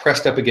they're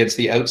pressed up against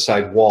the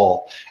outside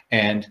wall,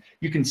 and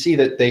you can see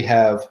that they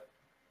have,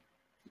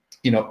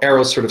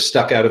 arrows sort of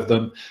stuck out of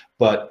them,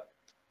 but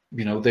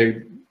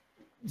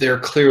they're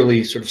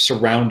clearly sort of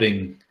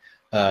surrounding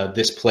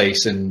this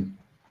place. And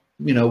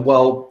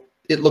while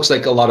it looks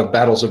like a lot of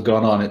battles have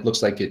gone on, it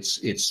looks like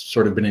it's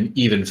sort of been an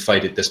even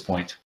fight at this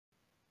point.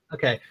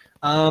 Okay.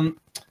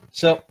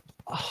 So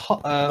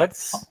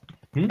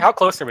How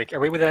close are we? Are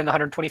we within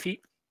 120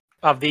 feet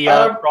of the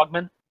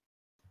frogmen?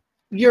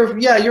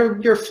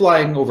 You're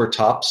flying over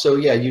top, so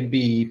yeah, you'd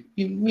be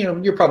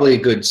you're probably a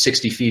good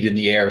 60 feet in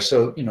the air,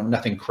 so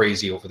nothing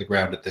crazy over the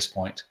ground at this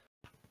point.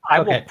 I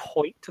will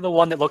point to the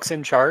one that looks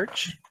in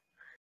charge,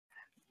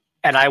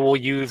 and I will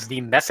use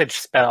the message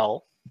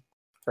spell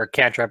or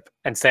cantrip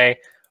and say,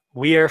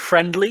 "We are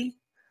friendly.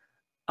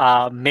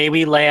 May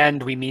we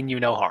land. We mean you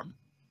no harm."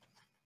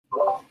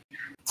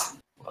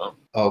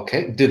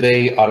 Okay. Do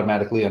they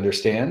automatically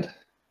understand?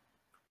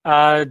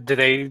 Do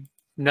they?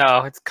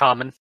 No, it's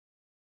common.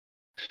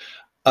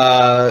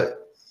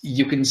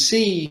 You can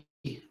see,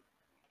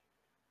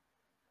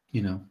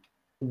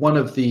 one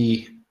of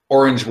the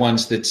orange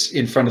ones that's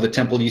in front of the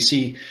temple. You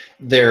see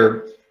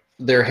their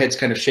heads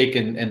kind of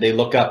shaken, and they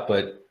look up,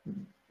 but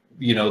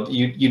you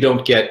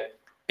don't get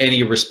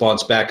any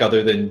response back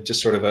other than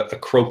just sort of a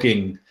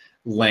croaking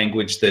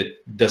language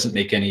that doesn't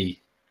make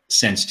any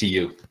sense to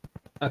you.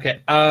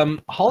 Okay.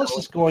 Hollis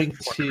is going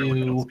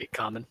to be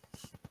common.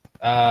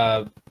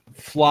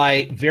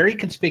 Fly very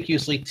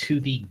conspicuously to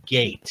the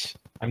gate.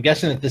 I'm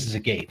guessing that this is a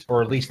gate,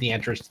 or at least the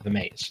entrance to the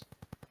maze.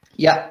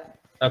 Yeah.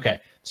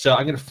 Okay. So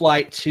I'm going to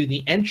fly to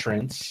the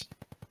entrance,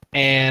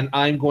 and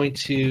I'm going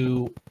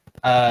to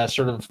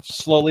sort of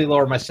slowly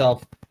lower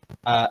myself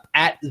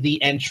at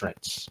the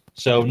entrance.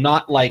 So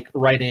not like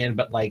right in,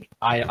 but like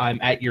I'm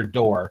at your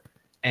door.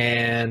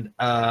 And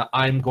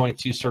I'm going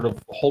to sort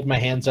of hold my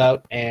hands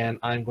out, and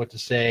I'm going to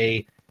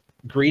say,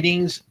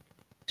 "Greetings.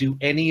 Do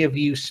any of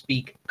you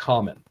speak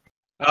common?"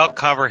 I'll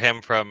cover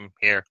him from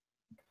here.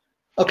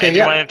 Okay.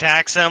 And when it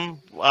attacks him,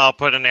 I'll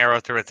put an arrow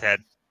through its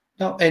head.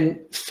 No, and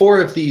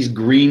 4 of these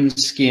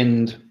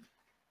green-skinned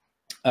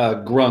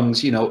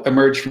grungs,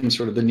 emerge from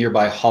sort of the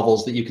nearby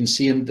hovels that you can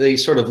see, and they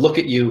sort of look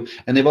at you,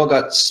 and they've all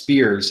got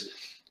spears,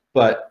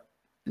 but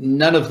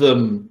none of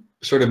them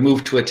sort of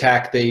move to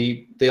attack.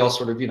 They all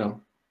sort of,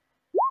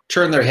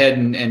 turn their head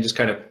and just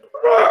kind of,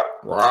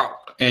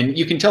 and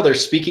you can tell they're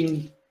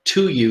speaking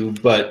to you,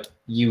 but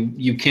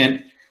you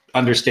can't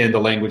understand the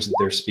language that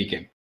they're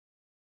speaking.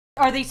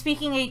 Are they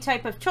speaking a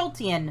type of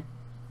Choltian?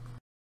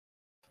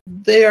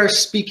 They are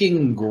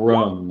speaking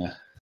grung.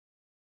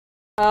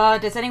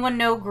 Does anyone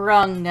know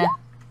grung?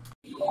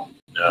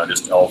 No,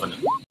 just Elven.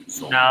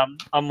 So.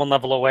 I'm one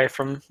level away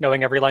from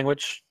knowing every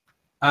language.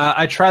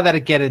 I try that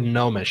again in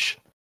Gnomish.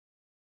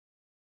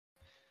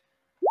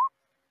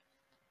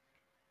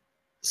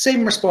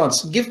 Same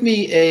response. Give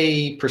me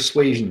a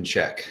persuasion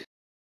check.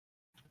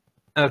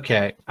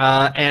 Okay.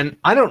 And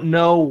I don't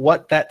know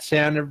what that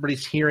sound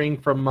everybody's hearing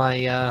from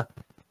my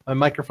my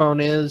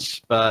microphone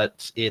is,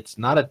 but it's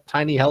not a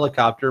tiny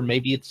helicopter.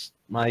 Maybe it's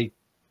my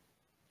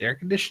air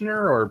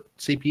conditioner or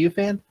CPU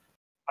fan.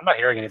 I'm not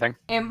hearing anything.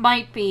 It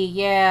might be,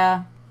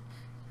 yeah.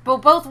 But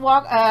both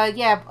walk.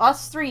 Yeah,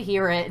 us three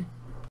hear it.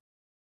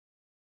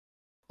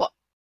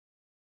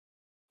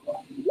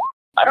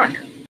 I don't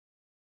hear.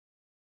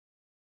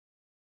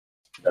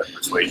 That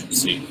persuasion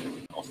see.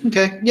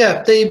 Okay,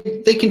 yeah, they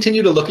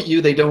continue to look at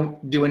you. They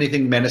don't do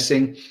anything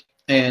menacing,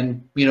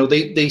 and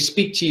they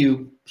speak to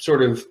you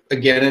sort of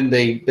again, and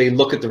they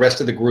look at the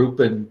rest of the group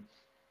and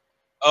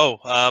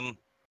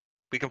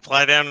We can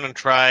fly down and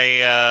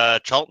try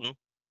Charlton.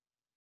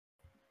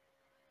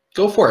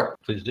 go for it.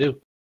 Please do.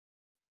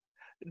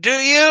 Do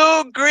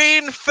you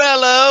green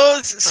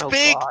fellows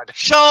speak God.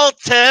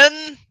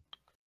 Charlton?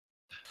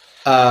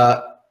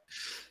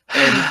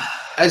 And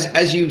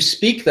as you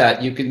speak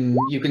that, you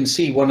can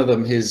see one of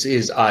them,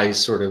 his eyes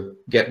sort of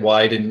get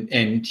wide,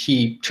 and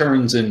he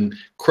turns and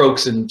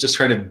croaks and just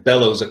kind of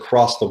bellows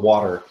across the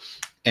water.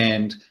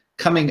 And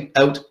coming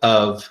out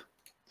of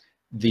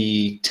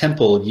the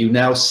temple, you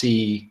now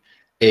see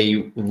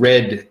a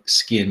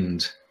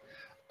red-skinned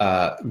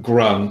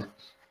grung,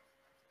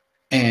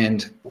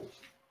 and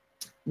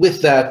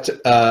with that,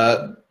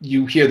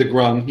 you hear the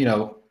grung,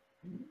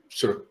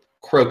 sort of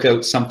croak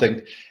out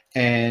something,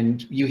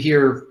 and you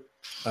hear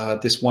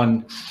this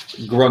one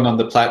grung on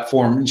the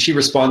platform, and she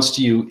responds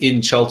to you in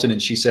Chultan,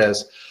 and she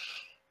says,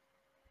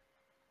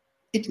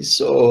 "It is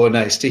so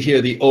nice to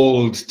hear the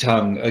old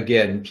tongue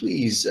again.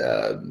 Please,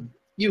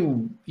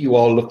 you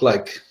all look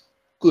like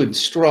good,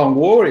 strong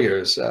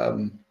warriors.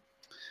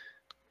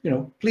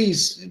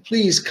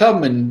 Please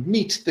come and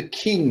meet the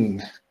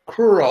king.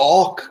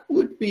 Krok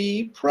would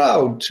be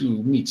proud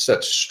to meet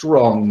such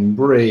strong,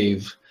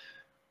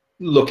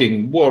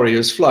 brave-looking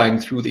warriors flying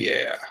through the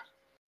air."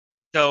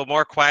 So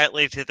more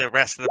quietly to the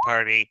rest of the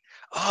party.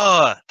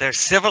 Oh, they're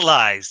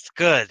civilized.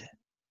 Good.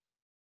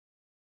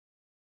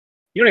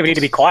 You don't even need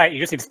to be quiet. You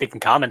just need to speak in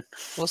common.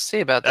 We'll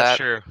see about That's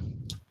that. true.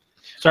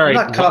 Sorry.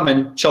 Not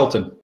common,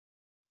 Chultan.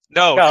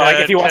 No,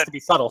 Like if he wants to be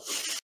subtle.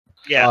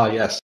 yeah. Ah,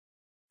 yes.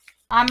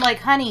 I'm like,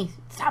 honey,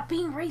 stop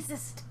being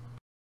racist.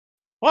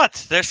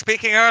 What? They're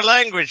speaking our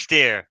language,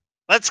 dear.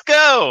 Let's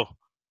go.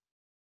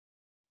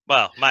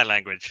 Well, my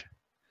language.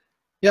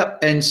 Yep.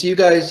 And so you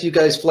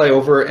guys fly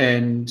over,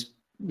 and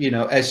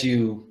as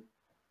you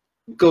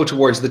go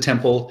towards the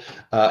temple,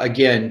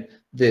 again,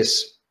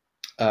 this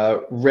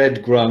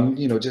red grung,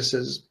 just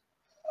says,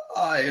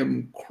 "I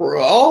am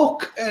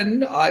Krok,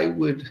 and I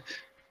would,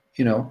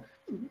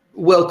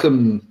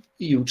 welcome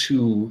you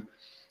to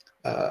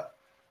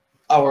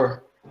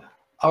our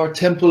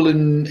temple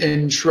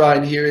and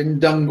shrine here in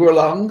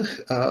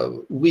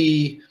Dungralang.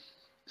 We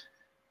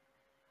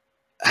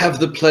have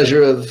the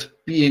pleasure of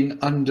being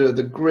under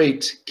the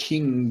great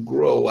King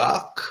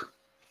Groak,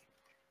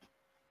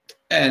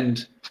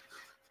 and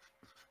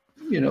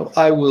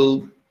I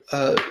will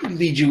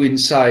lead you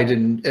inside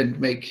and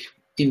make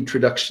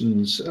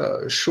introductions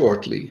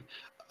shortly.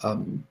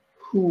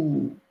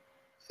 Who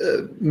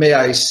may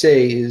I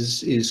say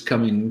is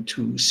coming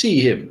to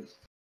see him?"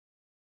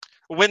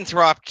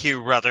 Winthrop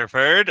Q.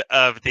 Rutherford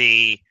of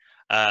the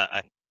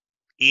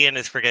Ian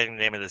is forgetting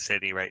the name of the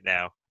city right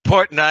now.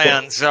 Port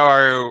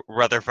Nyanzaru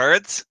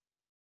Rutherfords.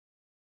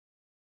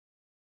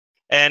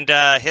 And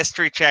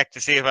history check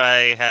to see if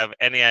I have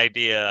any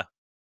idea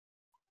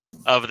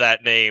of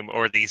that name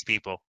or these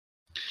people.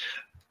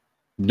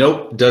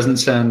 Nope, doesn't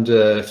sound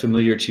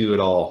familiar to you at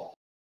all.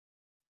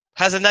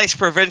 Has a nice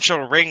provincial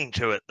ring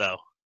to it, though.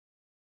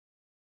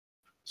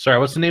 Sorry,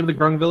 what's the name of the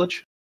grung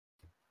village?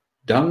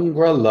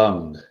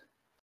 Dungralung.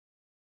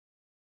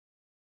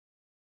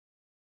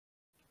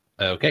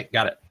 Okay,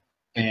 got it.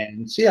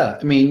 And so, yeah,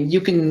 I mean, you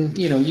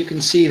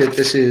can see that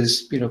this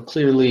is,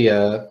 clearly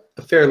a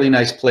fairly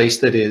nice place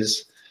that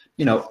is,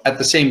 at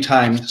the same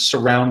time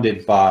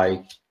surrounded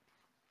by,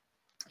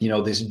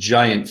 this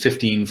giant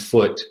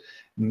 15-foot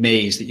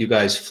maze that you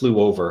guys flew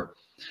over.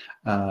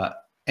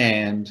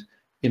 And,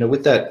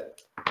 with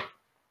that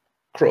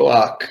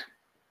Krok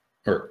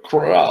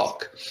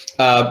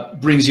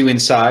brings you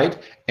inside,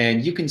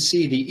 and you can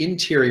see the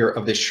interior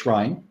of this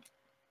shrine.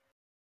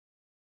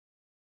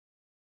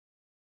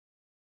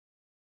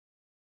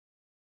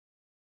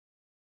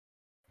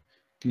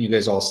 Can you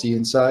guys all see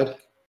inside?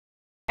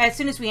 As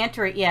soon as we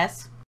enter it,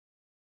 yes.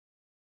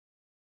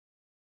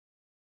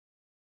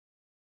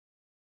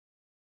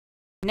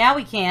 Now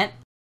we can't.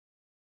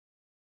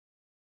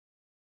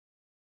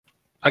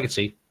 I can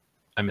see.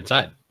 I'm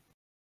inside.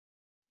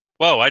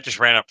 Whoa, I just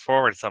ran up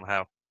forward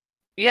somehow.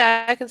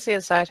 Yeah, I can see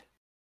inside.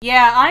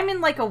 Yeah, I'm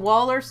in like a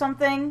wall or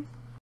something.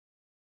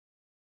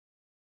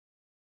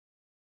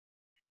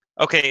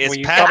 Okay, is Well,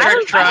 you Patrick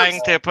probably-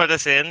 trying to put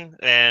us in,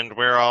 and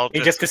we're all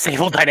You just... just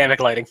disable dynamic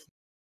lighting.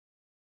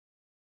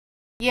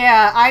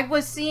 Yeah, I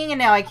was seeing and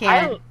now I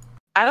can't.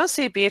 I don't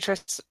see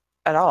Beatrix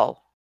at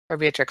all. Or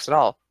Beatrix at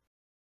all.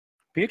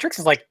 Beatrix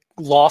is like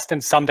lost in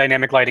some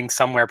dynamic lighting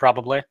somewhere,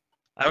 probably.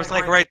 I was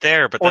like right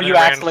there, but Or then you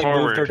I ran actually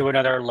forward. moved her to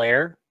another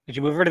layer. Did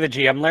you move her to the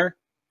GM layer?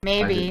 I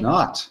Maybe. did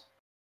not.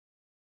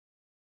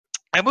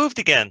 I moved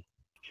again.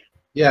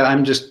 Yeah,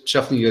 I'm just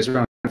shuffling you guys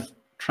around,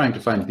 trying to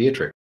find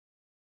Beatrix.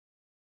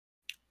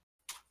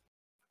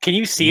 Can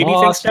you see anything,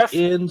 Lost Steph?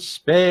 in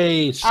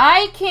space.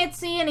 I can't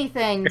see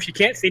anything. If you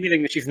can't see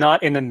anything, then she's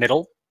not in the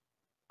middle.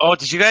 Oh,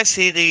 did you guys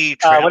see the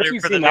What trailer if you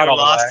for the zoom new out all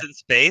the Lost way? in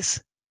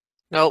Space?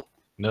 Nope.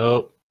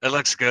 Nope. It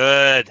looks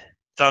good.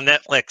 It's on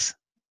Netflix.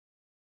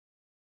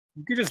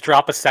 You could just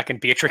drop a second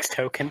Beatrix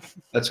token.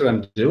 That's what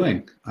I'm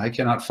doing. I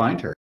cannot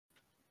find her.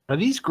 Are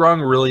these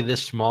grung really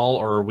this small,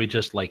 or are we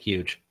just like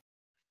huge?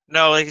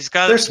 No, he's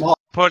got They're it small.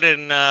 put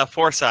in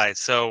 4 size,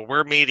 so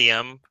we're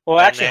medium. Well,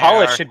 and actually, they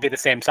Hollis are- should be the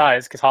same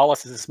size because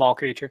Hollis is a small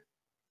creature.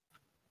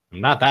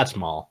 I'm not that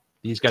small.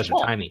 These guys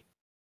Small. are tiny.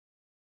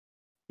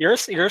 You're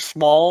a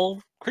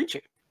small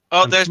creature.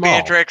 Oh, I'm there's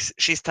small. Beatrix.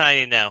 She's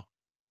tiny now.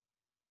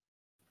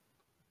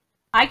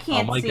 I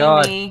can't my see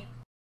God. me.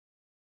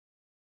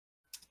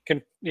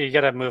 You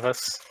gotta move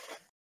us.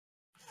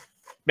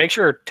 Make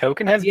sure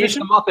token has He ate the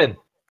vision. muffin.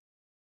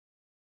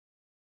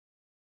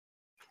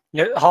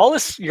 Yeah,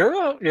 Hollis, you're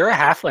a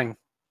halfling.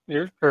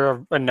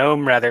 Or a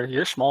gnome rather.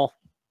 You're small.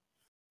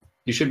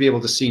 You should be able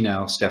to see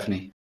now,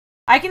 Stephanie.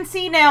 I can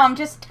see now. I'm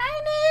just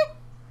tiny.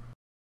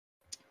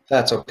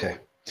 That's okay.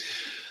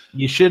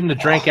 You shouldn't have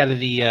drank out of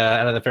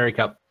the fairy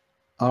cup.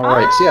 All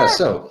right. Yeah. Ah!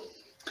 So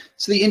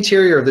the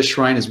interior of the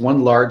shrine is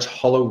one large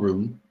hollow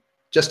room.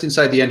 Just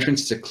inside the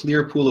entrance is a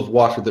clear pool of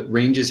water that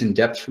ranges in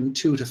depth from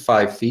 2 to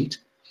 5 feet.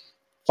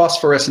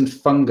 Phosphorescent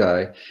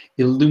fungi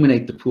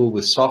illuminate the pool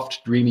with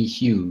soft, dreamy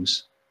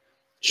hues.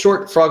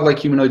 Short, frog-like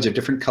humanoids of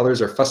different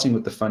colors are fussing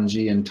with the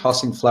fungi and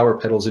tossing flower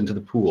petals into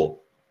the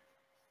pool.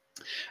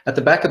 At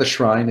the back of the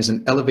shrine is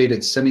an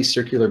elevated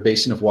semicircular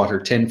basin of water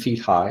 10 feet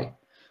high.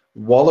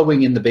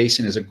 Wallowing in the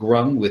basin is a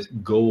grung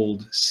with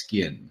gold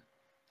skin.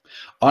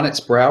 On its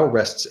brow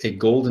rests a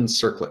golden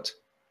circlet.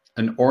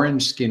 An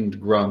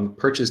orange-skinned grung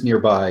perches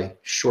nearby,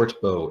 short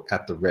bow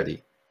at the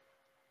ready.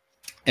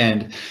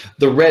 And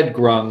the red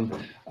grung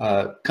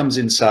comes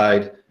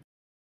inside,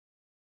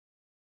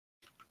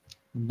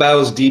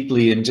 bows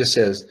deeply and just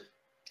says,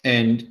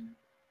 and,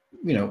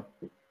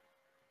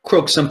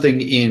 croaks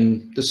something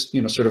in this,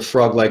 sort of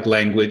frog-like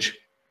language,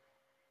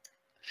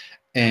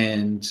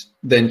 and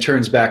then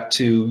turns back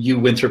to you,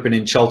 Winthrop, and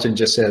in Charlton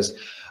just says,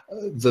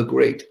 the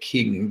great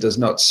king does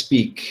not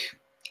speak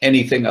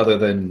anything other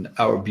than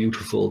our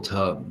beautiful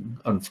tongue,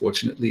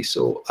 unfortunately.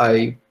 So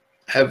I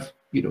have,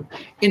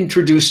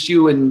 introduced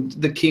you, and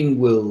the king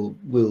will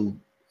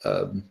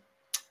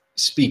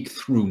speak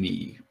through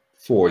me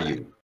for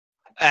you.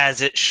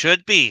 As it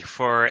should be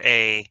for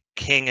a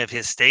king of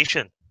his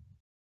station.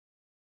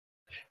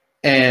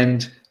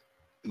 And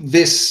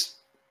this,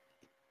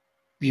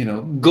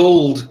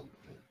 gold-hued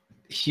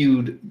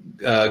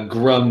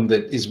grung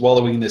that is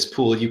wallowing in this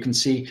pool, you can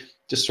see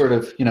just sort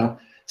of,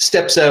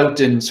 steps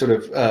out and sort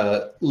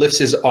of lifts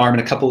his arm,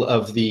 and a couple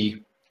of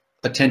the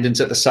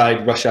attendants at the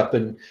side rush up,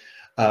 and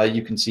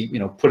you can see,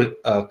 put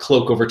a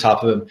cloak over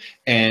top of him,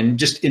 and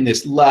just in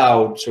this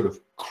loud sort of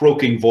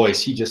croaking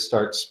voice, he just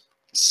starts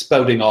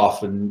spouting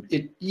off, and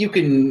you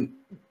can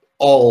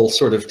all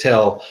sort of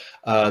tell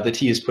that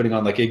he is putting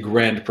on like a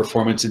grand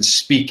performance and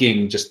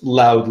speaking just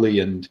loudly,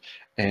 and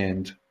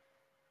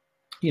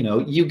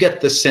you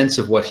get the sense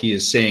of what he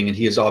is saying, and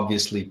he is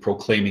obviously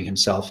proclaiming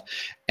himself.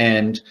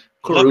 And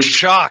Look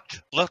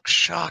shocked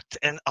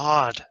and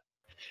odd.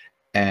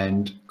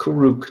 And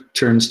Karuk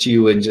turns to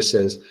you and just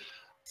says,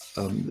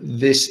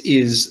 this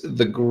is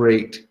the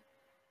great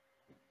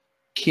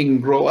King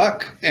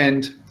Groak,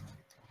 and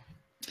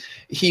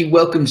he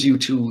welcomes you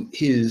to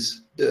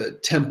his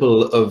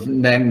temple of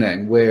Nang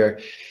Nang, where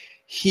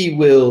he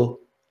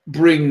will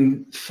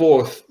bring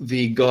forth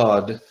the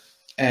god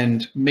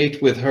and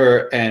mate with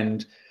her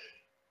and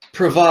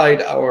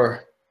provide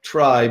our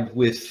tribe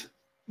with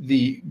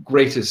the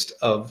greatest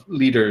of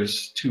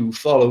leaders to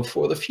follow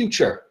for the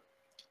future.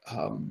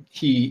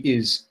 He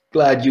is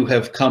glad you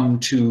have come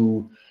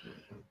to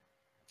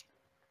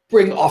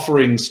bring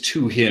offerings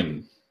to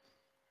him.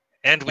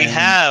 And we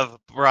have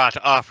brought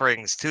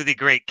offerings to the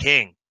great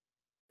king.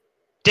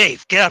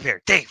 Dave, get up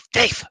here. Dave.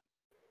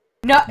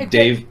 No,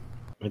 Dave,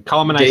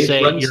 Call him and I Dave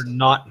say runs- you're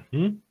not.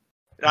 I'm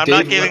Dave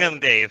not giving run- him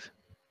Dave.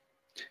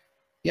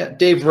 yeah,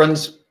 Dave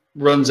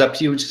runs up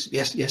to you and just,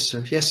 yes,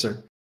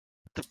 sir.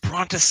 The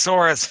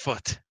Brontosaurus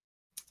foot.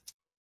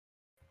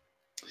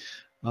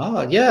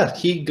 Yeah,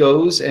 he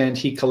goes and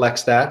he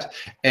collects that,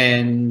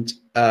 and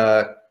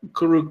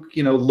Karuk,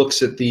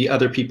 looks at the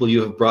other people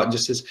you have brought and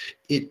just says,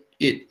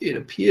 it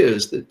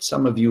appears that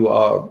some of you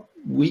are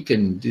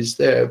weakened. Is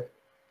there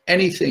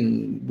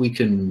anything we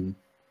can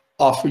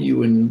offer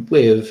you in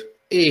way of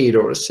aid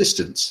or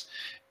assistance?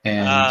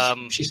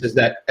 And she says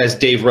that as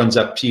Dave runs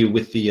up to you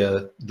with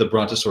the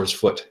Brontosaurus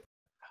foot.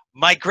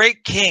 My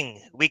great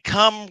king, we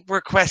come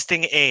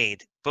requesting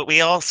aid, but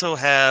we also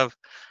have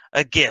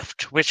a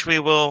gift, which we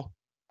will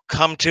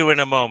come to in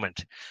a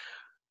moment.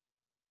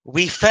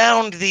 We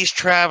found these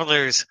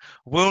travelers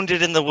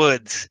wounded in the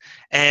woods,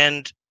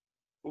 and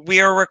we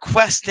are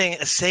requesting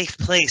a safe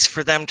place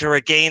for them to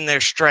regain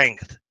their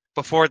strength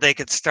before they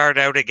could start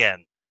out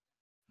again.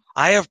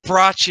 I have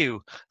brought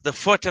you the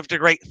foot of the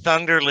great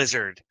thunder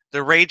lizard,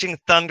 the raging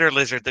thunder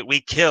lizard that we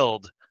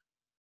killed.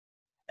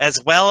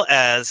 as well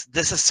as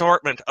this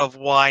assortment of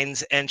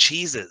wines and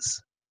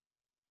cheeses.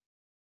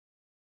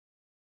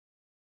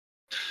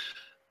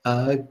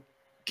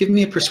 Give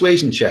me a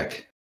persuasion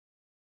check.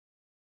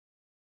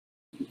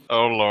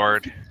 Oh,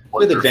 Lord.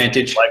 With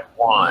advantage. Like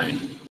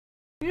wine.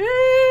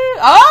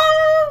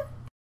 Oh!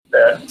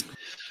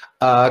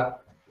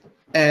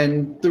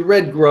 And the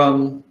Red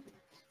Grum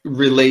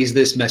relays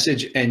this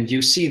message, and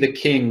you see the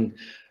king,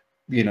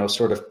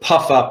 sort of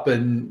puff up,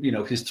 and,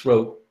 his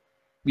throat,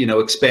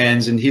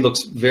 expands, and he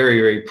looks very,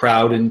 very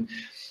proud, and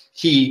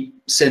he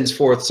sends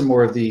forth some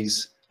more of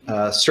these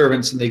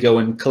servants, and they go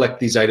and collect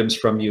these items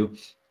from you,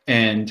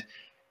 and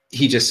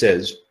he just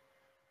says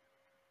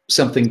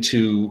something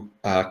to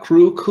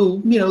Karuk,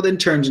 who, then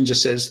turns and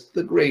just says,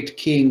 "The great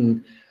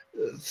king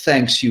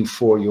thanks you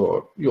for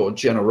your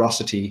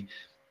generosity,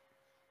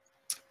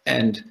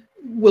 and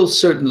we'll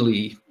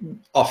certainly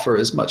offer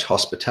as much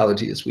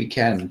hospitality as we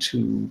can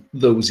to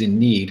those in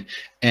need."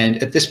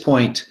 And at this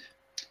point,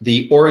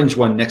 the orange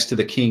one next to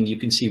the king, you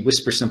can see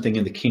whisper something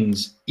in the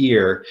king's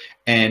ear,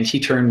 and he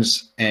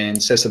turns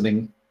and says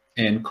something,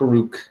 and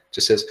Karuk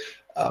just says,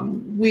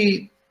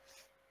 "We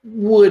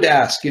would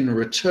ask in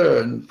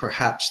return,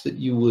 perhaps, that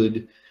you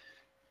would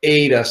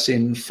aid us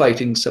in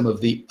fighting some of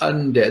the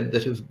undead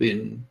that have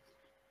been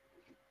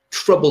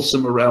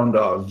troublesome around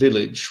our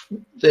village.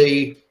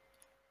 They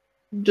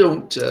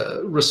don't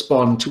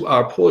respond to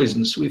our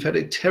poison, so we've had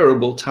a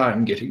terrible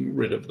time getting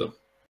rid of them."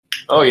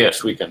 Oh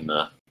yes, we can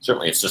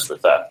certainly assist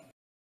with that.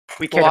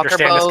 We can't Walker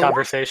understand this bow.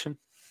 conversation.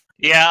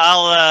 Yeah,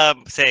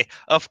 I'll say,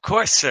 "Of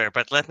course, sir,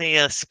 but let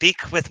me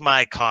speak with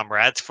my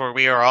comrades, for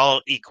we are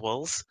all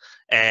equals."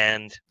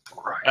 And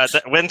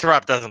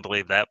Winthrop doesn't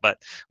believe that, but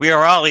we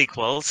are all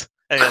equals.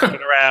 And he'll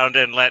turn around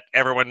and let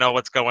everyone know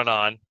what's going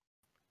on.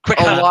 Quick,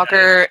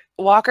 Oh,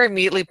 Walker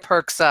immediately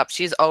perks up.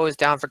 She's always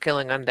down for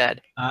killing undead.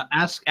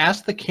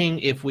 Ask the king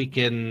if we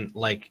can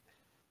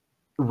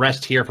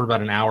rest here for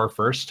about an hour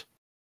first.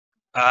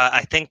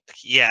 I think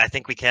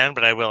we can,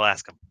 but I will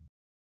ask him.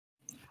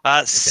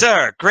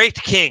 Sir, great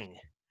king,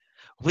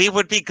 we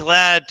would be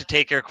glad to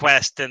take your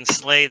quest and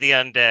slay the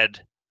undead,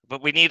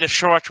 but we need a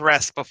short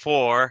rest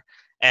before,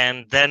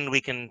 and then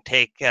we can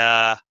take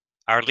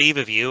our leave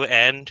of you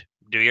and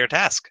do your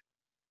task.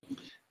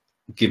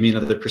 Give me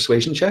another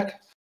persuasion check.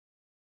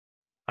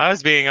 I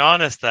was being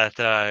honest that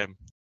time.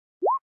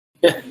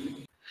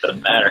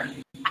 Doesn't matter.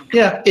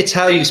 Yeah, it's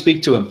how you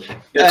speak to him.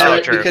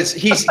 True. Because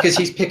he's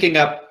picking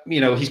up,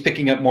 he's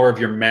picking up more of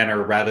your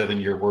manner rather than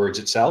your words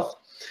itself.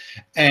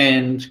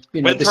 And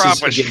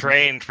Winthrop was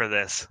trained for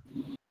this.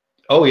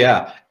 Oh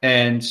yeah,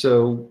 and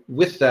so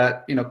with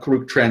that,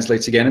 Karuk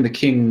translates again, and the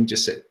king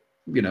just said,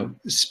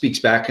 speaks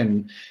back,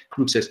 and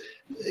Karuk says,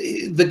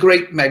 "The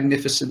great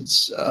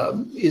magnificence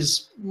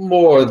is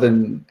more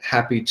than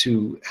happy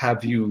to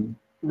have you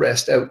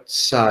rest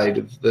outside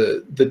of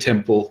the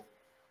temple.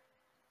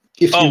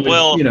 If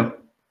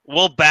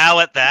we'll bow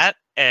at that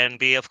and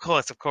be, of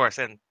course,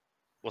 and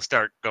we'll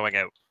start going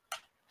out."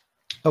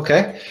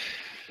 Okay.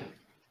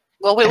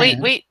 Well,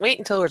 wait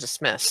until we're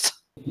dismissed.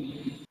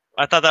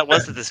 I thought that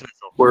was the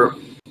dismissal.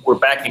 We're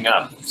backing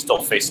up,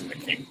 still facing the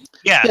king.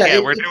 Yeah,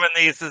 we're doing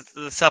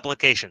the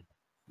supplication.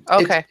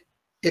 Okay.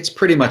 It's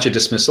pretty much a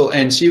dismissal,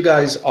 and so you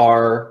guys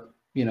are,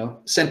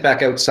 sent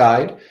back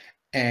outside,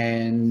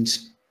 and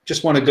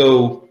just want to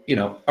go,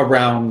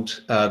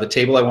 around the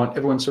table. I want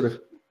everyone sort of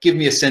give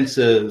me a sense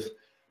of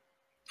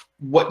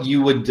what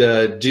you would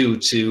do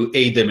to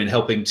aid them in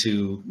helping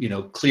to,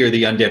 clear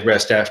the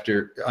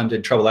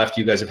undead trouble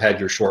after you guys have had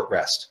your short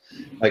rest.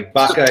 Like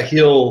Baka,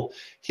 he'll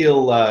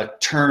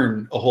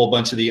turn a whole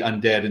bunch of the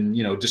undead and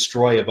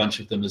destroy a bunch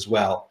of them as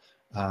well.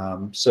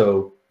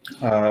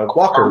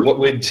 Walker, what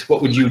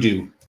would you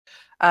do?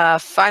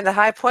 Find the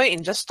high point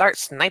and just start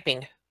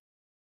sniping.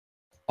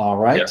 All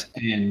right,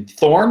 yeah. And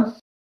Thorn?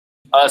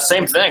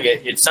 Same thing.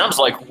 It sounds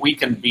like we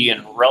can be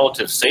in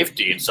relative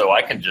safety, and so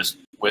I can just,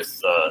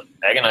 with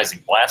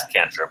agonizing blast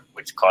cantrip,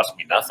 which costs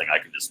me nothing, I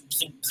can just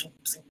zing, zing,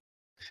 zing.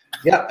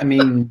 Yeah, I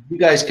mean, you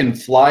guys can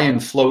fly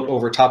and float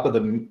over top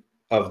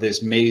of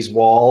this maze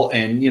wall,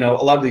 and a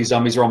lot of these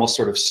zombies are almost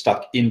sort of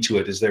stuck into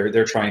it as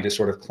they're trying to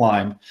sort of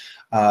climb.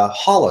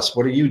 Hollis,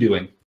 what are you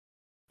doing?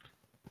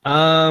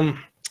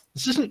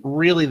 This isn't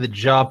really the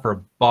job for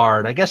a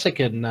bard. I guess I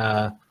can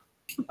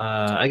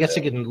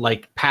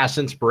pass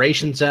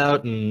inspirations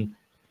out and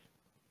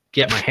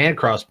get my hand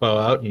crossbow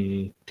out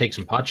and take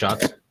some pot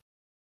shots.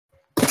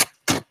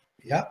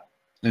 Yeah.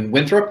 And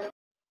Winthrop?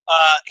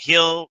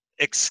 He'll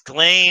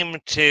exclaim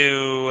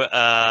to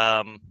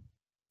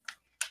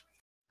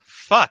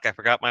fuck, I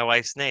forgot my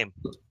wife's name.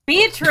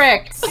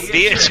 Beatrix!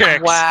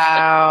 Beatrix.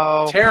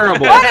 Wow.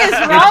 Terrible. What is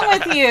wrong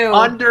with you?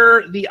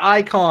 Under the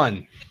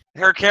icon.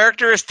 Her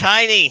character is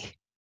tiny.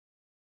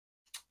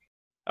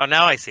 Oh,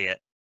 now I see it.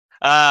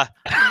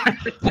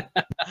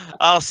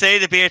 I'll say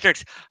to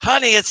Beatrix,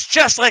 "Honey, it's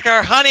just like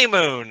our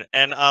honeymoon,"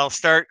 and I'll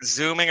start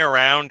zooming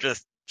around,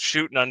 just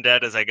shooting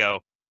undead as I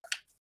go.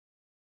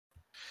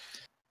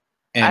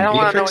 And I don't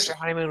want to know Beatrix? what your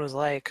honeymoon was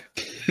like.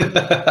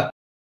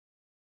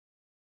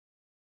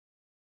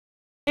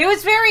 It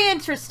was very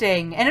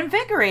interesting and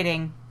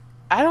invigorating.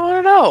 I don't want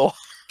to know.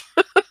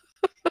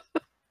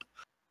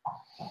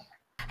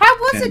 How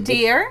was it,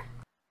 dear?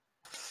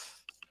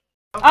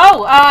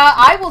 Oh,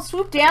 I will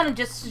swoop down and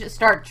just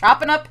start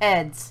chopping up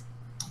heads.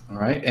 All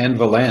right, and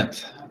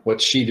Valanth,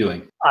 what's she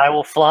doing? I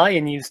will fly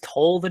and use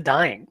Toll the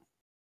Dying.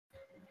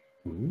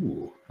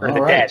 Ooh, Or all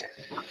the right. dead.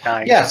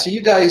 Dying. Yeah, so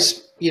you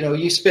guys,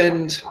 you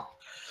spend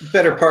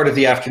better part of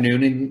the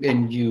afternoon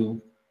and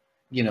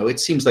it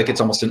seems like it's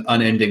almost an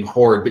unending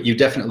horde, but you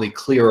definitely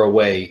clear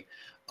away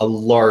a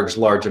large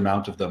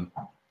amount of them.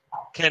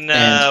 Can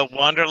And-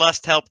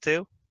 Wanderlust help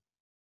too?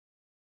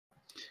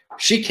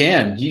 She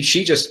can.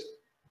 She just,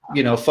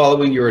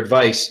 following your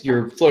advice,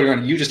 you're floating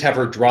around. You just have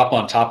her drop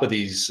on top of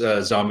these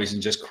zombies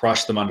and just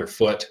crush them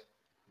underfoot.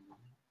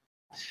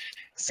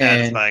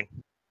 Satisfying.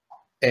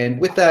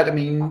 And with that, I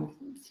mean,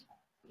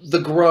 the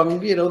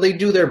Grung, they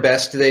do their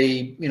best.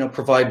 They,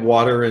 provide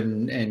water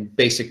and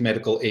basic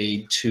medical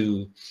aid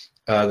to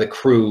the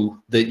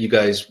crew that you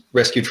guys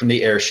rescued from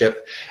the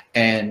airship.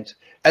 And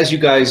as you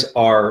guys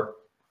are,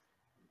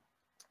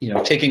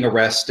 taking a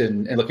rest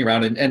and looking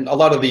around, and a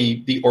lot of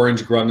the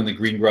orange Grung and the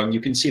green Grung, you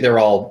can see they're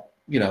all,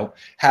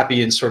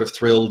 happy and sort of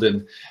thrilled.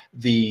 And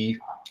the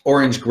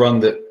orange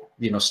Grung that,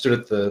 stood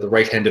at the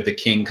right hand of the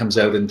king comes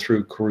out and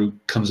through Karuk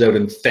comes out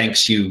and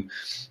thanks you.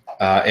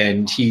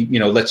 And he,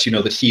 lets you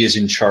know that he is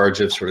in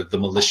charge of sort of the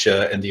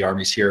militia and the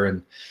armies here.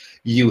 And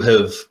you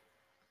have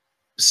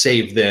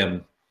saved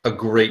them a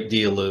great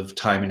deal of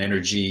time and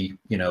energy,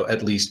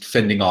 at least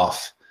fending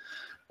off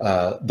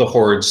the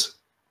hordes.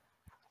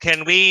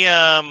 Can we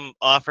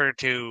offer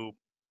to,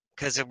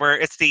 because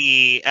it's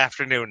the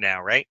afternoon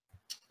now, right?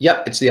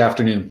 Yep, it's the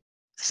afternoon.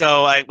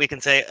 So we can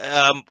say,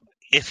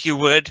 if you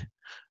would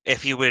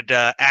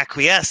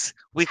acquiesce,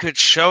 we could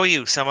show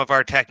you some of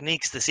our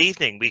techniques this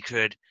evening. We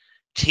could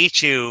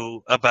teach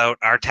you about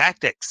our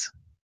tactics.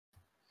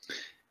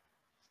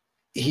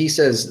 He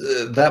says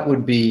that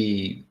would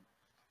be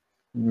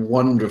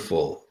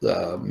wonderful.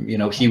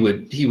 He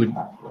would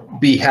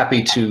be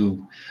happy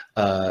to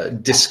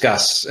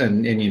discuss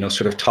and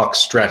sort of talk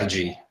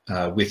strategy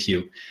with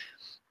you.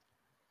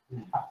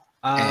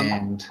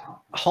 And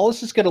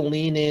Hollis is going to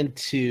lean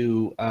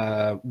into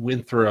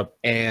Winthrop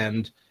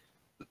and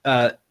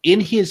in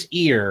his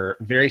ear,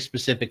 very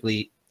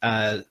specifically,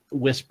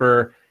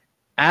 whisper,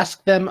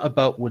 ask them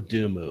about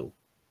Wadumu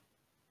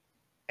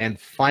and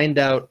find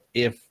out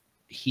if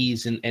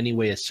he's in any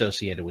way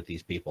associated with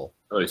these people.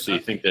 Oh, so you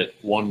think that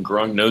one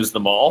Grung knows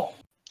them all?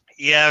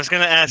 Yeah, I was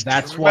going to ask,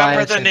 That's do you why I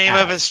remember the said name of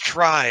ask. his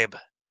tribe?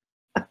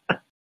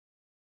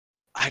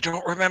 I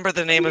don't remember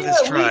the name of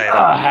his tribe.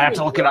 I have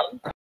to look it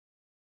up.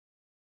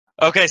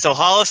 Okay, so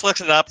Hollis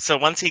looks it up, so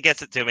once he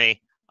gets it to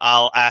me,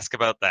 I'll ask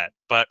about that.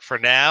 But for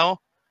now,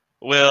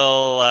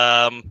 we'll,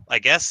 I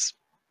guess,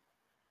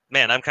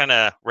 man, I'm kind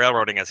of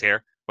railroading us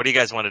here. What do you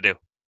guys want to do?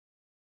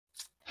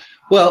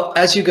 well,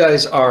 as you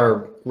guys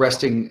are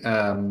resting,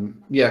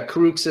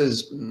 Karuk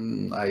says,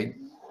 I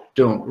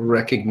don't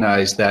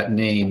recognize that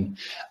name.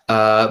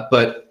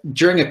 But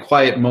during a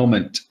quiet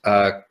moment,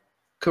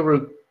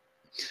 Karuk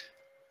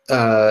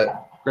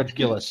Reg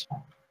Gillis.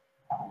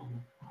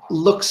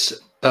 looks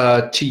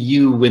to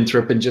you,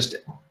 Winthrop, and just,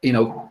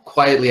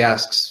 quietly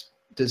asks,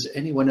 does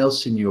anyone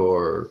else in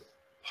your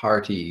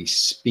party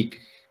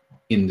speak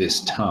in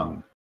this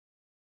tongue?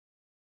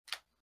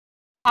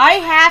 I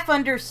half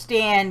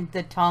understand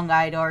the tongue,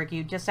 I'd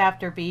argue, just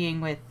after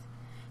being with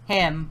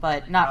him,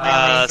 but not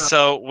really.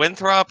 So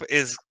Winthrop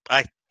is,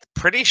 I'm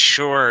pretty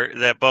sure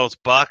that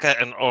both Baka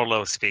and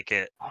Olo speak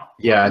it.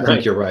 Yeah, I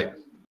think you're right.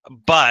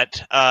 But,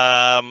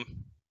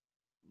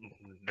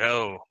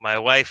 no, my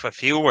wife, a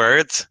few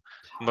words,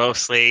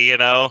 mostly,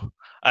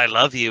 I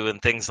love you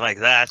and things like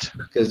that.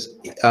 Because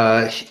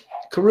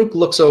Karuk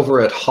looks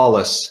over at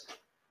Hollis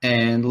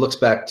and looks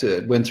back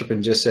to Winthrop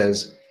and just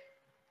says,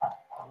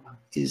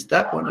 is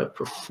that one a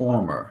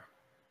performer?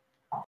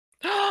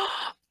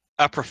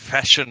 A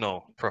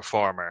professional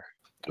performer.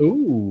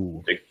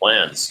 Ooh. Big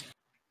plans.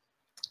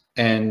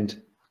 And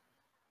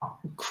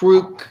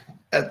Karuk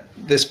at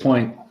this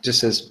point just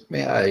says,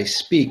 may I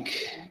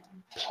speak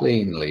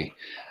plainly?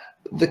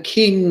 The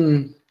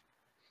king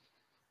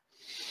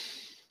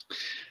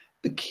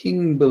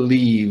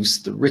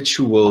believes the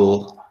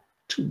ritual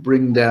to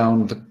bring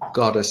down the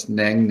goddess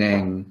Nang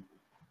Nang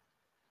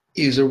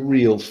is a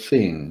real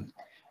thing.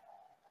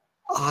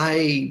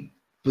 I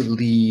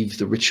believe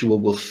the ritual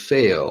will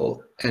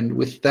fail, and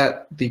with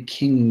that, the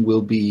king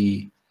will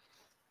be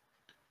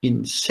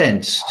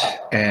incensed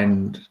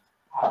and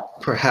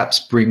perhaps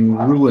bring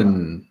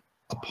ruin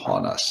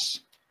upon us.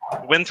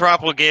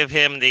 Winthrop will give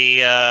him the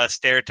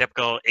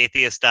stereotypical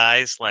atheist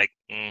eyes, like,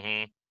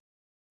 mm-hmm.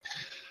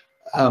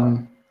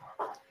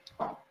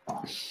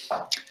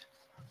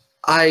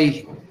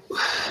 I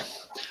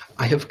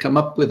have come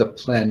up with a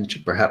plan to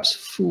perhaps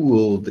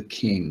fool the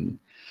king.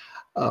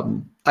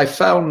 I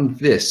found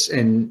this,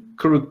 and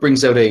Karuk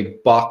brings out a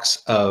box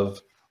of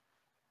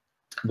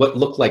what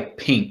look like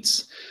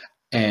paints,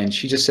 and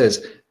she just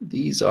says,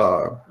 these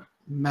are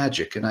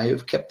magic, and I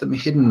have kept them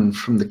hidden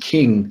from the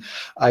king.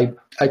 I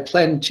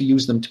plan to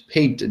use them to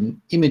paint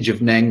an image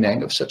of Nang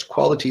Nang of such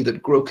quality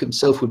that Grok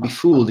himself would be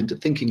fooled into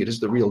thinking it is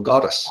the real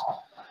goddess.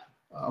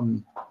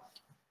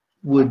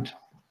 Would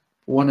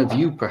one of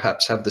you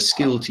perhaps have the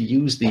skill to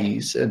use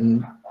these,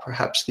 and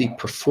perhaps the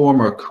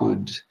performer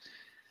could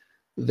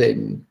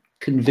then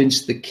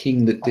convince the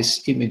king that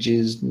this image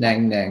is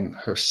Nang Nang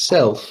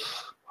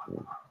herself?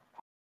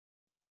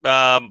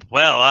 Well,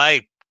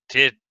 I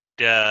did.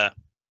 I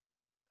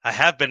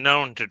have been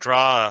known to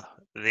draw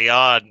the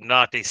odd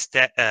naughty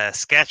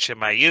sketch in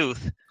my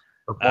youth.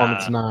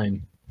 Performance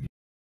 9.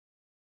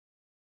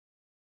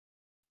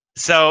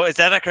 So is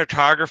that a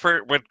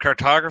cartographer? Would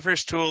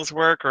cartographer's tools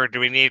work, or do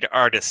we need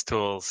artist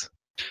tools?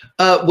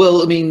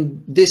 Well, I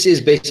mean, this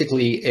is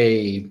basically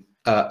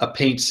a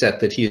paint set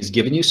that he has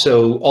given you,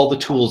 so all the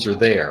tools are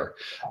there.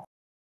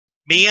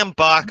 Me and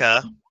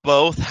Baka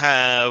both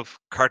have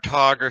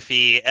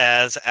cartography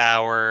as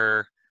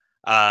our.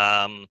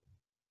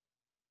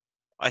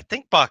 I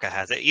think Baka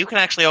has it. You can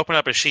actually open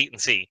up a sheet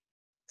and see.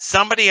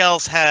 Somebody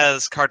else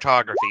has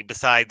cartography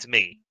besides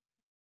me,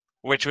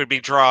 which would be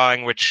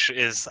drawing, which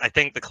is, I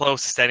think, the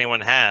closest anyone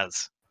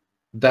has.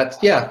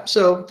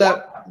 So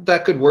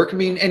that could work. I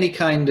mean, any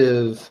kind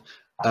of,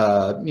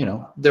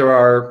 there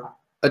are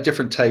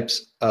different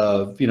types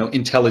of,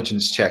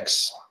 intelligence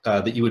checks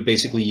that you would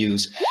basically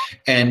use.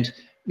 And,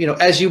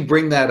 as you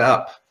bring that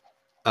up,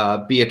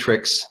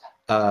 Beatrix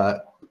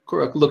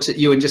looks at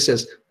you and just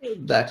says,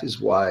 that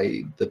is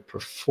why the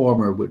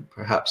performer would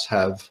perhaps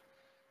have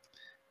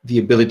the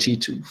ability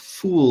to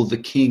fool the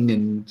king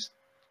and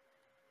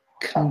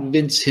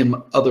convince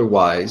him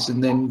otherwise,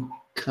 and then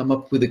come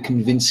up with a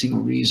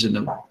convincing reason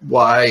of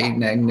why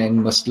Nang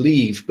Nang must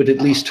leave. But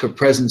at least her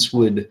presence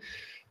would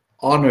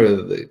honor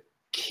the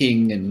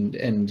king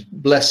and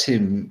bless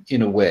him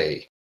in a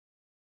way.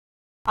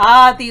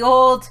 Ah, the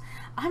old,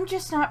 I'm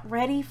just not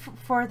ready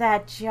for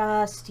that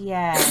just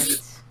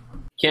yet.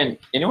 Can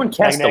anyone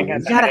cast Nang a Nang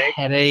has Got a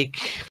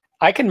headache.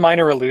 I can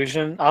minor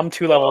illusion. I'm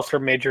 2 levels for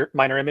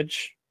minor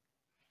image.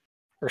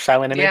 Or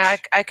silent image. Yeah,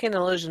 I can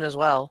illusion as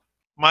well.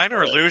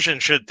 Minor illusion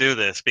should do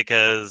this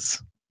because.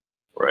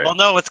 Right. Well,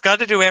 no, it's got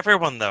to do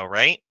everyone though,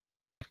 right?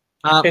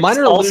 It's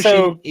Minor also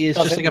illusion is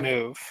just doesn't like a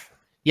move.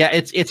 Yeah,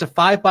 it's a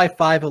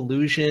 5x5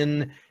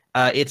 illusion.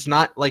 It's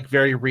not like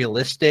very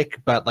realistic,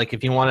 but like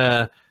if you want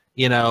to,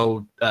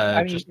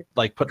 just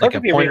like put like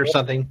a point or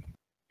something.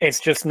 It's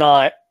just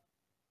not.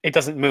 It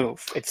doesn't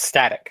move. It's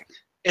static.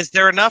 Is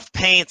there enough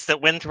paints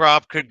that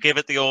Winthrop could give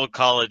it the old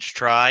college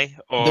try,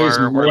 or There's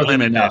we're more than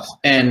limited? enough,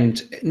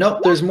 and no,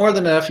 there's more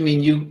than enough.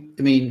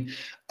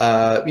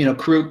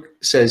 Karuk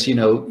says,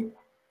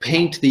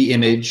 paint the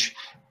image,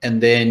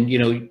 and then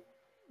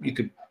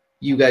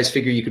you guys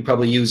figure you could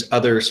probably use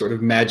other sort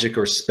of magic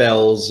or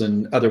spells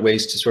and other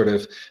ways to sort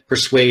of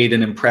persuade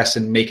and impress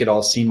and make it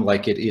all seem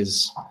like it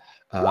is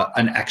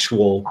an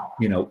actual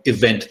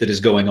event that is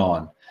going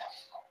on.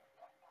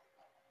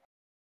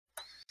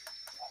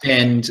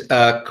 And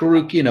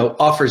Karuk,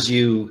 offers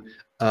you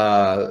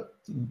the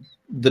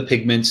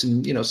pigments,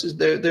 and says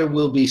there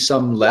will be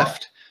some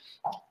left.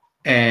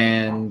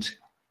 And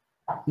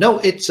no,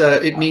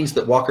 it means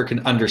that Walker can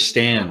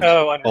understand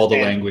all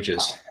the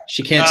languages.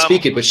 She can't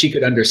speak it, but she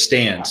could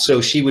understand. So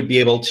she would be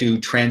able to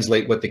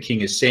translate what the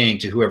king is saying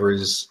to whoever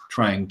is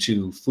trying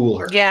to fool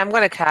her. Yeah, I'm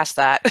going to cast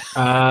that.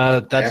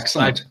 That's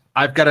excellent.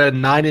 I've got a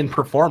 9 in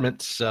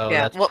performance, so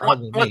Yeah, that's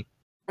probably me.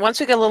 Once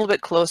we get a little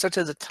bit closer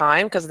to the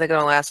time, because they're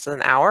going to last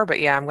an hour, but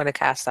yeah, I'm going to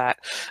cast that.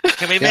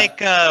 Can we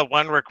make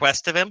one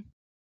request of him?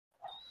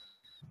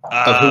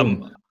 Of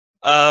whom?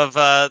 Of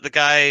the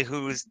guy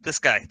who's this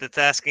guy that's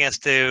asking us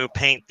to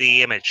paint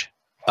the image.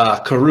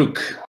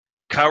 Karuk.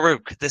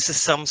 Karuk, this is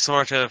some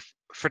sort of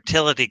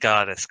fertility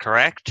goddess,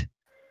 correct?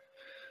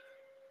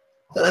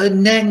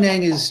 Nang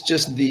Nang is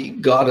just the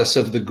goddess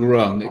of the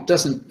grung. It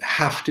doesn't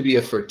have to be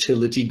a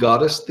fertility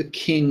goddess. The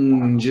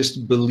king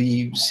just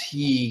believes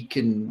he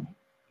can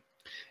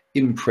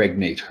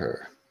impregnate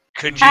her.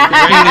 Could you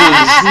bring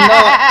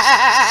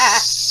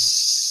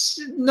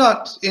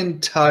not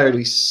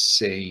entirely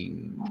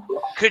sane.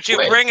 Could you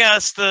bring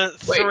us the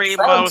three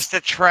frogs. most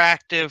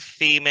attractive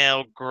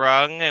female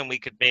grung, and we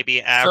could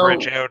maybe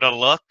average out a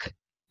look?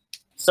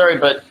 Sorry,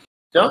 but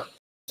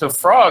so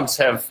frogs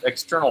have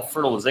external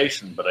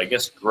fertilization, but I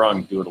guess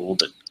grung do it a little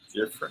bit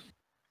different.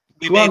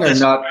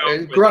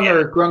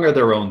 Grung are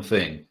their own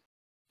thing.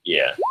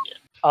 Yeah.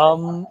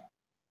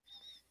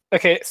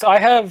 Okay, so I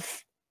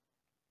have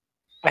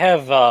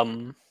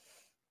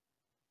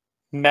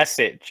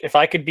message. If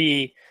I could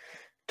be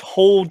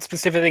told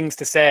specific things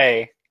to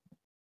say,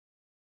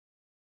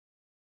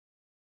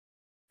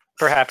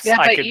 perhaps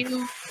I could.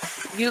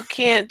 You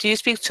can't. Do you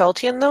speak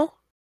Chaltian though?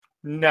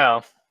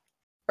 No.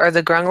 Or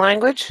the Grung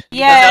language?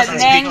 Yeah, doesn't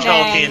Nang speak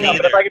Nang. Chaldean No, either.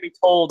 but if I could be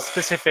told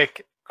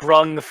specific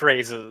grung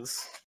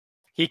phrases,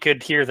 he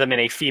could hear them in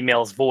a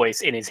female's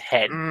voice in his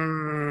head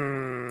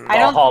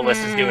while Hollis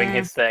is doing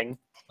his thing.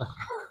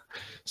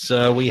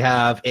 So we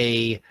have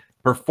a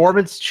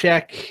performance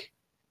check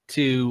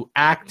to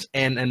act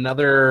and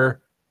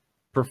another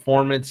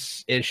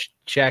performance-ish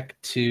check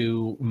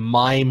to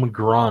mime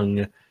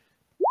grung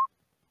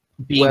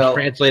being Well-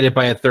 translated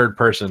by a third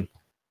person.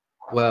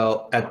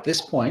 Well, at this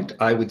point,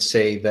 I would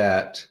say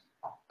that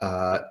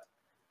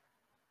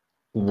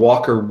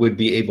Walker would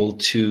be able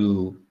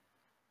to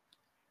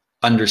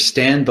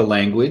understand the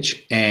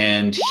language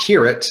and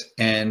hear it,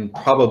 and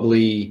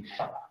probably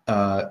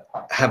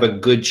have a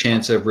good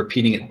chance of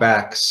repeating it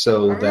back,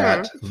 so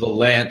that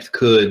Valanth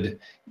could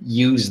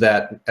use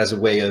that as a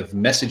way of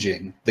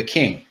messaging the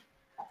king.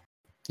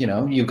 You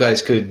know, you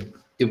guys could.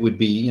 It would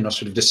be, you know,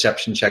 sort of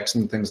deception checks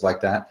and things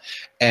like that.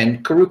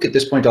 And Karuk at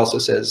this point also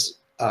says,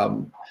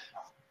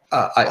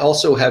 I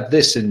also have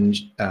this, and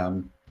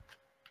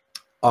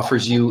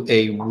offers you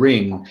a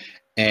ring.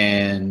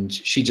 And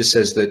she just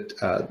says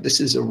that this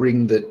is a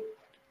ring that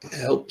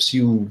helps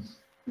you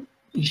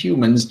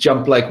humans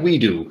jump like we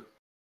do.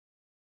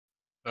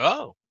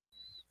 Oh.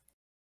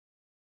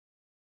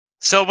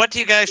 So what do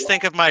you guys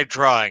think of my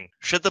drawing?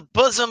 Should the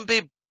bosom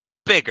be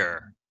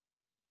bigger?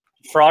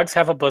 Frogs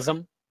have a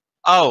bosom.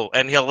 Oh,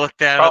 and he'll look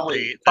down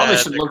Probably at the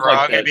should look grog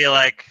like and that. be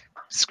like,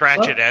 scratch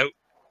What? it out.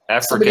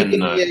 Somebody African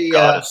give me a,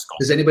 goddess.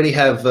 does anybody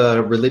have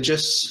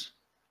religious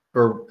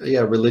or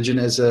religion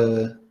as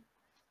a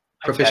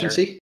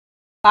proficiency?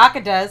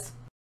 Baka does.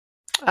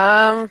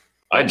 I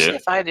Let's see do.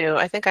 if I do.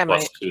 I think I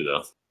Plus might. 2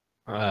 though.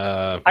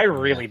 I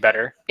really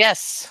better.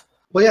 Yes.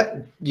 Well, yeah,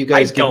 you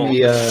guys I give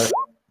me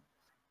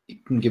you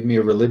can give me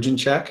a religion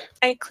check.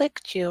 I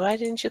clicked you. Why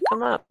didn't you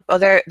come up? Oh,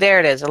 there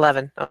it is.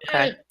 11.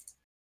 Okay.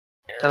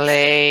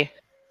 Delay.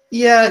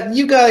 Yeah,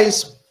 you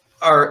guys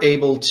are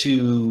able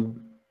to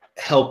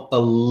help a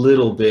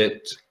little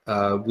bit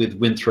with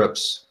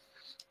Winthrop's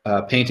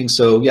painting.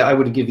 So yeah, I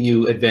would give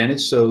you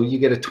advantage. So you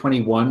get a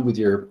 21 with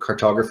your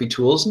cartography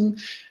tools, and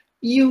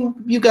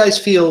you guys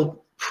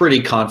feel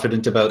pretty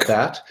confident about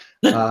that.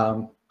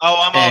 Oh,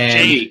 I'm all And-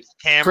 James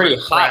Cameron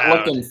Pretty hot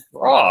proud. looking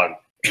frog.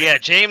 Yeah,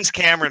 James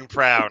Cameron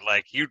proud.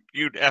 Like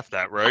you'd F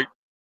that, right?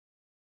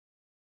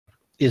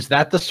 Is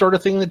that the sort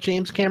of thing that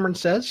James Cameron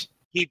says?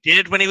 He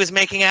did when he was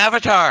making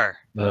Avatar.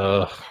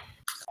 Ugh.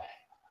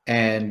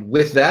 And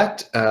with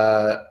that,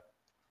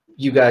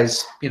 you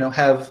guys,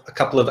 have a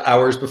couple of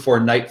hours before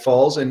night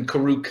falls, and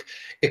Karuk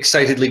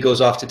excitedly goes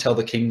off to tell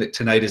the king that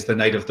tonight is the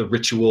night of the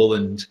ritual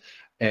and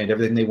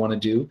everything they want to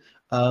do.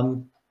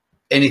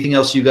 Anything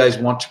else you guys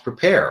want to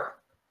prepare?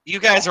 You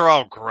guys are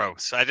all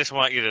gross. I just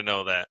want you to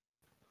know that.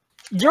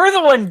 You're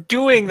the one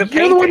doing the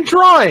You're the one painting.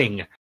 drawing.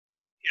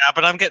 Yeah,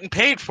 but I'm getting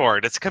paid for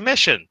it. It's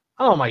commission.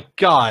 Oh my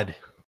god.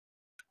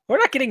 We're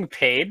not getting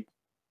paid.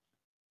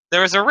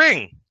 There was a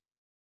ring.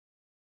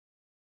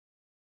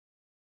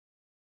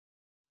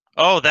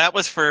 Oh, that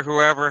was for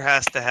whoever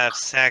has to have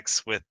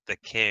sex with the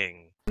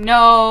king.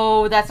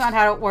 No, that's not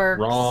how it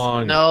works.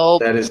 Wrong.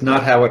 Nope. That is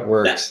not how it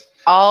works.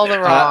 All the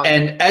wrong.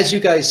 And as you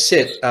guys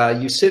sit,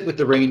 you sit with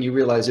the ring and you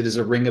realize it is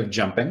a ring of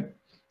jumping.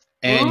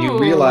 And you Ooh.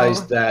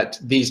 realize that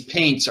these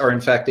paints are in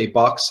fact a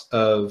box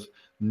of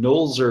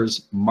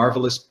Nolzur's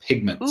marvelous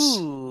pigments.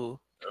 Ooh.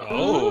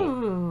 Oh.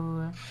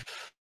 Ooh.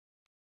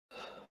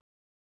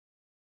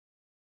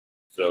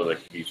 So they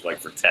could be like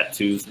for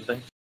tattoos and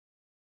things.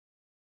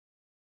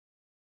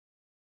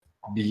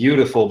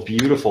 Beautiful,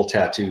 beautiful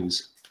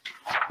tattoos.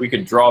 We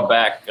could draw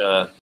back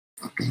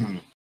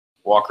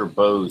Walker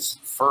Bow's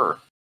fur.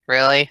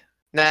 Really?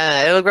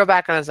 Nah, it'll grow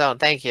back on its own.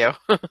 Thank you.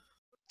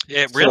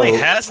 It really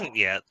So- hasn't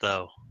yet,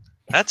 though.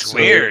 That's So-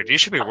 weird. You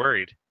should be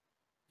worried.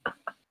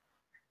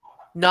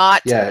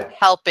 Not Yeah,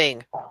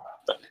 helping.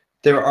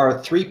 there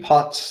are 3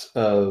 pots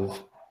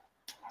of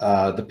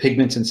the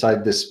pigments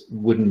inside this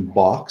wooden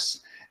box,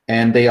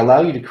 and they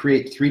allow you to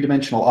create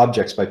 3-dimensional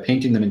objects by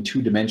painting them in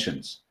 2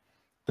 dimensions.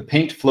 The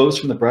paint flows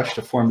from the brush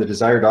to form the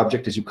desired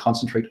object as you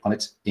concentrate on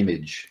its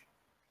image.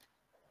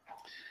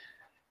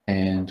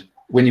 And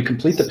when you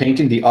complete the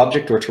painting, the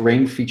object or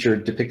terrain feature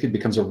depicted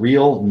becomes a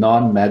real,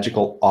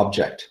 non-magical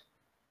object.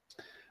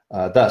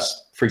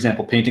 Thus, for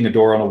example, painting a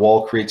door on a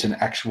wall creates an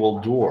actual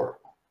door.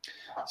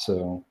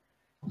 So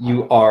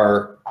you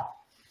are,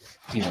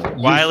 you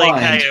Wile E.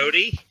 find-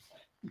 Coyote?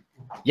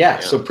 yeah,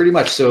 so pretty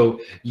much. So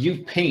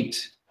you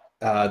paint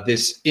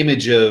this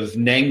image of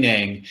Nang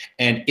Nang,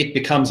 and it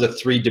becomes a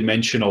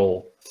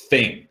 3-dimensional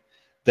thing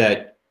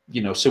that,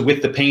 so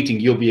with the painting,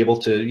 you'll be able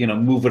to,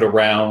 move it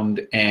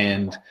around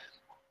and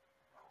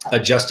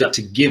adjust it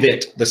to give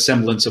it the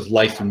semblance of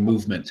life and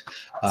movement.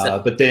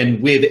 But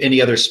then with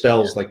any other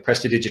spells like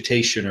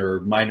prestidigitation or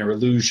minor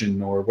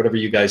illusion or whatever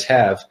you guys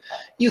have,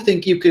 you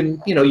think you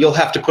can, you'll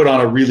have to put on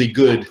a really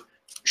good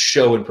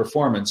show and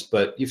performance,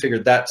 but you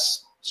figured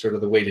that's sort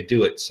of the way to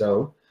do it.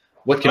 So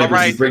what can All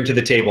everybody right. bring to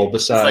the table It's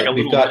besides like a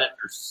we've little got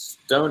miniature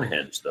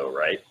Stonehenge, though,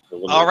 right? The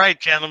little All right,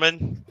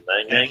 gentlemen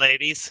Nang and Nang.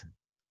 ladies.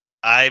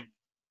 I've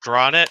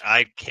drawn it.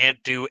 I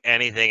can't do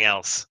anything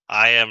else.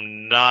 I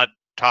am not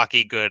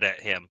talky good at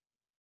him.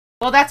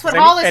 Well, that's what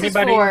Does Hollis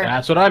anybody- is for.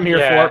 That's what I'm here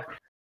Yeah. for.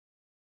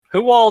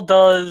 Who all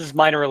does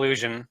minor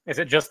illusion? Is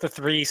it just the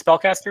 3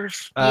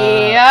 spellcasters?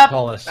 Yep.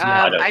 Hollis,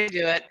 yeah. don't- I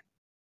do it.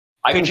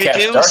 I can Could you cast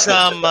do darkness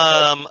some if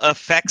that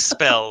effect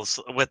spells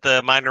with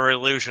the minor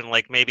illusion,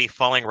 like maybe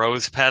falling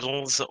rose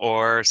petals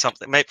or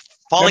something?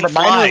 Falling Remember,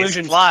 minor flies.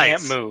 illusions Flies.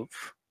 can't move.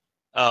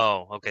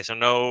 Oh, okay. So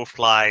no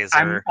flies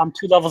I'm or.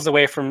 2 levels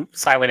away from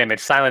silent image.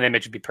 Silent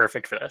image would be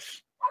perfect for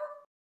this.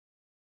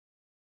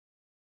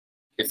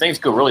 If things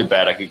go really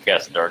bad, I could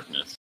cast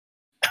darkness.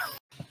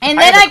 And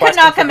I then have a I could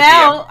question knock for him the DM.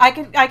 out. I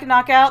could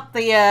knock out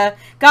the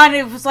guy, and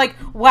it was like,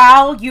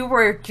 wow, you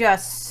were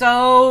just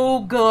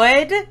so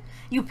good.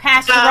 You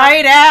passed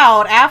right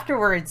out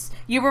afterwards.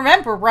 You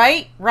remember,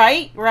 right?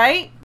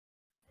 Right?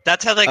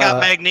 That's how they got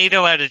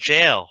Magneto out of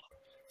jail.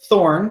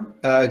 Thorn,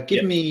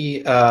 give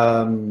me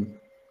a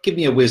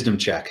wisdom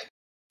check.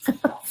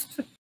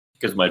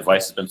 Because my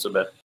advice has been so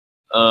bad.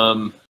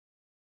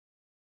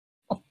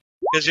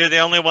 Because you're the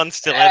only one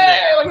still in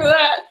there. Look at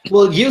that!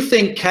 Well, you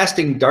think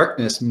casting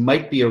darkness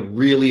might be a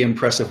really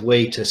impressive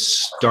way to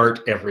start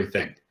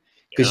everything,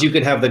 because you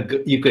could have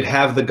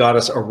the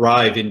goddess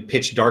arrive in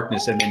pitch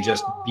darkness and then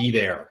just be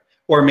there,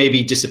 or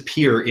maybe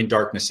disappear in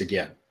darkness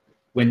again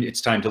when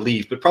it's time to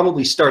leave. But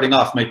probably starting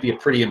off might be a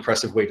pretty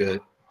impressive way to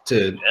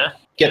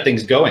get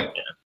things going.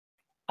 Yeah.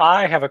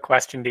 I have a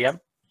question, DM.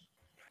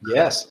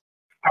 Yes.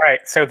 All right,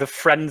 so the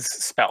friends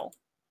spell.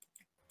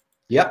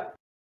 Yep.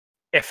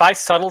 If I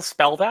subtle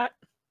spell that,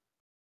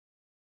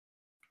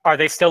 are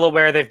they still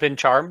aware they've been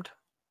charmed?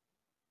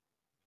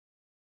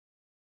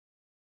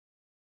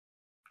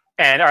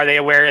 And are they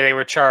aware they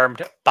were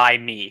charmed by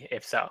me,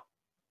 if so?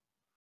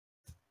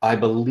 I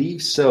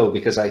believe so,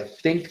 because I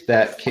think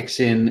that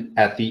kicks in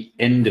at the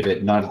end of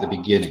it, not at the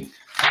beginning.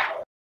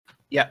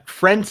 Yeah,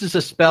 Friends is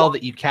a spell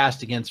that you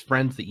cast against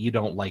friends that you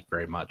don't like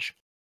very much.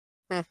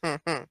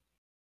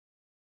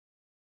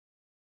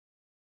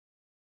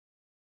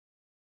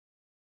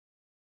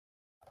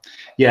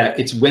 Yeah,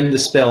 it's when the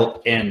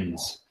spell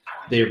ends,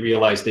 they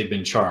realize they've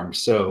been charmed.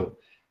 So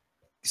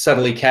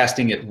subtly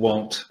casting it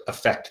won't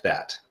affect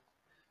that.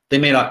 They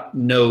may not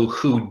know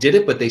who did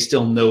it, but they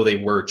still know they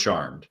were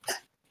charmed.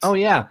 Oh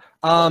yeah.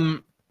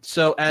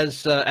 So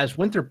as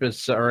Winthrop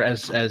is, or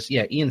as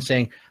Ian's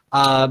saying,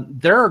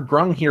 there are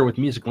grung here with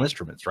musical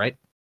instruments, right?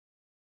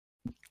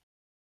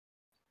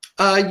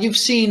 You've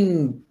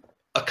seen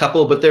a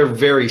couple, but they're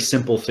very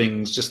simple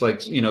things, just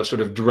like, sort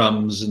of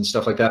drums and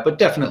stuff like that. But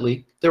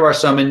definitely there are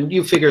some, and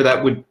you figure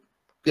that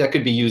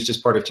could be used as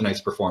part of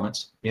tonight's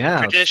performance.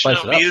 Yeah,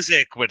 Traditional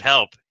music would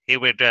help. He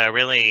would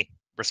really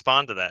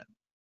respond to that.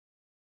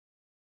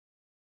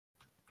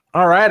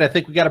 All right, I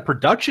think we got a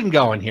production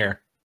going here.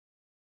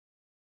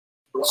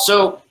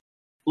 So,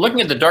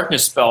 looking at the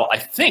darkness spell, I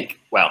think,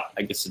 well,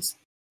 I guess it's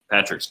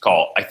Patrick's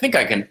call. I think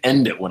I can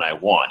end it when I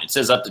want. It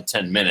says up to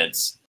 10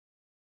 minutes.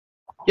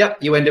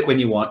 Yep, you end it when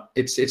you want.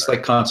 It's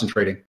like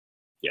concentrating.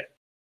 Yeah.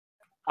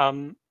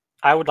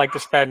 I would like to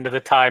spend the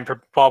time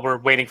while we're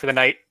waiting for the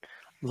night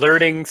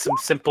learning some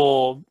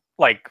simple,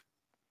 like,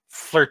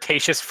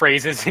 flirtatious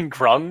phrases in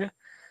grung.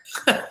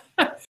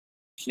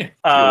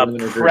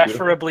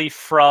 Preferably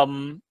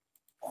from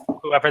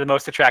whoever the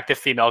most attractive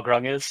female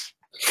grung is.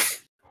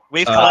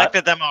 We've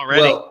collected them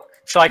already. Well,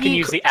 so I can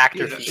use the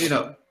actor feed.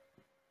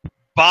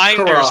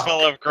 Binders Karak.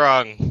 full of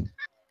grung.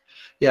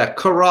 Yeah,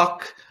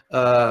 Karak,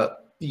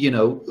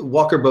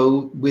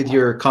 Walkerbow, with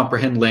your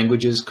comprehend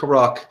languages,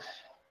 Karak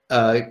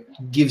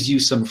gives you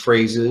some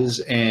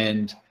phrases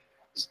and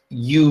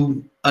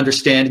you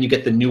understand and you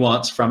get the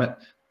nuance from it.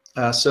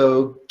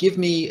 So give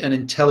me an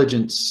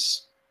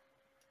intelligence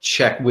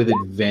check with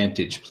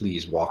advantage,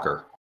 please,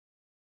 Walker.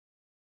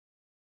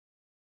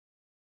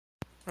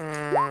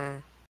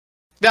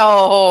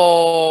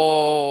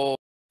 No.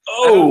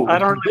 Oh, I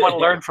don't really want to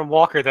learn from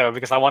Walker, though,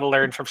 because I want to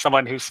learn from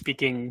someone who's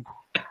speaking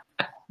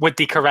with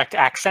the correct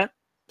accent,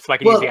 so I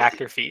can use the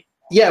actor feat.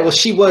 Yeah, well,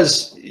 she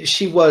was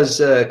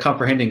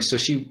comprehending, so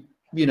she,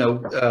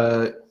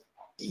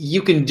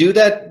 you can do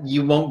that.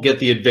 You won't get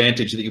the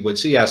advantage that you would.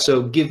 So yeah,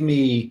 so give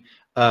me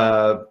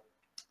a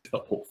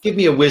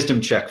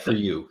wisdom check for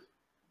you,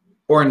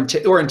 or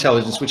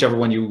intelligence, whichever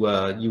one you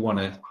want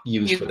to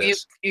use for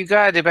this. You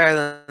gotta do better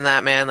than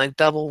that, man. Like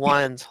double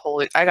ones.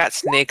 Holy, I got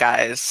snake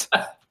eyes.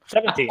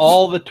 17.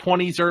 All the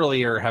 20s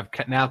earlier have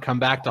now come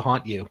back to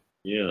haunt you.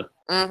 Yeah.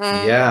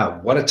 Mm-hmm. Yeah,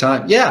 what a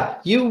time. Yeah,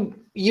 you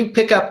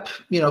pick up,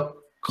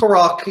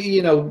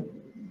 Karak,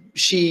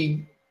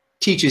 she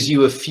teaches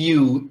you a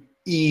few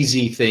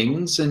easy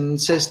things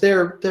and says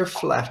they're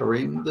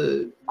flattering.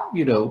 The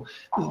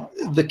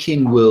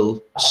king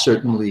will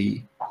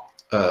certainly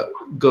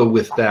go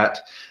with that.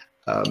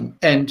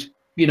 And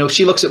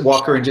she looks at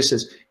Walker and just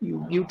says,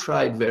 you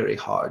tried very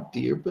hard,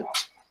 dear, but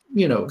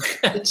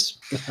it's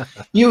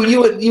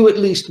you at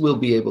least will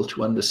be able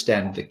to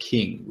understand the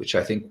king, which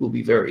I think will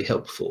be very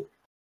helpful.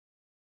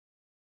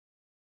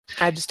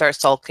 I just start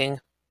sulking.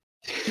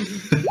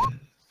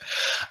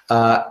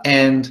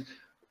 And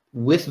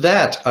with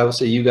that, I will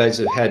say you guys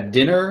have had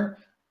dinner.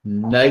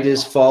 Night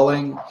is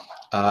falling.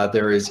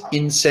 There is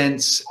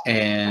incense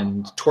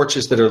and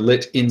torches that are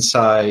lit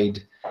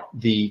inside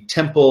the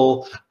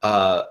temple.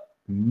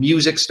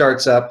 Music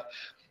starts up.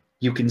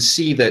 You can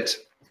see that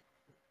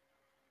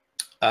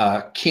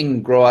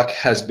King Groak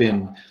has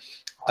been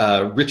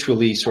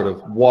ritually sort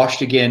of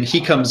washed again.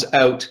 He comes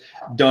out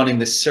donning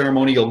the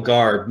ceremonial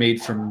garb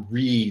made from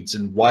reeds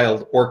and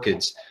wild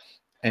orchids,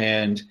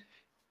 and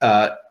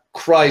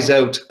cries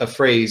out a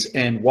phrase.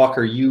 And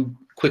Walker, you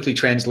quickly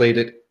translate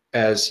it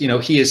as,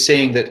 he is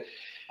saying that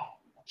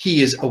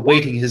he is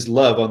awaiting his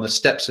love on the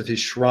steps of his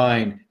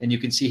shrine, and you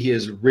can see he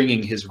is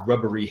wringing his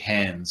rubbery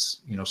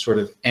hands, sort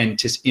of in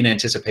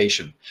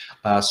anticipation.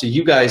 So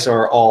you guys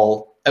are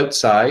all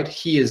outside.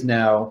 He is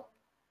now,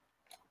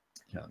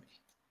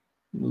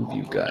 move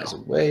you guys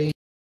away.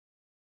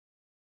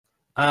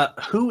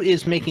 Who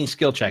is making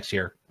skill checks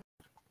here?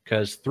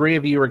 Because 3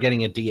 of you are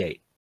getting a D8.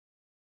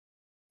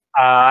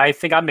 I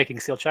think I'm making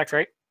skill checks,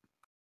 right?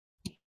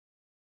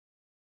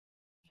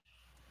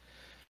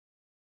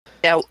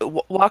 Yeah,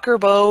 Walker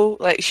Bow,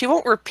 like, she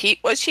won't repeat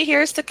what she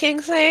hears the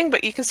king saying,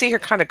 but you can see her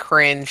kind of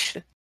cringe.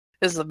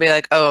 This will be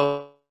like,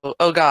 oh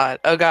God,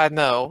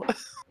 no.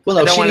 Well,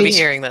 no, I don't want to be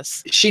hearing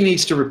this. She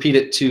needs to repeat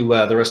it to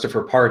the rest of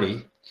her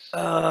party.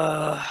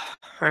 All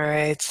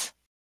right.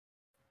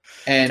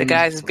 And the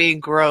guy's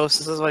being gross.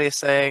 This is what he's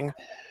saying.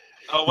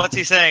 Oh, what's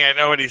he saying? I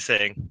know what he's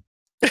saying.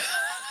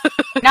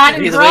 Not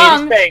in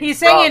grung. He's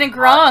saying it in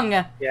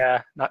grung.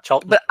 Yeah, not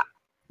Chalton. But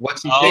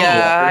what's he saying?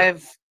 Yeah,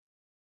 I've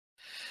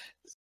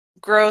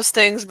gross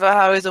things about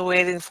how he's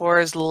waiting for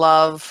his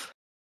love.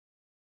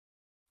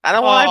 I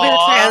don't want to be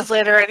the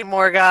translator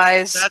anymore,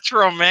 guys. That's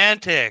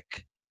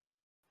romantic.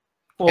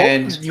 Well,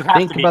 and you have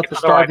think to about the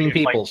starving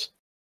peoples.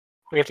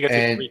 We have to get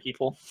to 3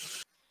 people.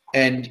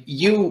 And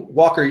you,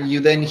 Walker, you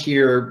then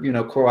hear,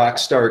 Kroak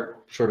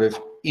start sort of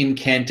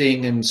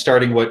incanting and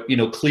starting what,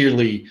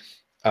 clearly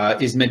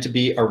is meant to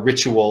be a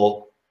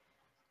ritual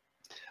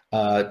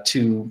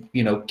to,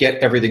 get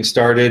everything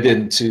started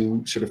and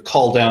to sort of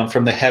call down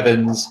from the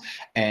heavens.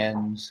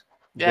 And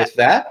with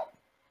that,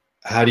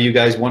 how do you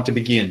guys want to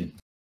begin?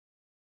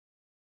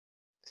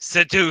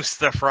 Seduce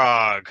the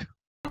frog.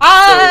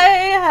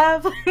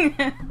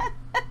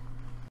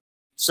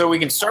 So we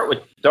can start with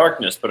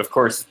darkness, but of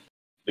course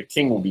the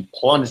king will be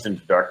plunged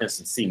into darkness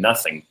and see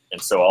nothing,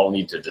 and so I'll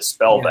need to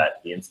dispel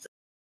that the instant.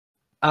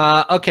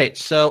 Okay,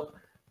 so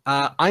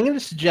I'm going to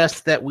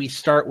suggest that we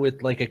start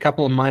with like a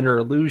couple of minor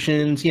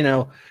illusions.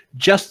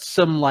 Just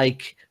some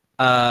like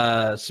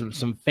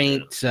some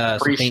faint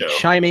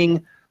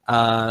chiming,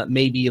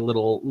 maybe a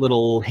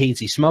little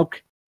hazy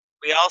smoke.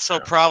 We also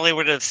probably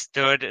would have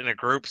stood in a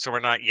group so we're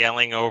not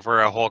yelling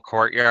over a whole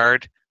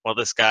courtyard while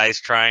this guy's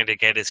trying to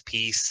get his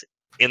piece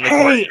in the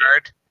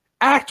courtyard.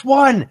 Act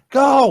 1,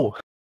 go!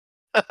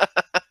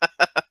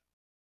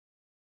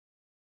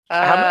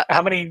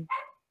 How many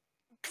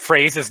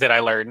phrases did I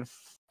learn?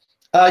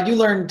 You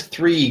learned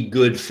 3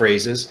 good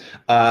phrases.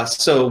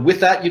 So with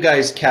that, you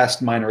guys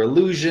cast Minor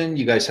Illusion.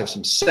 You guys have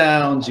some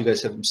sounds. You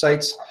guys have some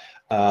sights.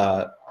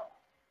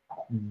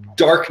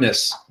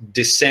 Darkness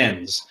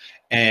descends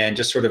and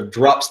just sort of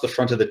drops the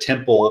front of the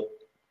temple.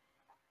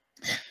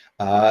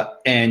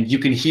 And you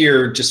can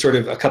hear just sort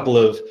of a couple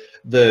of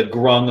the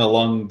grung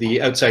along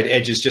the outside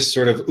edges just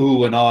sort of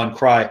ooh and ah and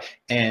cry.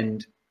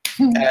 And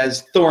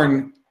as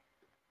Thorn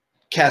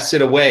casts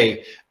it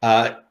away,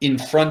 in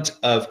front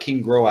of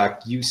King Groak,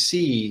 you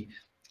see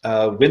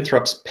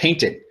Winthrop's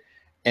painting.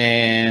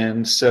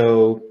 And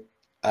so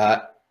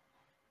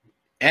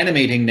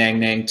animating Nang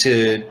Nang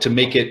to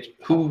make it,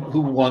 who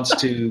wants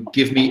to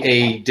give me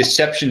a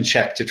deception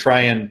check to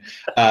try and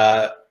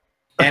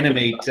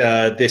animate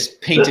this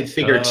painted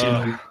figure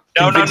to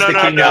convince the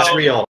king that's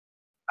real?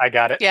 I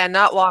got it. Yeah,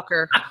 not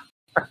Walker.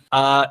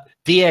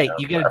 D8.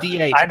 You get a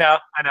D8. I know.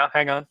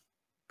 Hang on.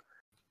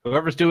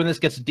 Whoever's doing this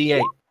gets a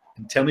D8.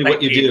 And tell me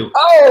what you do.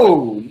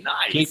 Oh,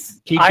 nice.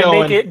 Keep I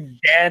going. make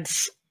it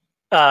dance.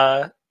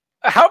 How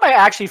am I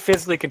actually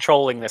physically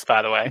controlling this,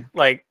 by the way?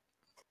 Like,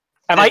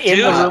 am I in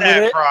the room with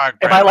it? Frog,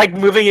 am I like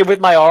moving it with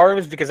my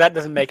arms? Because that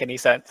doesn't make any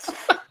sense.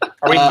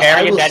 Are we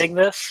marionetting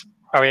this?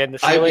 Are we in the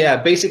ceiling? Yeah,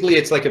 basically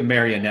it's like a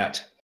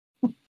marionette.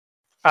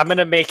 I'm going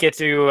to make it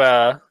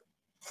to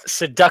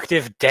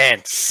seductive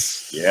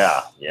dance.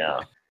 Yeah.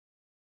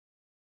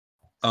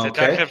 Okay.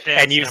 Seductive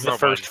dance And use the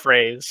first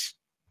phrase.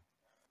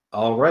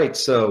 All right.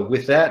 So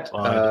with that,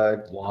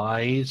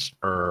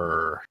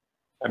 wiser.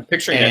 I'm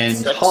picturing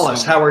and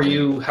Hollis, how are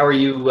you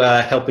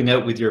helping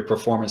out with your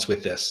performance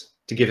with this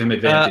to give him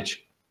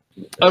advantage?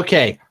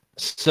 Okay.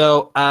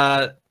 So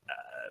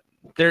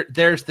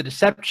there's the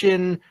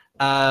deception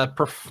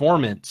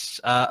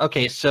performance.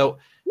 Okay. So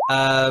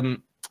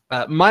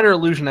minor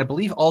illusion, I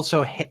believe,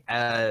 also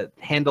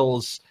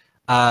handles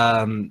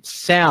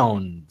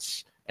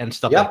sounds and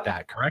stuff like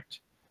that.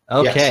 Correct?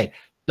 Okay. Yes.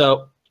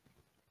 So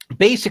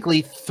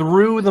basically,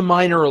 through the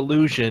minor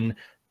illusion,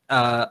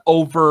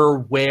 over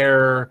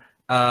where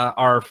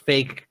our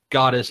fake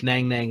goddess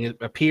Nang Nang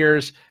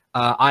appears,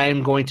 I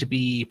am going to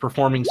be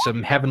performing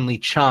some heavenly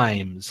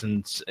chimes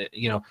and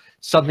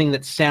something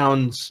that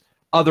sounds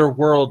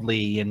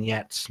otherworldly and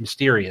yet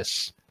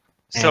mysterious.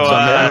 So,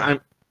 a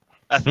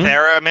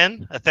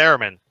theremin? A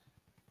theremin.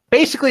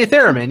 Basically a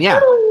theremin, yeah.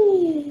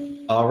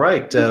 All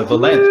right,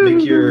 Valenth,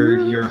 make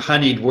your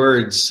honeyed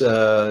words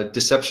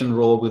deception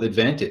roll with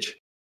advantage.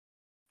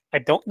 I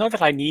don't know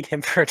that I need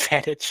him for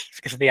advantage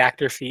because of the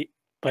actor feat,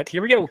 but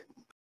here we go.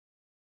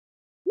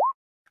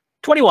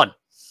 21.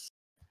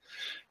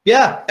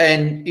 Yeah,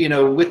 and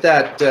with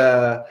that,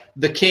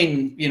 the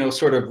king,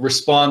 sort of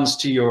responds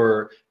to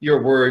your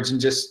words and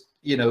just,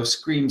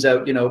 screams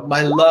out,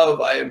 my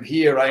love, I am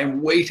here. I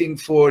am waiting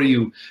for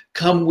you.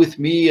 Come with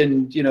me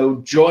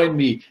and join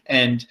me.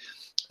 And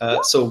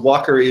so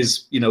Walker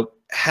is,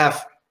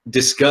 half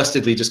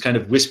disgustedly just kind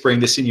of whispering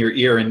this in your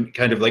ear and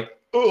kind of like,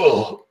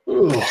 oh,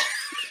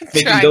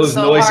 making Trying those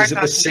so noises hard at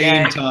not the to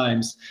same gag.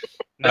 times.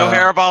 No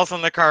hairballs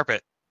on the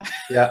carpet.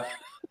 Yeah.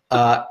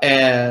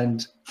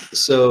 And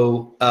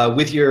so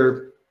with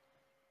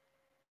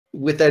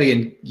that,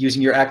 Ian,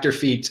 using your actor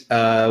feat,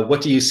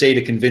 what do you say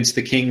to convince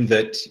the king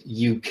that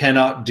you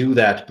cannot do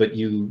that, but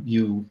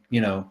you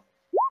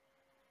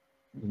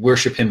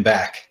worship him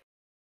back?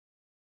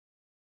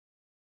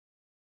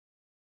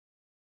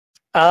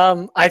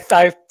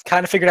 I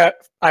kind of figured out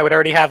I would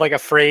already have like a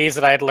phrase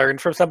that I had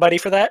learned from somebody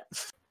for that.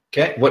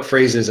 Okay, what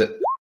phrase is it?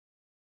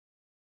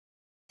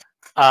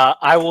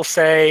 I will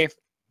say,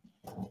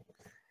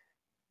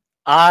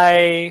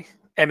 I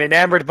am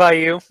enamored by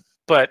you,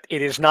 but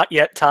it is not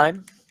yet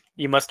time.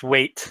 You must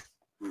wait.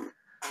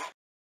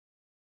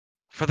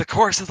 For the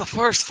course of the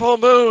first full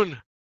moon.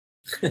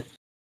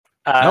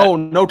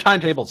 No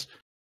timetables.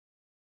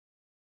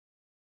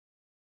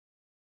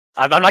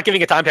 I'm not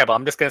giving a timetable.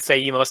 I'm just going to say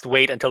you must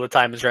wait until the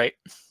time is right.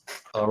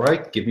 All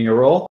right, give me a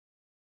roll.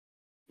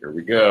 Here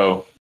we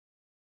go.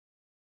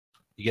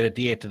 You get a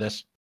D8 to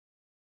this.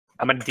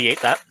 I'm going to D8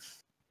 that.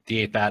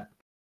 D8 that.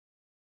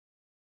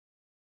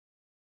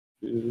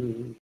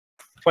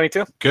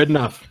 22. Good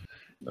enough.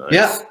 Nice.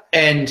 Yeah,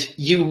 and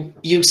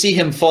you see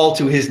him fall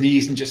to his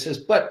knees and just says,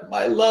 "But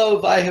my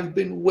love, I have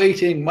been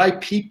waiting. My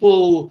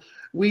people,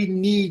 we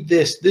need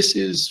this. This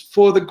is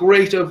for the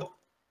greater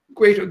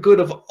good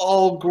of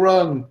all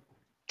Grung."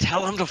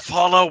 Tell him to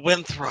follow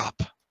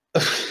Winthrop.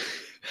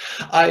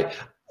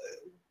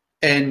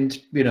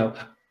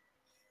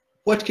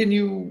 What can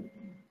you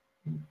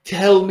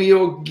tell me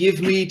or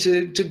give me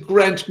to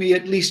grant me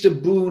at least a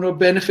boon or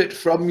benefit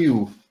from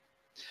you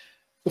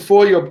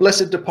before your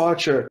blessed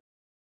departure?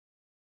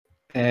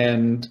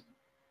 And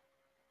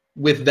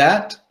with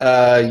that,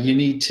 you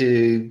need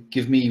to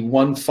give me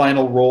one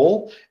final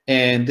roll,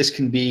 and this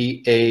can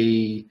be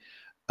a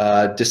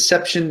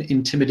deception,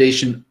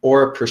 intimidation,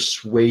 or a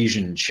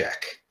persuasion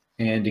check.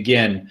 And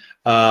again,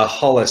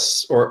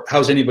 Hollis, or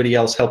how's anybody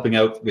else helping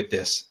out with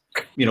this?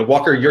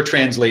 Walker, you're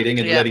translating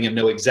and letting him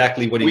know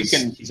exactly what he's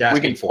asking we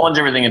can for. plunge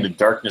everything into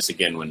darkness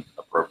again when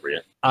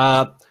appropriate.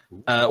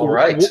 All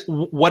right.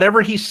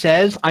 Whatever he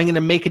says, I'm going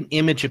to make an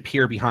image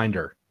appear behind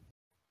her.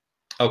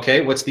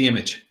 Okay, what's the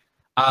image?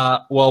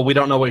 Well, we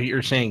don't know what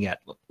you're saying yet.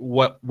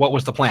 What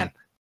was the plan?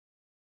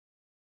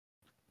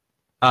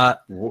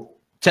 Tell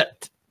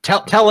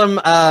him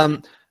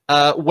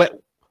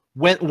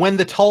when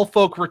the tall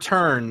folk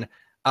return,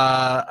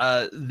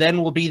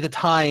 then will be the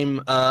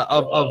time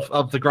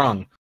of the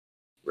Grung.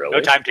 Really?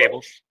 No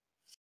timetables.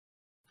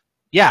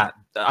 Yeah,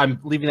 I'm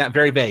leaving that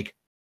very vague.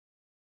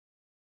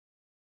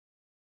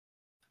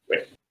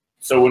 Wait.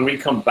 So when we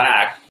come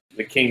back,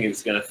 the king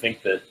is going to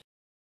think that.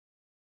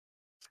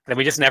 Then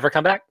we just never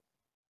come back?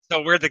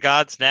 So we're the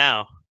gods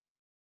now.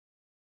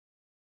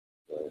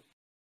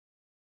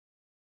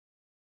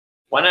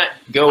 Why not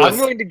go with? I'm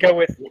going to go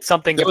with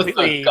something Go with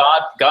completely. the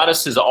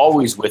goddess is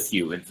always with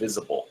you,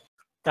 invisible.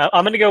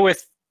 I'm going to go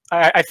with.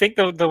 I think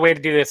the way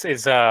to do this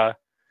is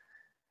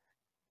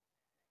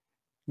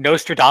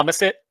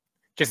Nostradamus it.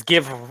 Just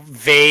give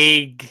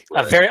vague.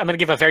 I'm going to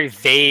give a very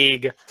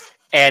vague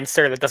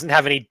answer that doesn't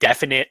have any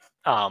definite.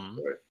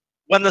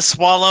 When the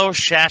swallow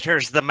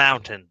shatters the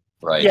mountain.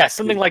 Right. Yeah,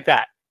 something like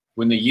that.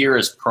 When the year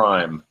is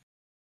prime.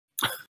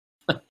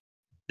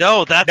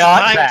 No, that's a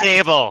Not that.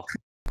 timetable.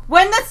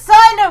 When the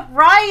sun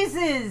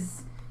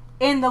rises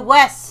in the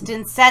west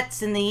and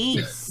sets in the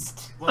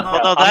east.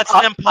 Well, no, that's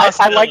an I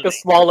impossibility. like the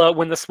swallow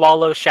when the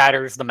swallow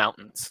shatters the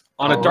mountains.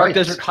 On a All dark right.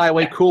 desert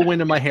highway, cool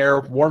wind in my hair,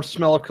 warm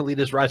smell of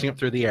Kalitas rising up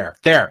through the air.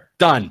 There,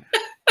 done.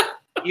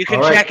 You can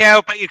All right. check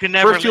out, but you can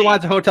never First two leave.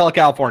 lines of Hotel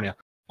California.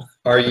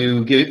 Are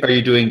you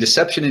doing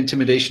deception,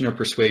 intimidation, or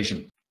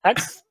persuasion?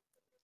 That's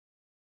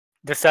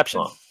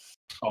deception. Oh.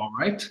 All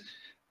right.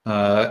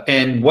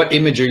 And what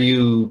image are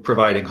you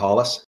providing,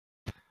 Hollis?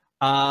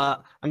 I'm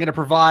going to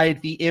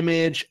provide the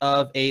image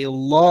of a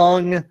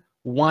long,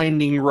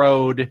 winding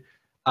road,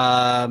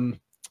 and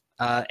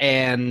a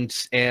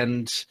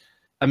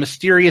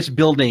mysterious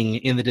building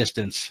in the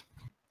distance.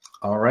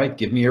 All right,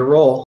 give me your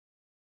roll.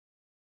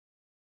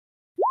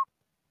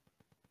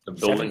 The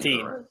building.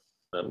 17.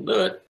 That'll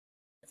do it.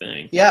 I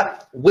think.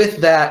 Yeah, with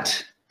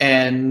that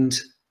and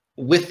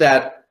with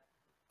that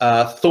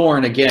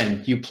thorn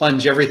again, you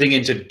plunge everything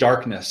into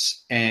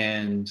darkness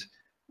and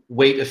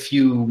wait a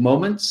few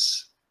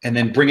moments and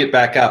then bring it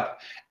back up.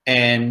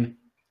 And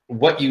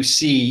what you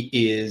see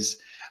is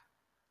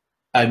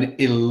an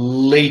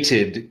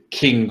elated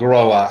King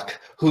Groak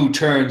who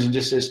turns and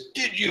just says,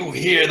 "Did you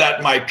hear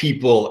that, my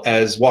people?"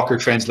 As Walker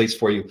translates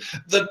for you.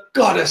 "The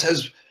goddess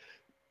has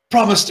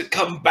promise to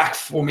come back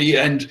for me,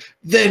 and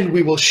then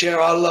we will share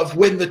our love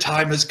when the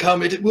time has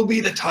come. It will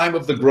be the time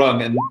of the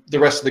grung. And the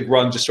rest of the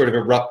grung just sort of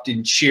erupt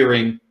in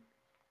cheering.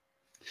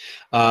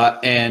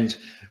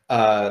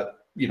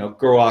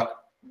 Groak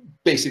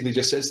basically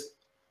just says,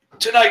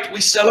 tonight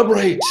we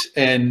celebrate,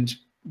 and,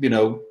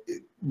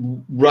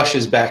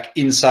 rushes back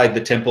inside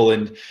the temple.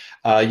 And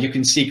you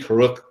can see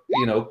Karuk,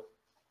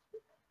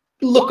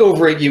 look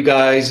over at you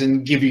guys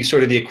and give you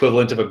sort of the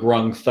equivalent of a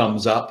grung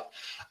thumbs up.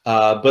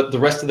 But the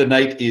rest of the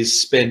night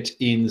is spent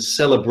in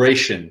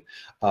celebration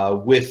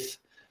with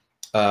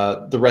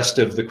the rest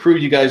of the crew.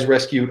 You guys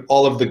rescued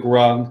all of the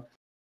grung.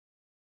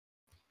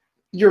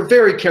 You're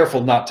very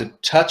careful not to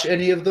touch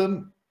any of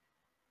them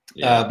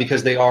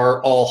because they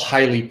are all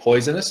highly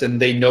poisonous, and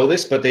they know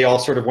this, but they all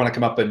sort of want to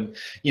come up and,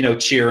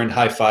 cheer and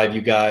high five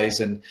you guys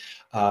and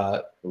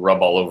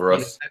rub all over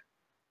us.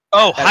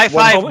 Oh, high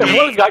five!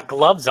 Everyone's got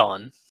gloves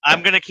on.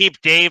 I'm gonna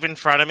keep Dave in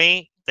front of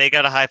me. They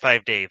got to high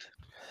five Dave.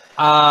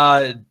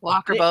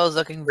 Lockerbow's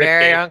looking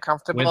very Dave.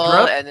 uncomfortable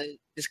Winthrop? and it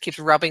just keeps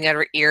rubbing at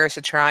her ears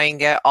to try and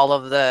get all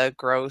of the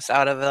gross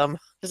out of them.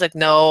 She's like,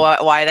 no,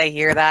 why did I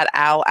hear that?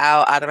 Ow,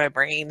 ow, out of my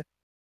brain.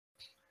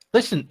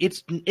 Listen,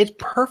 it's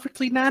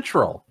perfectly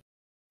natural.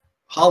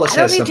 Hollis I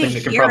don't has need to something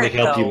that can hear probably it,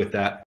 help you though. with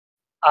that.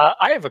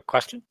 I have a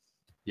question.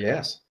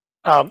 Yes.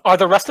 Are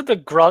the rest of the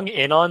grung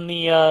in on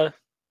the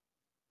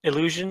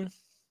illusion?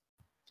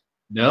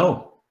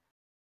 No.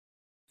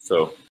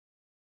 So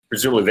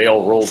presumably they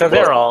all rolled. So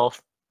they're all.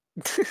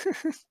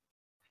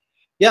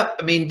 Yeah,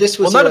 I mean, this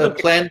was Well, none a of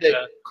them plan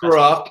that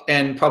Kurok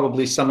and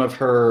probably some of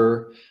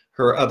her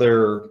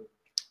other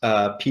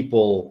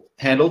people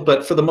handled,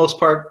 but for the most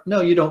part,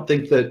 no, you don't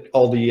think that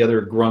all the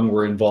other grung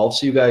were involved.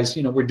 So you guys,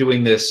 we're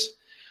doing this,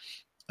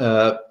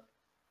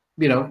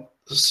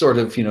 sort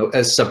of,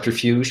 as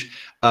subterfuge.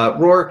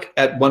 Rourke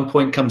at one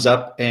point comes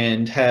up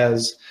and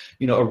has,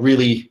 a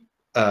really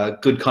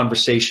good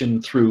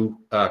conversation through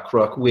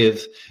Crook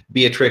with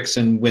Beatrix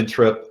and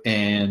Winthrop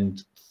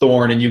and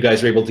Thorn, and you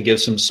guys are able to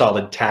give some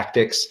solid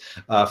tactics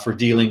for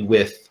dealing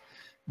with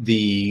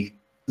the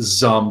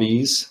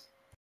zombies.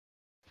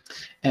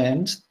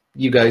 And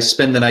you guys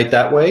spend the night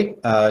that way.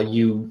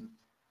 You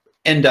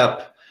end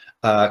up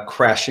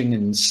crashing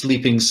and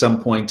sleeping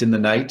some point in the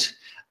night.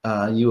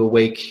 You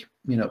awake,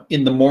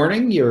 in the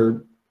morning.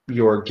 You're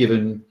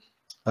given,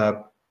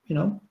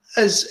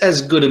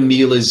 as good a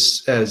meal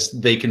as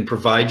they can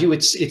provide you.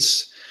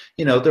 It's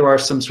there are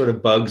some sort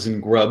of bugs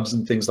and grubs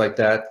and things like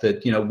that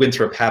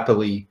Winthrop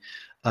happily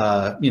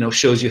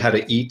shows you how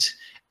to eat.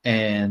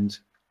 And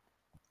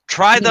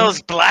Try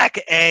those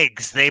black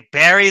eggs. They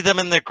bury them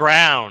in the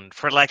ground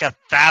for like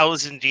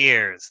 1,000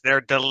 years.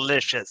 They're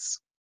delicious.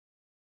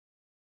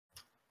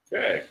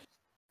 Okay.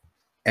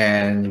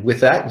 And with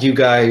that, you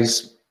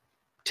guys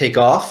take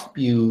off.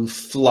 You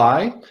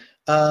fly.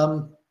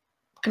 Can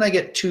I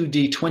get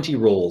 2d20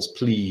 rolls,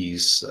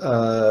 please?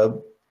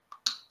 Well,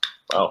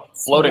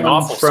 floating One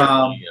off will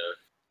from- certainly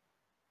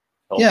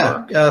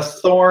help her.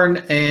 Thorn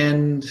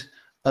and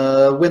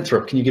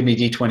Winthrop. Can you give me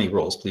d20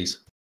 rolls, please?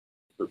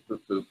 Boop,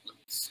 boop, boop.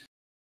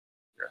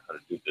 How to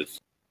do this?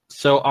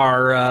 So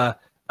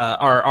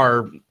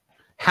our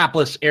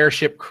hapless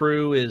airship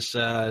crew is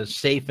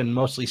safe and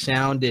mostly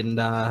sound in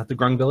the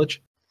Grung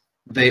village?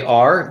 They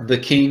are. The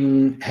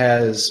king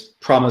has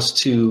promised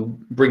to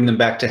bring them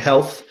back to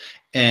health,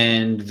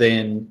 and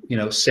then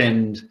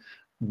send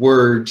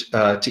word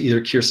to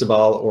either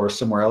Kirsabal or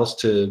somewhere else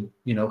to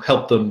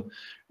help them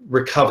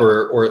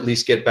recover, or at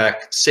least get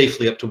back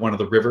safely up to one of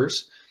the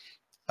rivers.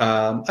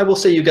 I will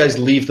say you guys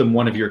leave them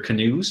one of your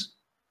canoes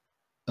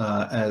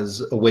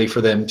as a way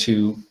for them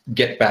to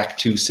get back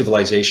to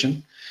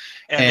civilization.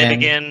 And they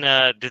begin.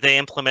 Do they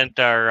implement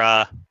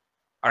our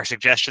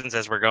suggestions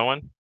as we're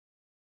going?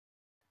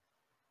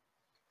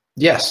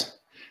 Yes.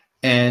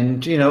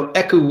 And,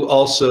 Eku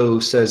also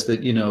says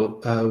that,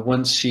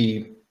 once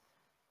she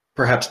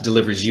perhaps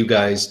delivers you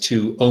guys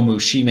to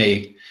Omu, she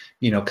may,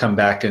 come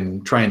back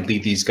and try and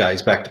lead these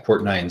guys back to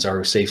Port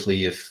Nyanzaru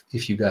safely if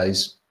you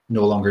guys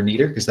no longer need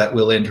her, because that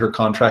will end her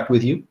contract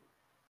with you.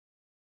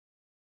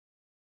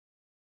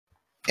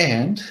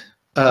 And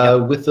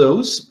with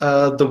those,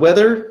 the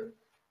weather,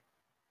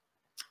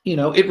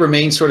 it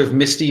remains sort of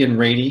misty and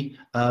rainy,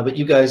 but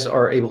you guys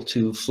are able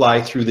to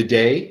fly through the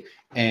day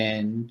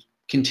and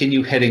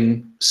continue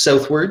heading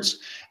southwards.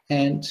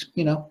 And,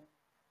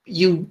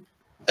 you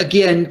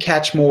again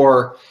catch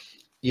more,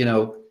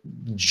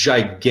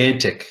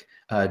 gigantic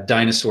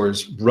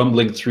dinosaurs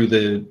rumbling through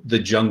the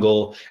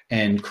jungle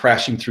and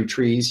crashing through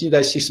trees. You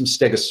guys see some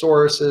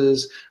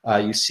stegosauruses.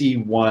 You see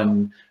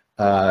one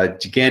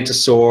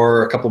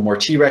gigantosaur, a couple more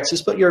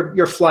T-Rexes, but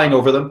you're flying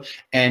over them.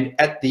 And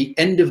at the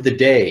end of the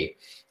day,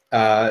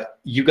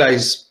 you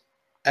guys,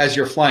 as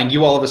you're flying,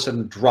 you all of a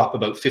sudden drop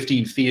about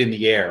 15 feet in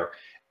the air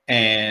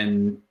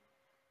and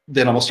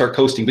then almost start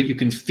coasting. But you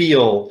can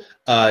feel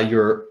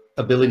your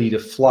ability to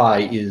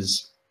fly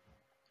is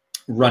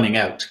running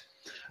out.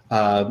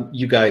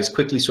 You guys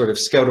quickly sort of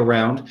scout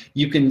around.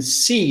 You can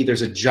see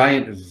there's a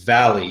giant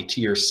valley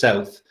to your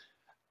south,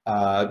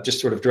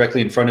 just sort of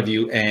directly in front of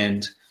you.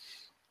 And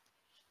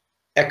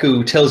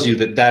Echo tells you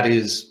that that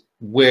is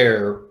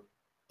where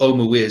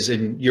Omu is,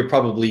 and you're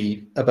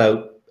probably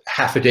about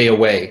half a day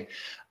away.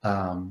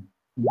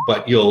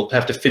 But you'll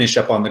have to finish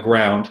up on the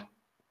ground.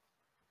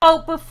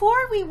 Oh,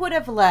 before we would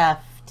have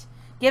left,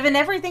 given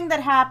everything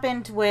that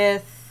happened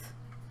with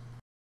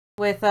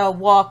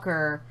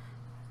Walker,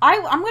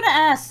 I'm going to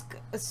ask,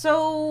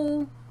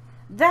 so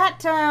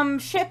that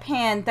ship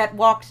hand that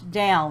walked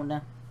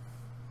down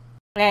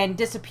and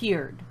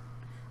disappeared,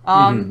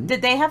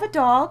 did they have a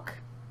dog?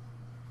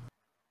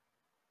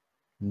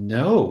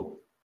 No.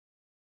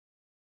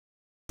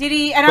 Did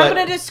he? And I'm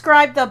going to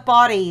describe the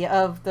body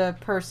of the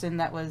person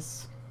that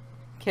was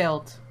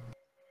killed.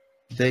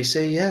 They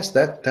say yes.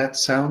 That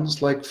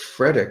sounds like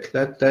Frederick.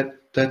 That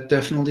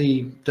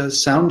definitely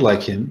does sound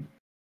like him.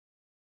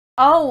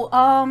 Oh,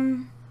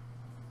 I'm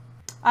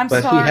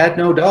but sorry. He had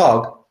no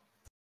dog.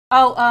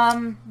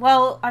 Oh,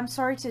 well, I'm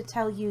sorry to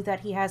tell you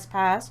that he has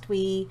passed.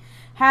 We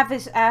have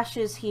his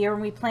ashes here,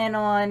 and we plan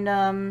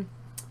on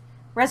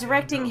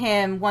resurrecting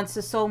him once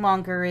the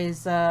Soulmonger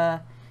is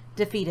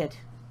defeated.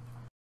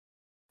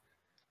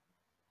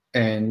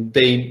 And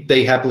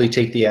they happily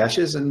take the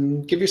ashes,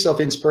 and give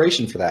yourself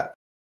inspiration for that.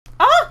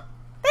 Oh,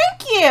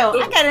 thank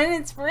you! I got an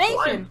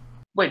inspiration.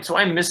 Wait, so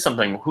I missed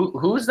something.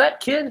 Who is that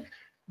kid?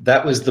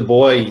 That was the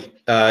boy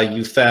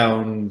you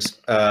found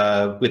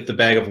with the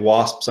bag of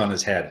wasps on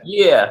his head.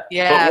 Yeah.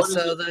 Yeah,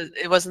 so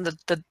it wasn't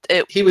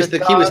he was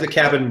the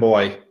cabin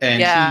boy,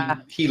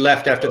 and he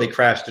left after they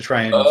crashed to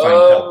try and find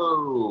help.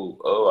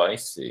 Oh, I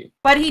see.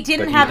 But he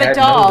didn't have a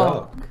dog. No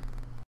dog.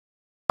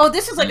 Oh,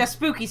 this is like a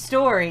spooky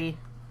story.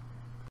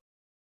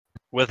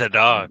 With a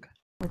dog.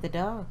 With a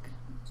dog.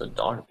 It's a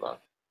dog bug.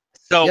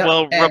 So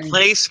we'll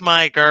replace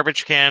my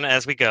garbage can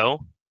as we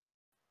go.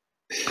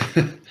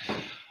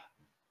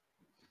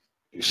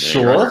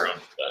 Sure.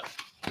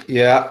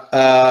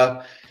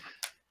 Yeah.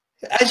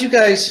 As you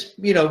guys,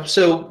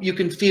 so you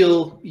can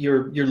feel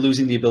you're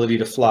losing the ability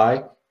to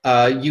fly.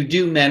 You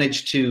do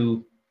manage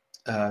to,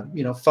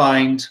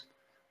 find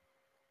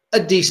a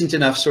decent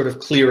enough sort of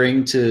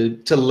clearing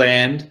to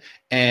land,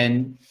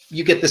 and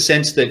you get the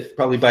sense that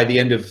probably by the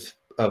end of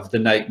the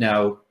night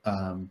now,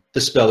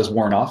 the spell is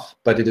worn off,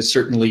 but it has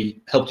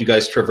certainly helped you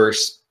guys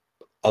traverse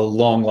a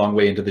long, long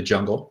way into the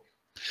jungle.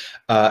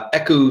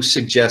 Echo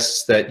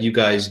suggests that you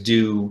guys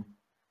do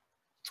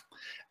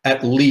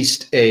at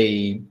least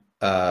a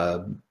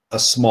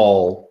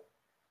small,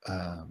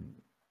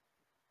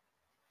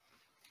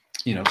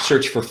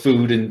 search for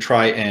food and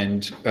try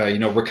and,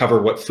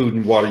 recover what food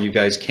and water you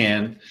guys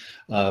can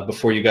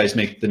before you guys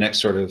make the next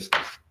sort of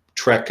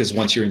trek, because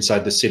once you're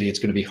inside the city, it's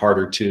going to be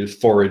harder to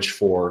forage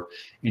for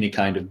any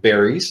kind of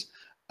berries.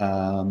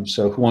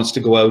 So who wants to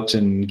go out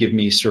and give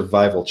me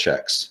survival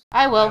checks?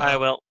 I will. I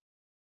will.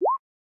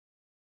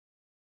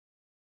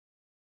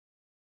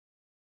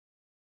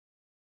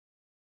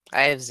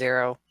 I have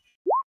 0.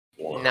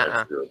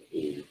 Nuh-uh.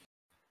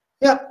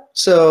 Yeah.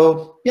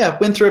 So yeah,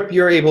 Winthrop,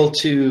 you're able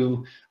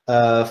to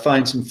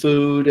find some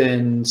food,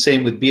 and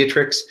same with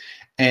Beatrix.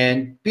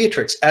 And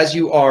Beatrix, as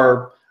you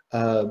are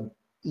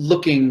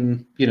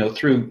looking,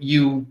 through,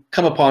 you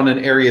come upon an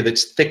area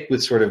that's thick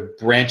with sort of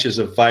branches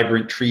of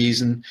vibrant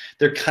trees, and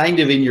they're kind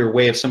of in your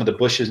way of some of the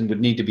bushes and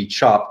would need to be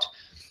chopped.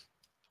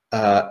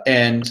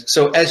 And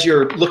so as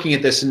you're looking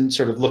at this and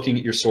sort of looking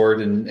at your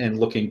sword and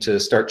looking to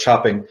start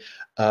chopping,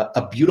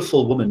 a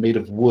beautiful woman made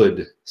of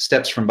wood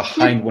steps from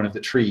behind one of the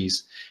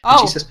trees.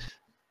 And she says,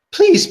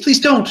 please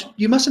don't.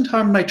 You mustn't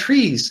harm my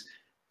trees.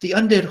 The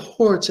undead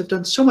hordes have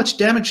done so much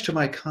damage to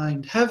my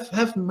kind.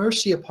 Have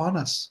mercy upon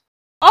us.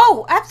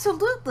 Oh,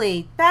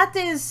 absolutely. That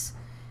is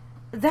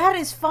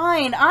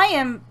fine. I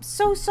am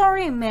so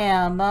sorry,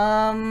 ma'am.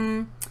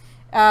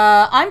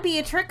 I'm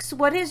Beatrix.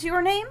 What is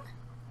your name?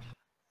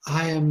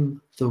 I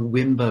am the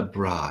Wimba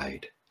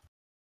Bride.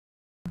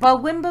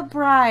 Wimba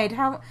Bride.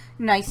 How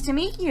nice to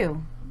meet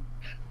you.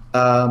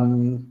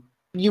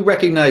 You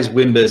recognize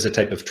Wimba as a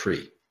type of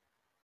tree.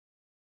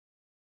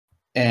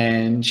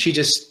 And she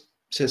just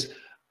says,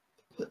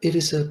 it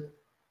is a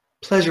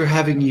pleasure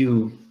having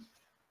you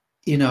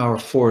in our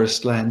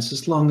forest lands,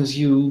 as long as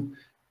you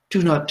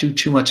do not do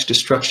too much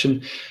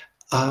destruction.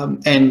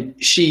 And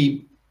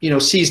she,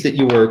 sees that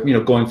you were,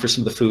 going for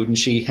some of the food, and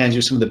she hands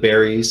you some of the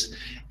berries,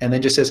 and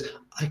then just says,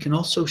 I can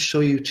also show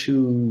you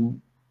to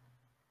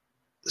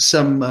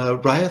some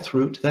Ryath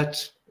root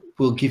that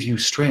will give you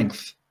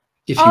strength,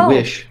 if you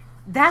wish.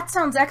 That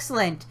sounds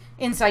excellent.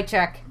 Insight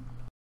check.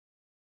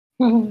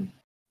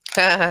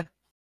 I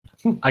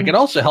can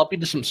also help you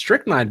to some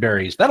strychnine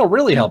berries. That'll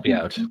really help you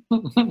out.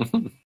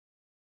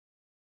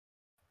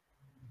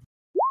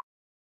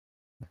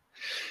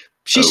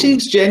 She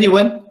seems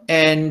genuine,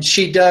 and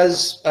she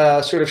does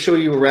sort of show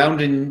you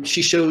around, and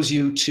she shows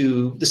you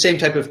to the same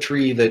type of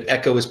tree that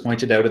Echo has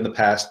pointed out in the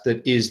past,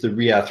 that is the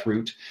Ryath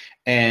root.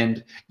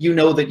 And you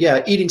know that,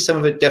 yeah, eating some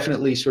of it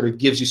definitely sort of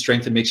gives you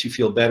strength and makes you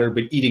feel better,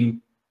 but eating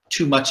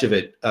too much of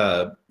it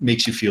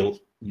makes you feel,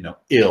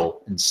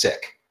 ill and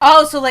sick.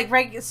 Oh, so like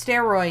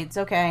steroids,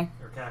 okay.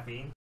 Or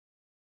caffeine.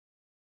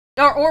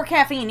 Or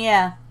caffeine,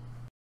 yeah.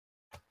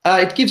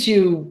 It gives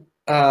you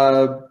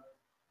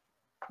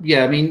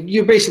Yeah, I mean,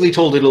 you're basically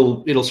told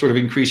it'll sort of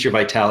increase your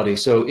vitality,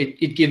 so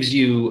it gives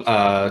you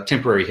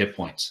temporary hit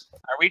points.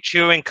 Are we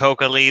chewing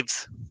coca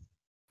leaves?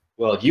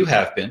 Well, you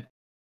have been.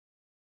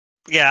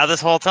 Yeah,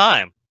 this whole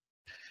time.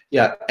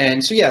 Yeah,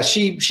 and so yeah,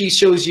 she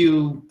shows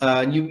you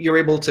you're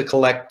able to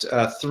collect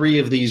 3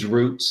 of these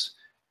roots,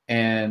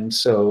 and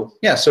so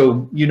yeah,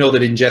 so you know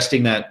that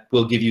ingesting that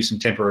will give you some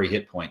temporary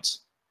hit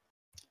points.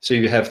 So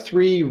you have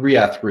 3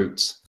 Riath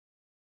roots.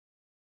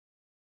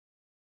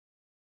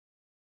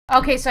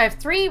 Okay, so I have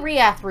 3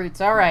 Riath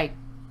roots. All right.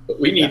 But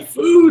we need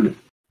food.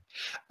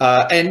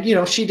 And you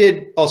know, she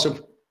did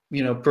also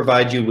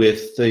provide you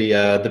with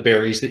the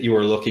berries that you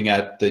were looking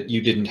at that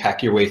you didn't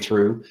hack your way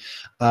through,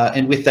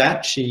 and with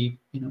that, she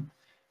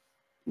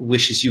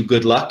wishes you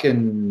good luck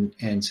and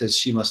says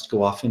she must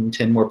go off and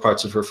tend more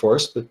parts of her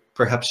forest, but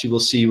perhaps she will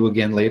see you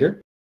again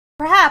later.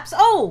 Perhaps.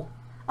 Oh,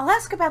 I'll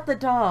ask about the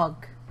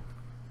dog.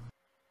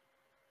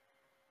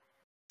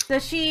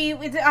 Does she?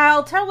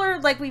 I'll tell her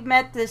like we've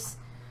met this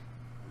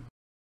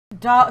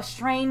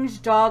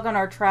strange dog on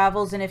our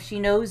travels, and if she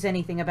knows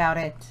anything about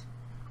it.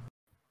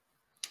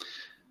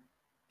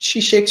 She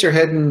shakes her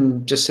head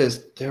and just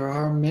says, "There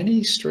are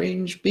many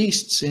strange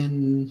beasts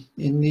in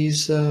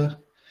these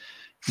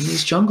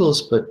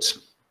jungles, but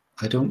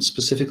I don't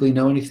specifically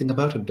know anything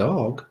about a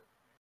dog.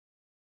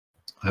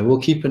 I will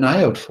keep an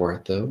eye out for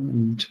it, though,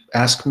 and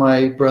ask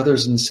my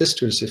brothers and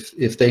sisters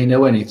if they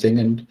know anything,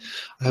 and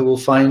I will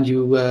find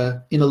you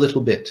in a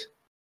little bit."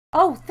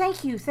 Oh,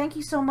 thank you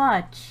so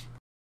much.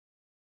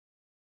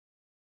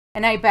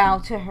 And I bow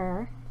to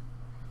her.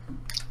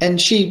 And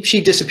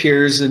she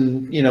disappears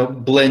and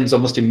blends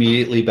almost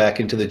immediately back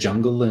into the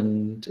jungle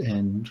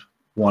and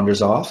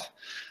wanders off.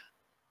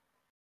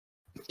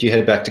 Do you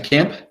head back to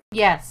camp?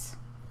 Yes.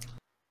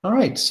 All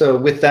right. So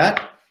with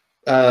that,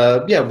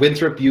 yeah,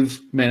 Winthrop, you've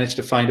managed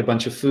to find a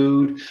bunch of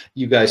food.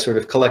 You guys sort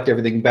of collect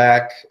everything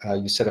back.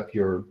 You set up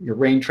your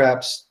rain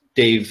traps.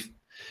 Dave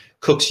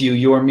cooks you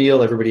your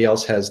meal. Everybody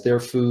else has their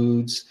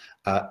foods.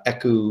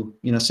 Eku,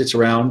 sits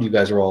around. You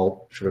guys are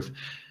all sort of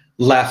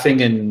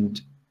laughing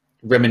and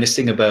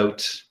reminiscing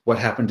about what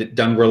happened at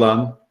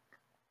Dungralung.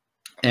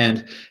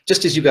 And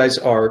just as you guys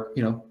are,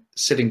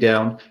 sitting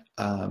down,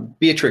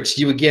 Beatrix,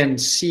 you again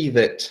see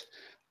that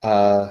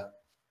the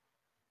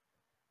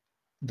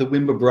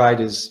Wimba bride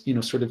is,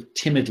 sort of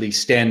timidly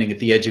standing at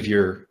the edge of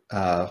your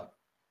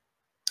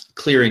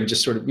clearing,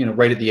 just sort of,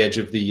 right at the edge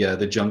of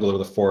the jungle or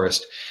the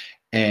forest.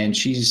 And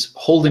she's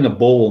holding a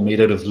bowl made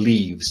out of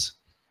leaves.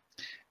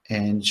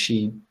 And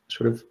she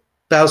sort of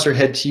bows her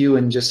head to you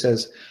and just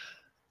says,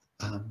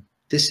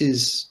 "This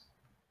is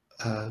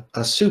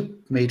a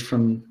soup made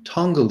from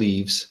tonga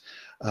leaves,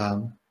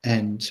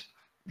 and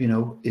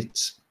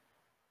it's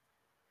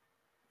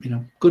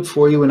good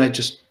for you, and I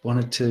just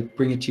wanted to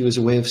bring it to you as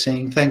a way of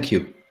saying thank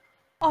you."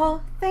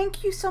 Oh,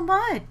 thank you so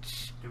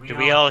much. Do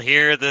we all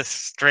hear this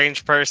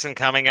strange person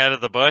coming out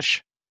of the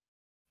bush?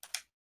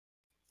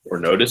 Or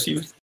notice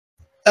you?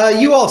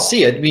 You all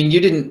see it. I mean, you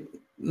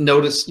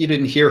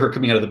didn't hear her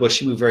coming out of the bush.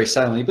 She moved very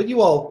silently, but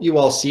you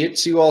all see it.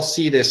 So you all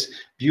see this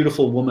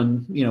beautiful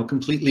woman,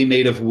 completely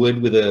made of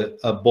wood with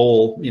a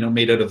bowl,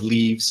 made out of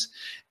leaves,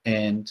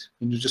 and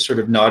you're just sort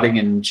of nodding,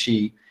 and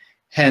she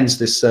hands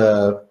this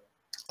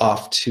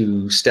off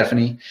to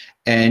Stephanie,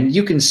 and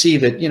you can see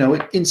that,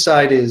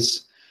 inside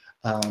is,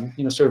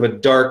 sort of a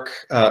dark,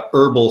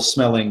 herbal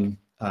smelling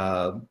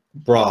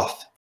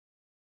broth.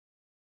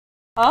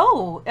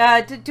 Oh,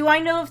 do I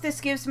know if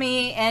this gives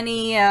me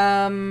any,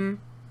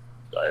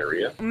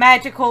 Diarrhea.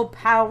 magical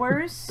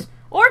powers?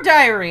 Or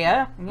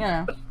diarrhea,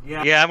 Yeah,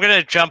 I'm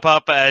gonna jump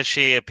up as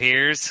she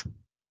appears.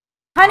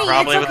 Honey,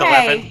 Probably it's with a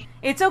okay. weapon.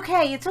 It's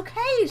okay.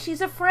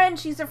 She's a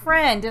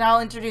friend, and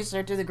I'll introduce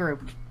her to the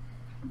group.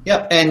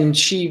 Yeah, and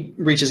she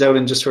reaches out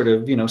and just sort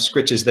of,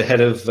 scritches the head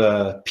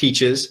of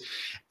Peaches,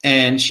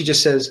 and she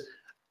just says,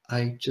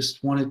 "I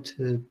just wanted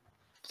to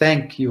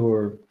thank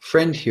your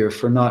friend here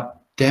for not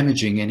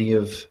damaging any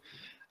of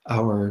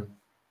our,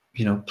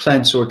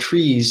 plants or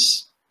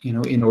trees,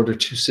 in order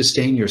to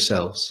sustain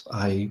yourselves.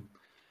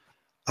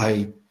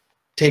 I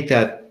take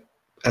that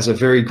as a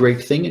very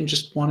great thing and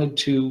just wanted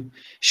to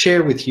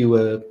share with you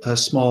a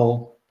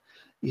small,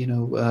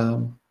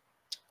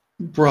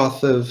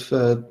 broth of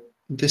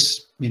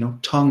this,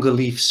 tonga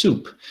leaf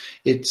soup.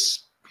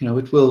 It's,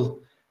 it will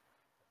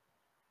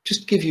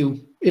just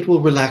it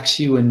will relax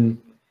you and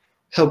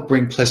help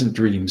bring pleasant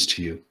dreams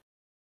to you."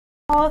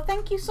 Oh,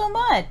 thank you so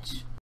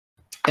much.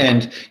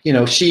 And,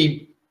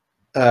 she,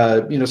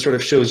 sort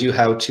of shows you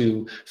how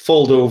to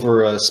fold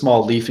over a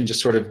small leaf and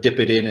just sort of dip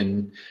it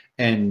in,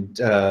 and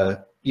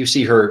you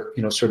see her,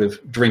 sort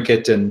of drink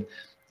it. And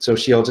so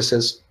she all just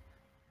says,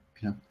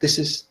 this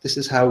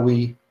is how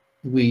we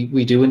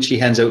do. And she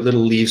hands out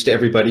little leaves to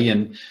everybody.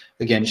 And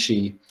again,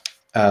 she,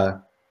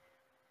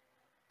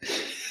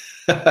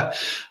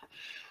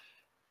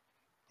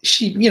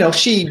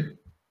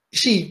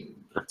 she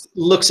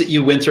looks at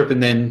you, Winthrop,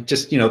 and then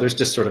just, there's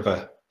just sort of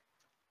a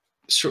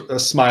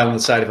smile on the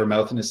side of her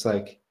mouth, and it's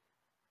like,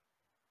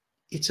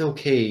 "It's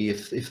okay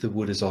if the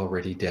wood is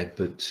already dead,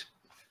 but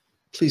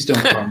Please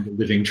don't harm the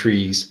living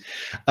trees.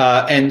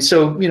 And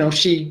so,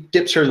 she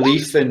dips her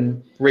leaf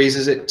and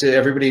raises it to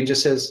everybody and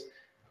just says,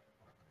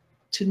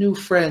 to new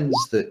friends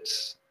that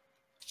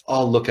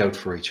all look out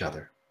for each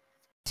other.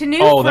 To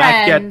new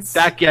friends.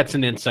 that gets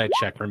an insight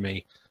check from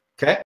me.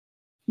 Okay.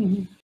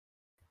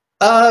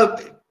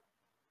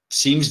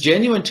 Seems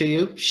genuine to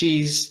you.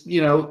 She's,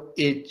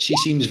 she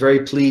seems very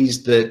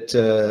pleased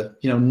that,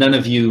 none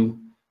of you,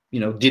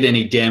 did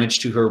any damage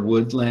to her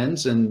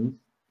woodlands and,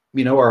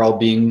 are all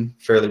being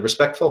fairly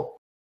respectful.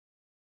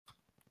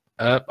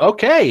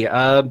 Okay.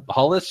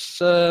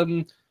 Hollis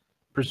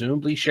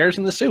presumably shares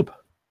in the soup.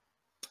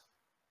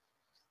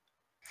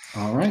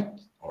 All right.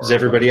 Is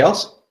everybody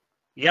else?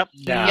 Yep.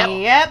 No.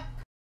 Yep.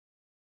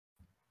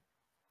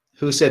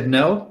 Who said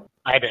no?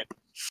 I did.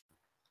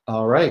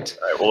 All right.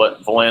 All right, we'll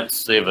let Valance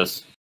save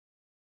us.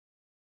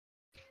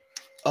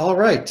 All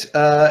right.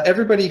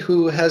 Everybody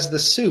who has the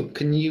soup,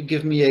 can you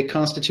give me a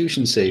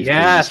Constitution save,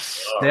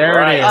 Yes, All there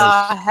right. it is.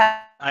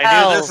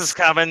 I knew this was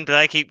coming, but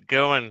I keep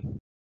going.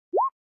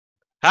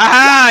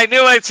 Ha! I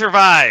knew I'd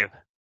survive.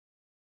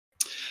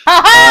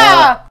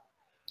 Ha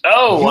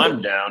Oh,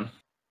 I'm down.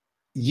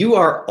 You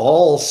are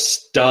all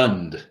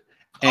stunned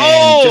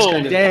and just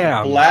kind of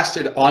damn.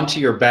 blasted onto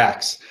your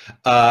backs.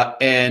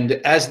 And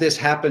as this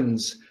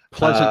happens,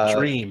 Pleasant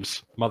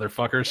dreams,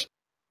 motherfuckers.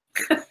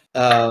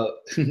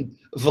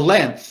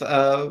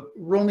 Valanth,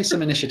 roll me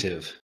some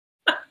initiative.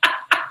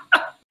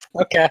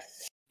 Okay.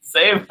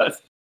 Save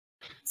us.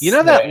 You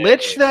know that Save.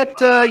 lich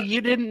that you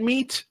didn't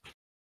meet?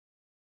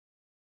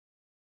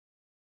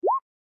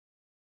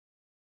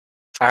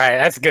 All right,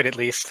 that's good at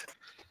least.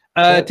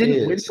 That Didn't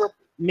is- Winthrop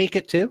make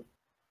it too?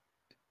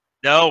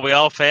 No, we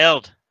all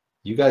failed.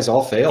 You guys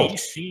all failed.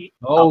 DC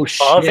Oh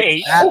above shit!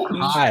 8. That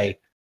high.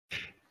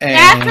 And,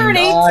 After an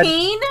God.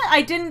 18,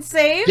 I didn't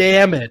save.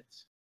 Damn it!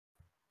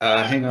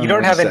 hang on You don't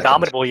one have second.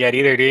 Indomitable yet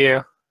either, do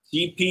you?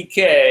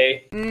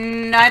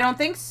 TPK. I don't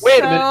think so.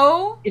 Wait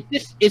a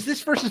minute. Is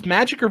this versus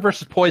magic or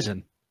versus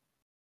poison?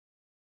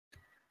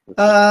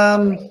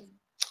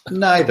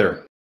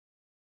 Neither.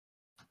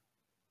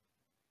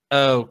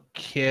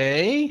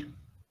 Okay.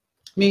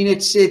 I mean,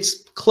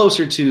 it's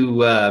closer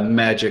to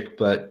magic,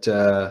 but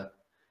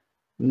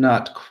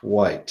not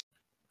quite.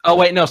 Oh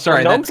wait, no,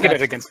 sorry. Well, gnomes get it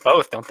that's- against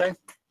both, don't they?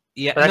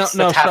 Yeah, Or that's,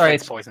 no, that's sorry.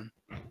 half-face poison.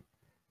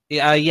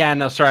 Yeah,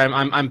 no, sorry.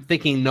 I'm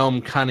thinking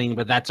gnome cunning,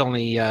 but that's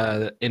only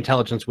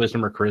intelligence,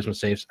 wisdom, or charisma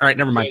saves. All right,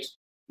 never mind.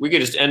 We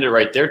could just end it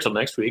right there till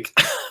next week.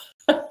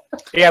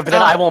 Yeah, but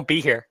then I won't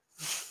be here.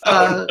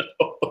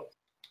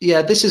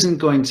 Yeah, this isn't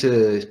going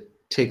to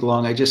take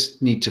long. I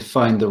just need to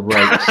find the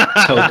right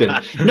token.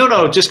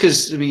 No, just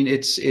because I mean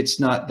it's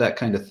not that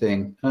kind of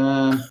thing.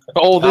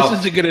 Oh, this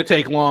isn't going to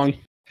take long.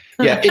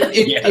 Yeah,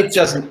 it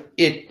doesn't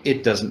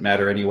it doesn't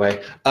matter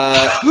anyway.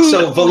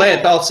 So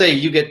Valanth, I'll say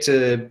you get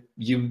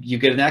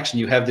an action.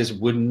 You have this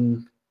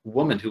wooden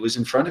woman who is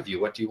in front of you.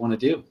 What do you want to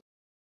do?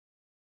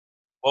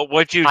 What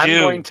would you I'm do?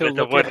 going to with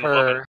the look at wooden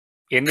her woman?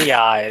 in the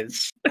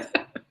eyes,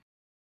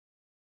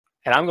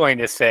 and I'm going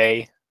to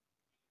say,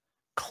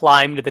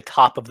 climb to the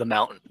top of the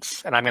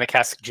mountains, and I'm going to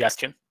cast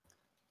suggestion.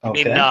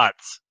 Me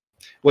nuts.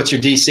 What's your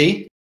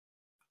DC?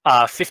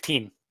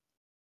 15.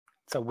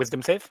 So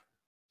wisdom save.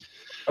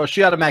 Oh,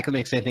 she automatically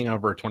makes anything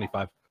over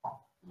 25.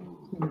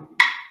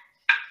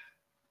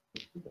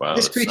 Wow,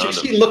 This that creature,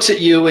 sounded- she looks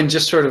at you and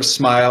just sort of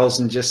smiles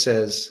and just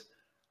says,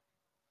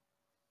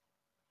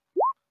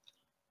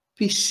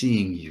 "Be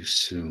seeing you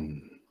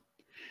soon."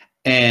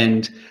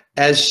 And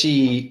as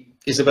she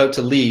is about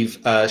to leave,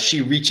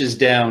 she reaches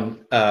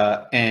down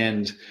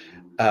and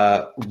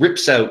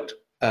rips out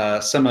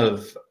some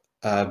of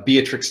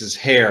Beatrix's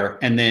hair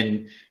and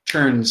then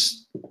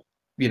turns,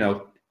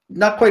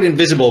 not quite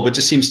invisible, but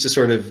just seems to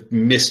sort of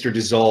mist or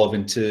dissolve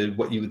into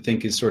what you would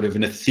think is sort of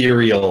an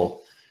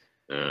ethereal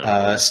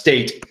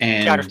state.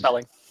 And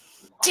Counterspelling.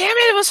 Damn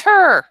it was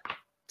her.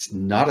 it's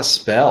not a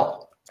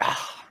spell.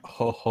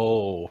 Ho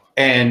ho.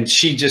 And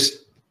she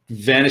just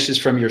vanishes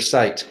from your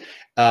sight.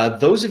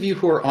 Those of you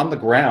who are on the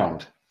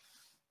ground,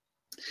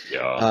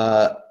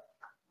 Yeah.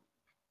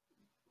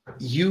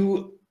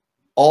 you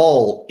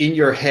all in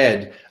your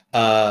head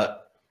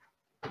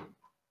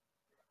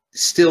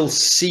still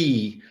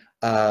see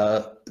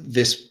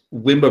this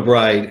Wimba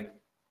bride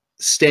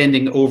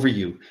standing over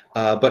you,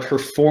 but her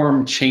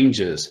form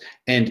changes,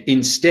 and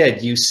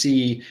instead you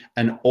see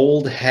an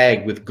old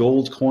hag with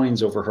gold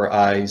coins over her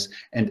eyes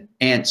and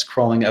ants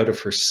crawling out of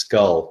her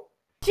skull.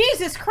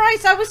 Jesus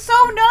Christ, I was so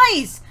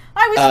nice.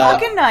 I was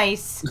fucking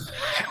nice.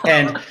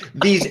 And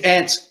these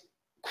ants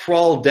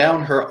crawl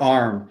down her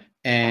arm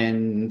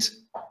and,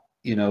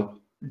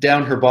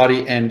 down her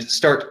body and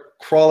start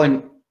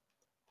crawling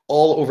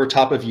all over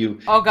top of you.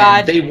 Oh, God.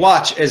 And they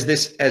watch as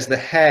the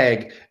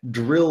hag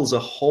drills a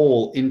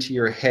hole into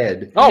your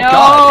head. Oh, No.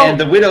 God. And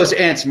the widow's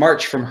ants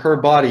march from her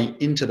body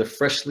into the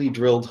freshly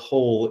drilled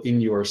hole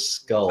in your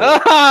skull.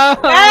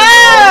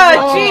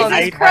 Oh, Jesus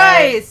Nightmare.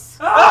 Christ.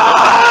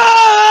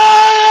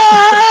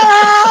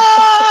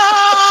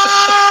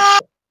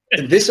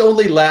 And this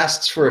only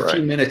lasts for a few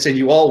Right. minutes, and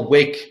you all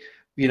wake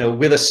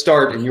with a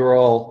start, and you're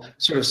all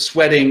sort of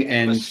sweating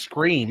and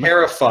Scream.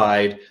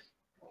 terrified,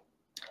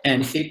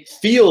 and it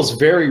feels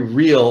very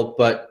real.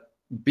 But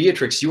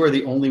Beatrix, you are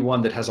the only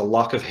one that has a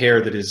lock of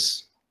hair that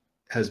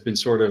has been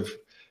sort of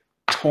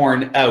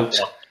torn out.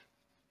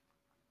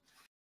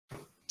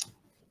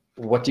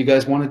 What do you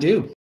guys want to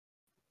do?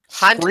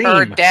 Hunt her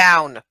Scream.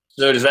 down.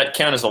 So does that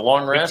count as a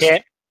long We rest?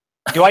 can't.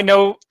 Do I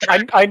know?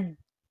 I'm not a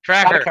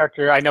Tracker.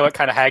 character. I know what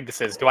kind of hag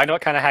this is. Do I know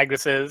what kind of hag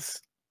this is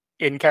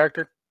in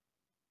character?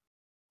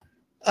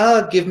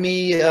 Give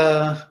me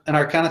an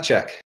Arcana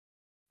check.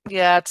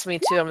 Yeah, it's me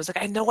too. I'm just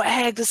like, I know what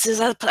hag this is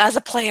as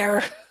a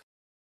player.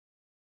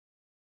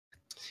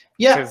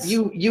 Yeah, 'Cause-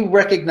 you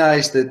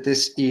recognize that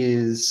this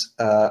is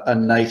a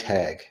night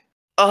hag.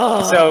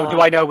 Oh. So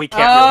do I know we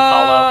can't really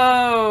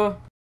follow?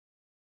 Oh.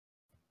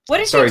 What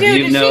did Sorry, she do? do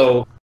you Did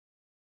know?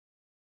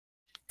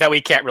 That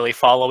we can't really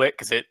follow it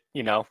because it,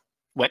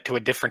 went to a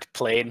different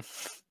plane.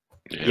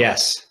 Yeah.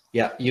 Yes.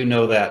 Yeah, you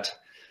know that.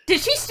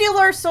 did she steal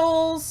our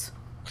souls?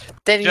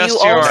 Then Just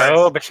you yours. also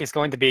No, but she's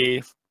going to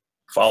be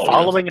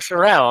following us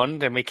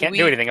around, and we can't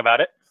do We- anything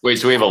about it. Wait,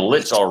 so we have a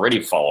lich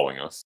already following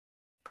us?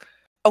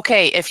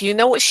 okay, if you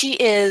know what she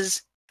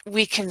is,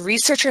 we can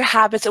research her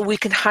habits and we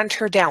can hunt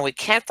her down. We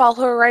can't follow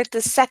her right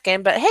this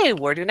second, but hey,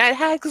 where do night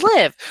hags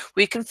live?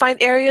 We can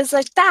find areas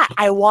like that.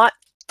 I want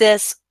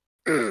this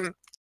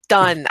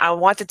done. I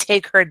want to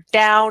take her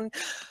down.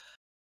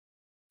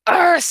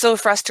 So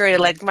frustrated.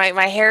 Like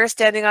my hair is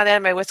standing on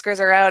end, my whiskers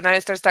are out, and I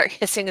start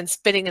hissing and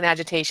spitting in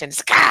agitation.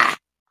 Just, ah!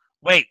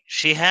 Wait,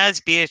 she has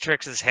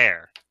Beatrix's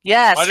hair.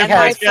 Yes, What She if and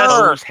my has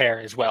fur. Bo's hair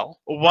as well.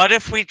 What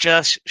if we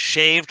just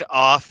shaved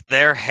off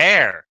their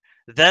hair?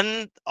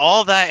 Then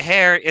all that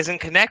hair isn't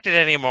connected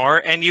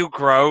anymore, and you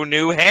grow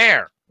new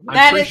hair. I'm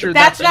That pretty is- sure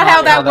that's not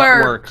how that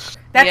works. works.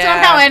 That's Yeah.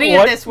 not how any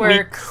What of this works.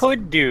 we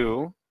could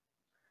do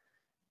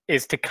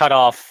is to cut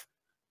off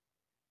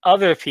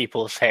other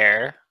people's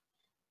hair,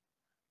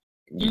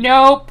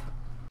 Nope.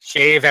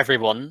 shave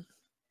everyone,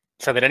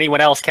 so that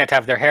anyone else can't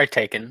have their hair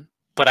taken.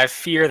 But I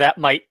fear that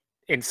might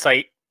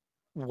incite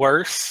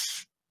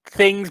worse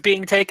things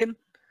being taken.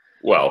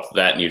 Well,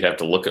 that and you'd have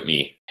to look at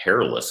me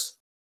hairless.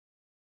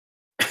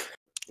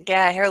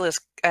 Yeah, hairless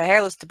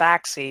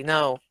tabaxi.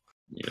 No.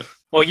 Yeah.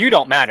 Well, you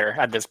don't matter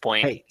at this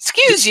point. Hey,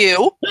 Excuse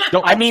you.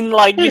 don't. I mean,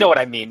 like, you know what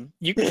I mean.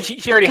 She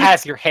already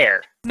has your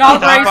hair.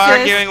 Not Stop racist.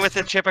 arguing with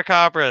the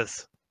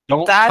chupacabras.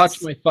 Don't That's-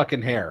 touch my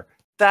fucking hair.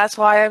 That's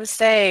why I'm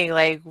saying,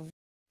 like,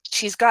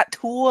 she's got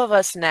two of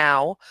us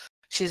now.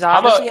 She's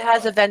about- obviously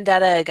has a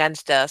vendetta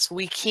against us.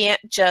 We can't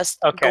just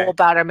Okay. go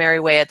about our merry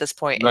way at this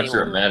point I'm not sure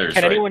it anymore. matters.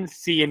 Can right? anyone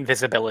see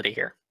invisibility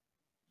here?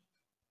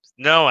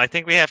 No, I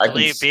think we have I to can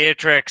leave s-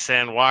 Beatrix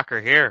and Walker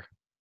here.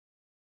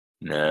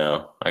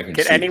 No, I can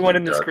Can see anyone through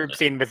in this group darkness.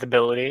 see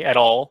invisibility at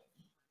all?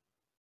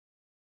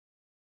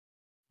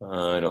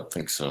 I don't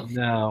think so.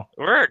 No.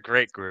 We're a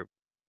great group.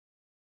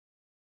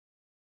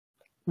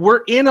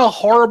 We're in a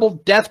horrible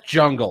death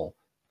jungle.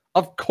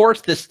 Of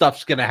course this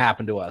stuff's gonna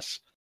happen to us.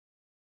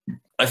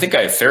 I think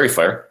I have fairy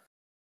fire.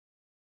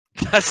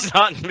 That's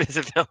not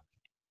invisibility.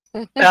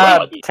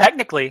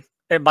 Technically,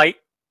 it might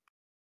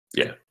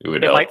Yeah, it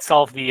would help. might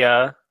solve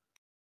the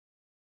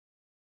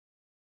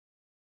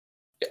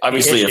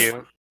Obviously,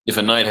 issue. if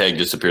a night hag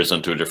disappears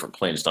onto a different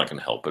plane, it's not going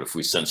to help. But if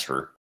we sense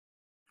her,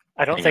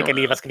 I don't hang think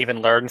any of around. us can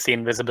even learn see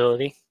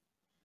invisibility.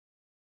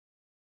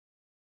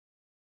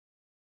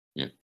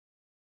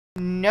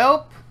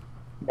 Nope.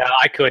 No,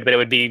 I could, but it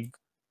would be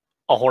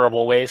a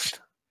horrible waste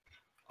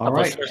All of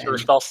right. those sorcerer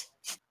spells.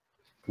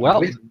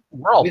 Well, With-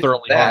 we're all with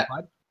thoroughly that-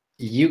 horrified.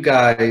 You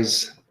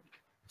guys,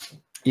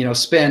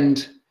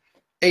 spend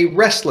a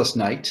restless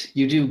night.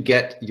 You do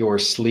get your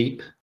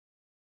sleep,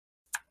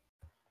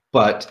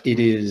 but it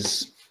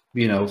is,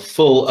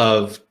 full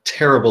of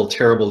terrible,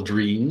 terrible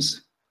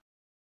dreams.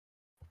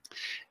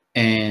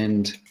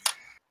 And,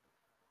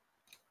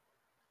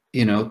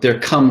 there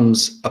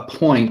comes a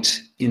point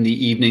in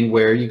the evening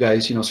where you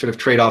guys, sort of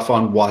trade off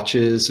on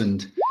watches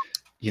and,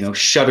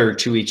 shudder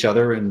to each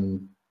other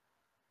and,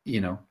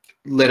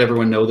 let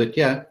everyone know that,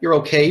 yeah, you're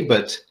okay,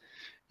 but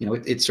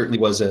it certainly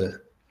was an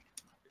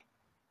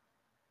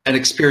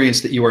experience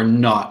that you are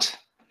not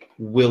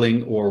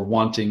willing or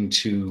wanting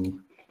to,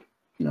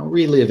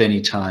 relive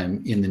any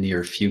time in the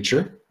near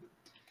future.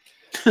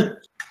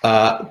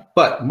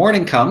 But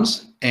morning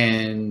comes,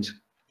 and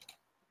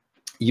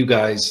you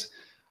guys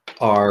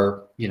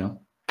are,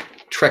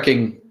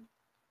 trekking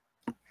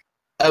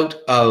out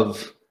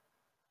of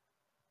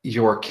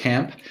your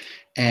camp,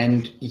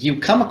 and you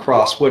come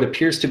across what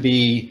appears to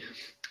be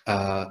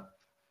a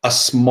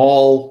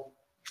small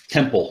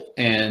temple,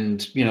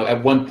 and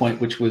at one point,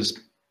 which was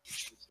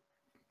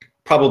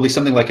probably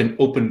something like an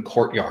open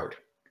courtyard.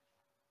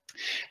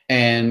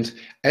 And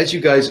as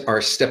you guys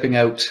are stepping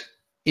out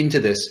into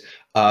this,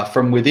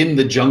 from within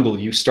the jungle,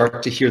 you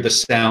start to hear the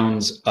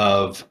sounds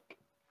of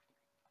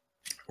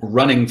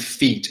running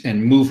feet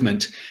and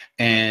movement.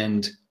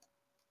 And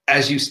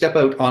as you step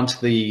out onto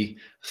the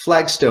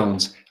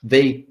flagstones,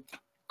 they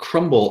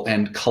crumble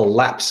and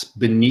collapse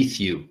beneath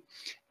you.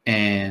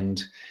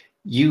 And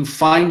you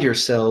find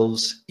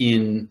yourselves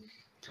in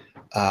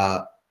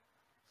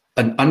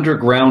an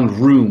underground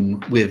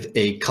room with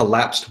a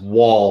collapsed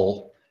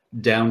wall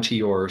down to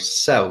your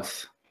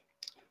south.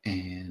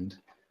 And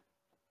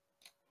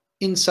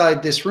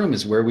inside this room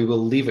is where we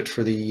will leave it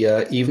for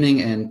the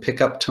evening and pick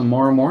up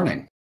tomorrow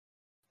morning.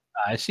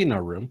 I see no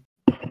room.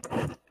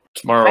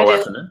 Tomorrow I do.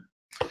 afternoon.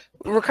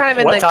 We're kind of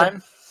in What like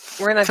time?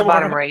 we're in like the Tomorrow?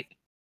 bottom right.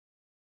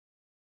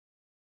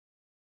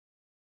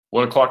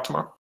 1 o'clock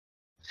tomorrow.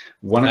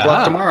 1 o'clock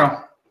Ah.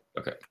 tomorrow.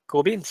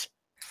 Cool beans.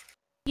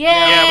 Yay!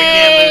 Yeah, we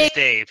can't lose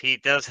Dave. He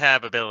does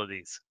have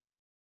abilities.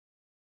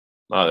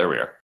 Oh, there we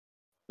are.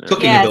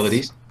 Cooking Yes.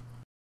 abilities.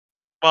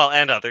 Well,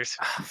 and others.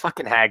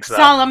 Fucking hags, though.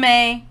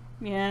 Salome.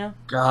 Yeah.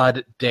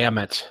 God damn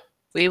it.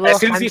 We will. As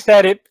soon as you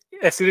said it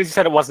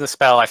wasn't a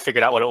spell, I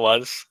figured out what it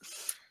was.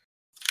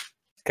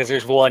 Because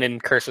there's one in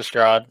Curse of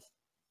Strahd.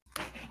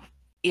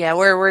 Yeah,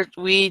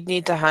 we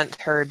need to hunt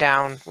her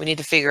down. We need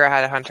to figure out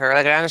how to hunt her.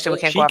 Like I understand we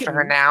Well, can't she go after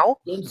her can- now,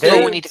 Don't but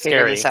Very we need to figure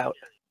scary. this out.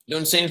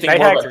 say anything Night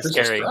more hags about are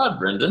Princess scary. Strahd,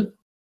 Brendan.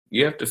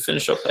 You have to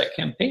finish up that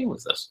campaign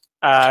with us.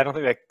 I don't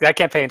think that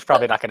campaign's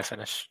probably not going to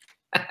finish.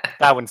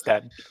 That one's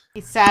dead.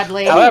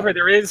 Sadly. However,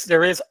 there is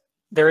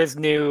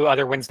new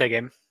other Wednesday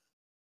game.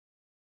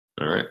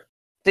 All right.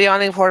 The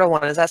Yawning Portal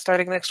one, is that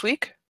starting next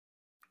week?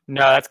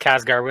 No, that's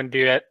Khazgar. We're going to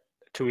do it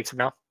 2 weeks from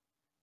now.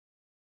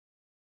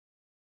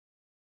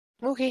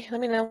 Okay, let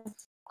me know.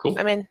 Cool.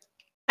 I'm in.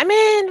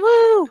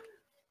 Woo!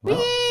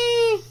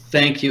 Well,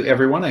 thank you,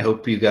 everyone. I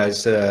hope you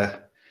guys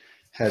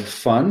had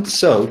fun.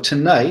 So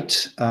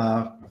tonight,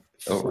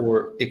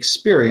 for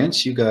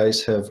experience, you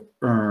guys have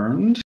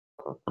earned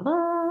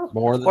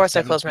More Of than course,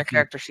 I closed my 750.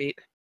 character sheet.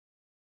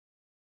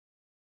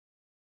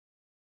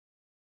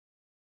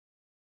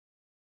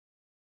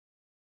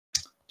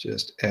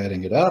 just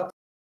adding it up.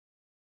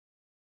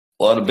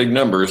 A lot of big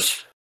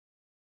numbers.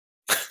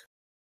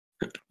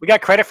 We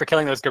got credit for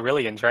killing those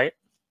Gorillions, right?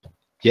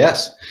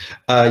 Yes.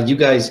 You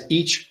guys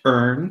each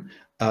earn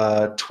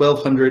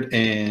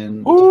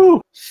 1,250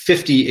 Woo!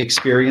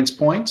 experience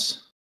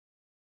points.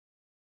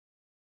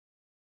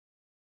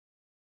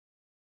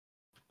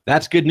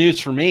 That's good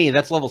news for me.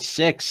 That's level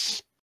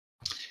 6.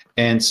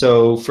 And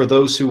so for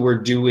those who were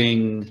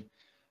doing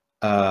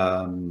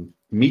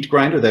Meat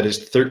Grinder, that is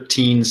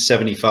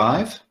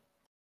 1,375.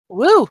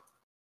 Woo!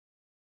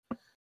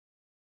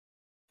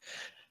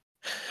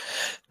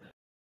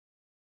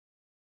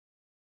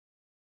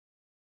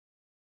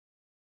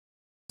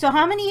 So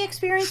how many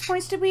experience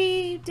points did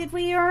we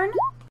earn?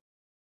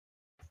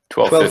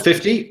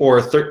 1,250 or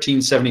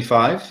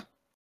 1,375.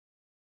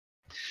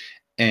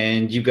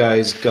 And you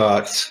guys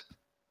got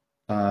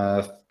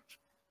 5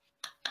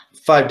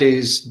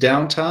 days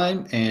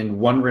downtime and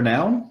 1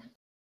 renown.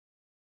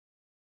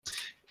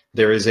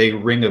 There is a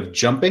ring of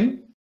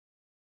jumping.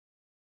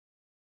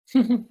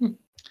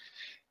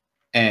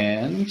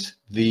 And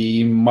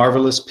the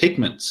marvelous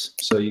pigments.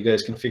 So you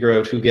guys can figure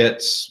out who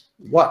gets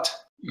what.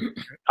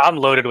 I'm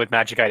loaded with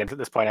magic items at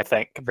this point, I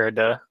think, compared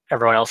to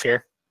everyone else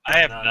here. I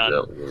have none.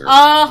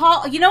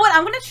 You know what?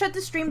 I'm going to shut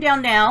the stream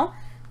down now.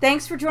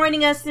 Thanks for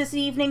joining us this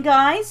evening,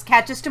 guys.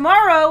 Catch us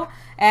tomorrow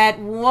at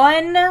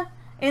 1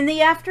 in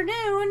the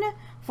afternoon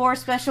for a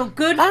special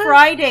Good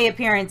Friday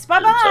appearance.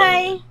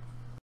 Bye-bye.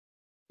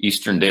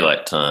 Eastern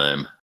Daylight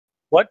Time.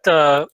 What